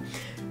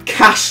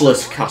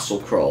cashless castle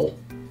crawl.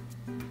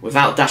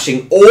 Without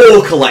dashing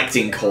or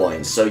collecting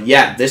coins. So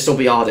yeah, this will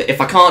be harder.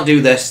 If I can't do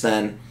this,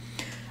 then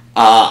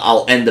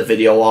I'll end the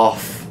video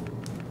off.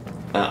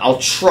 I'll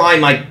try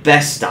my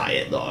best at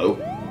it, though.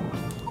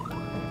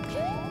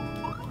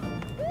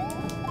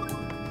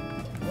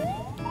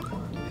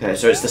 Okay,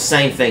 so it's the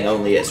same thing,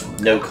 only it's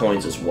no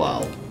coins as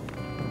well.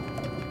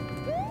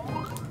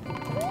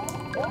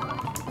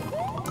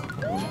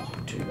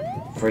 1, 2,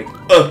 3.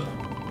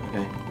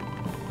 Okay.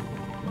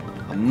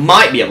 I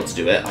might be able to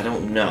do it. I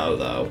don't know,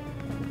 though.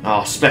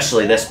 Oh,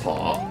 especially this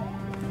part.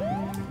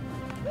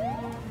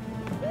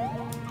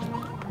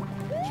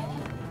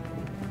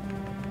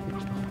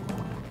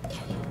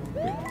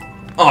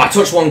 Oh, I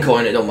touched one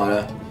coin, it don't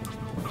matter.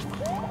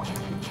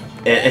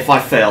 If I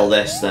fail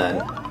this,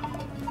 then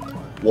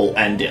we'll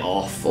end it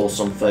off or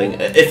something.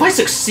 If I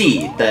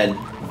succeed, then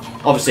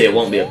obviously it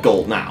won't be a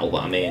gold now,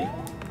 but I mean,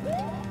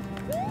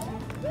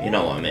 you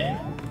know what I mean.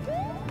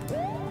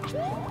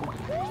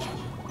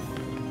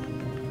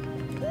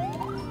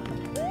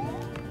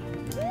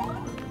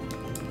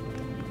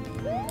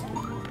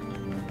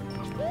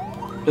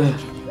 Ugh.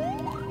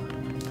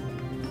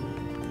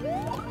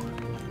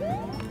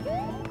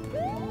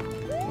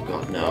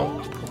 God,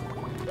 no.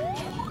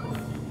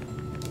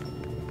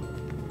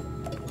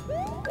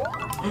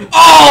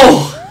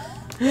 Oh!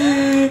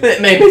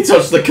 It made me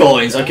touch the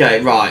coins.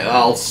 Okay, right.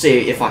 I'll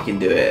see if I can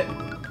do it.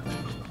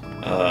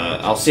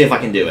 I'll see if I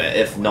can do it.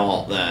 If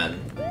not,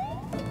 then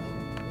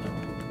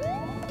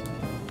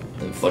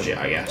fudge it,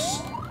 I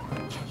guess.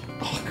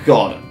 Oh,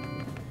 God.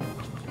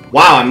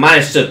 Wow, I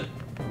managed to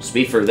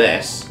speed through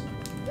this.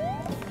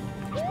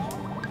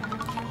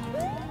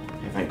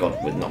 Thank God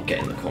we're not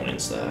getting the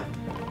coins there.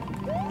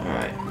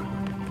 Alright.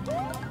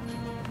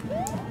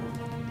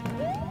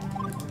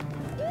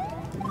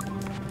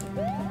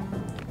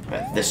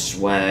 Right, this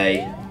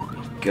way we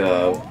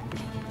go.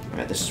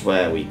 Right, this is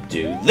where we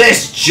do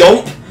this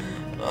jump!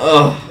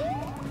 Ugh.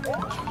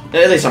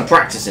 At least I'm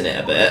practicing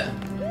it a bit.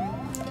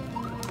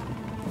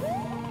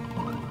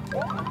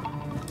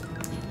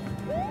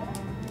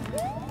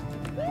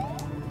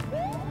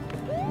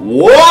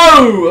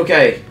 Whoa!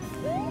 Okay.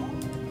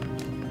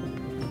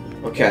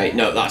 Okay,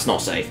 no, that's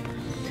not safe.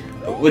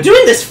 We're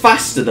doing this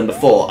faster than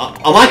before.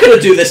 Am I going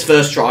to do this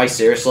first try?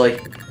 Seriously?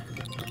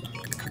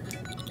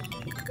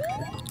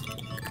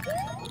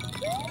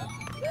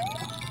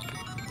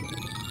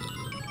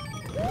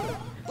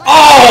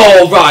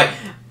 Oh, right.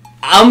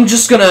 I'm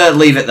just going to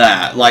leave it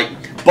there. Like,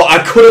 but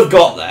I could have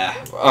got there.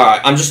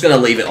 Alright, I'm just going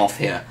to leave it off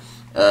here.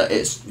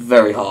 It's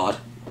very hard.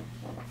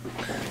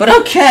 But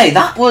okay,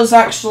 that was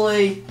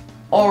actually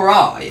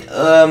alright.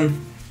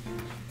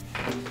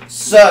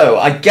 So,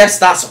 I guess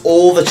that's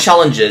all the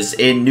challenges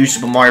in New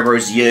Super Mario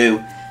Bros.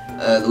 U,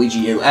 Luigi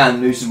U,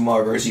 and New Super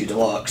Mario Bros. U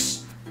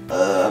Deluxe.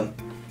 I'm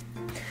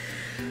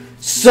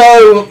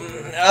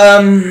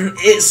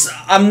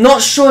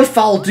not sure if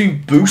I'll do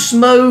boost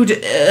mode.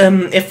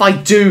 If I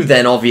do,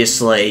 then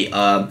obviously,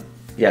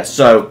 yeah,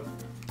 so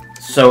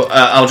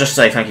I'll just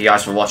say thank you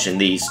guys for watching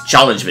these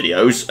challenge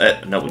videos.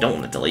 No, we don't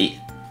want to delete.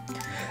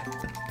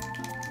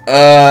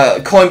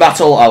 Coin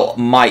battle, I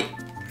might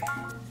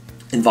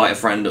invite a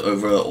friend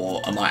over,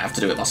 or I might have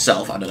to do it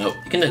myself, I don't know.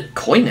 You can do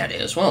coin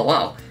edit as well,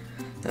 wow.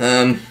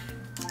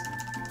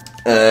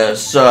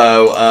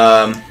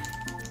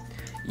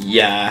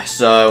 Yeah,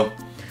 so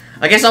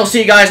I guess I'll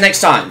see you guys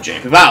next time.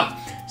 JP Bow.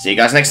 See you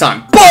guys next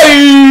time.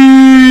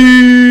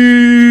 Bye!